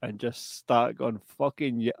coming up and just start going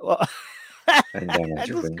fucking just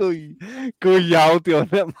go Yaldi on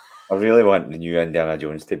it. I really want the new Indiana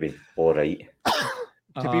Jones to be all right.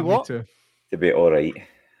 To be what? To be all right.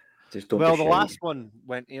 Just don't. Well, the last one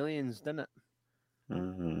went aliens, didn't it?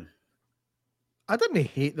 Mm-hmm. I didn't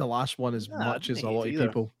hate the last one as much as a lot of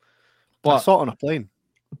people. But I saw it on a plane.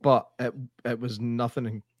 But it was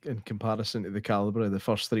nothing in comparison to the caliber of the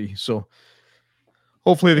first three. So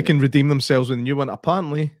hopefully they can redeem themselves with a new one.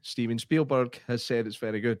 Apparently, Steven Spielberg has said it's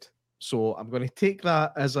very good. So I'm going to take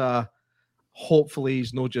that as a hopefully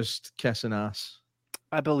he's not just kissing ass.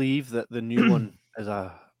 I believe that the new one is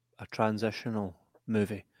a transitional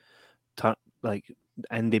movie. Like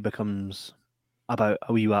Indy becomes about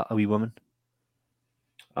a wee woman.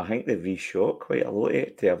 I think they've reshot quite a lot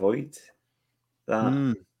to avoid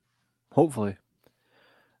that. Hopefully.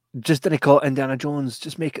 Just didn't call it Indiana Jones.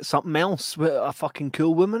 Just make it something else with a fucking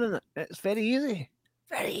cool woman in it. It's very easy.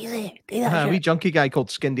 Very easy. A wee junkie guy called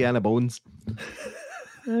Skindiana Bones.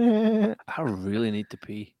 I really need to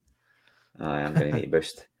pee. I'm going to need a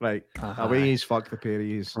boost. Right. Away as fuck the pair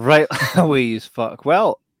he is. Right. Away as fuck.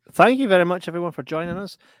 Well, thank you very much, everyone, for joining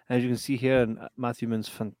us. As you can see here in Matthew Moon's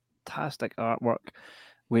fantastic artwork,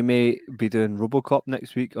 we may be doing RoboCop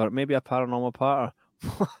next week, or maybe a Paranormal Partner.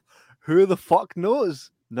 Who the fuck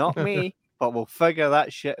knows? Not me. But we'll figure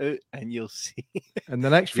that shit out, and you'll see. In the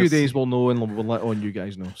next few days, we'll know, and we'll let on you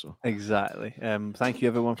guys know. So exactly. Thank you,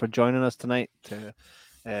 everyone, for joining us tonight.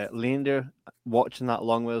 Leander, watching that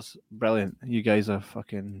long with us, brilliant. You guys are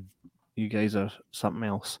something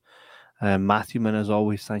else. Matthew Min, as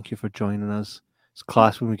always, thank you for joining us. It's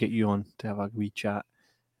class when we get you on to have a wee chat.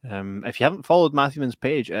 If you haven't followed Matthew Min's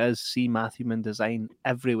page, it is See Matthew Min Design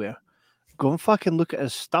everywhere. Go and fucking look at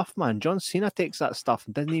his stuff, man. John Cena takes that stuff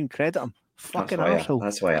and didn't even credit him. Fucking arsehole.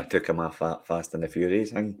 That's why I took him off that Fast and the Furious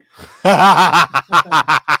thing.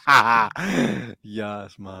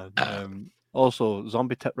 Yes, man. Also,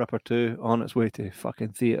 Zombie Tip Ripper 2 on its way to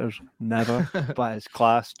fucking theaters. Never, but it's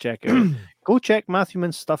class. Check it out. Go check Matthew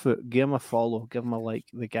Min's stuff out. Give him a follow. Give him a like.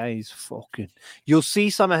 The guy's fucking. You'll see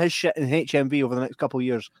some of his shit in HMV over the next couple of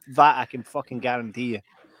years. That I can fucking guarantee you.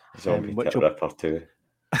 Zombie Tip Ripper 2.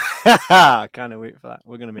 I can't wait for that.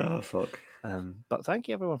 We're gonna make it. Fuck. But thank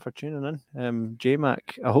you everyone for tuning in.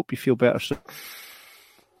 J-Mac, I hope you feel better soon.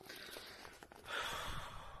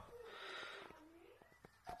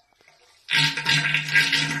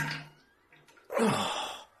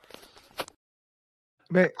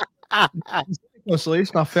 Mate,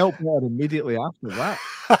 consolation, I felt better immediately after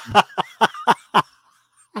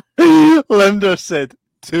that. Linda said,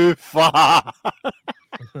 too far.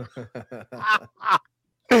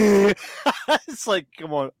 It's like,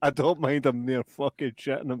 come on, I don't mind him near fucking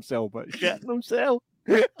shitting himself, but shitting himself.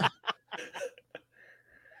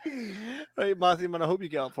 Right, Matthew, man, I hope you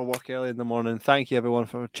get up for work early in the morning. Thank you, everyone,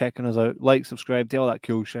 for checking us out. Like, subscribe, do all that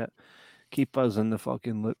cool shit. Keep us in the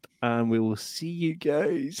fucking loop, and we will see you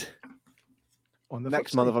guys on the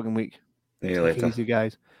next motherfucking week. See you later. Easy,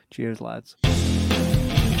 guys. Cheers, lads.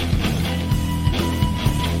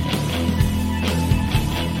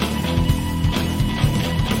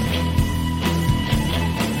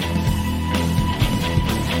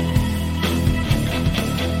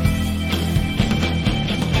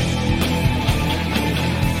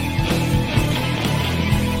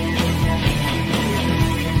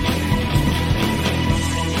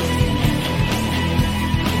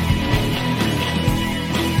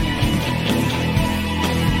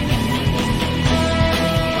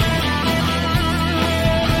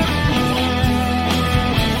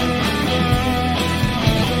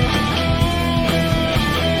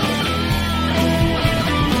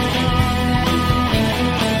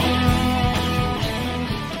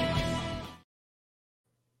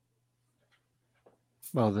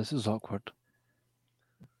 Well, this is awkward.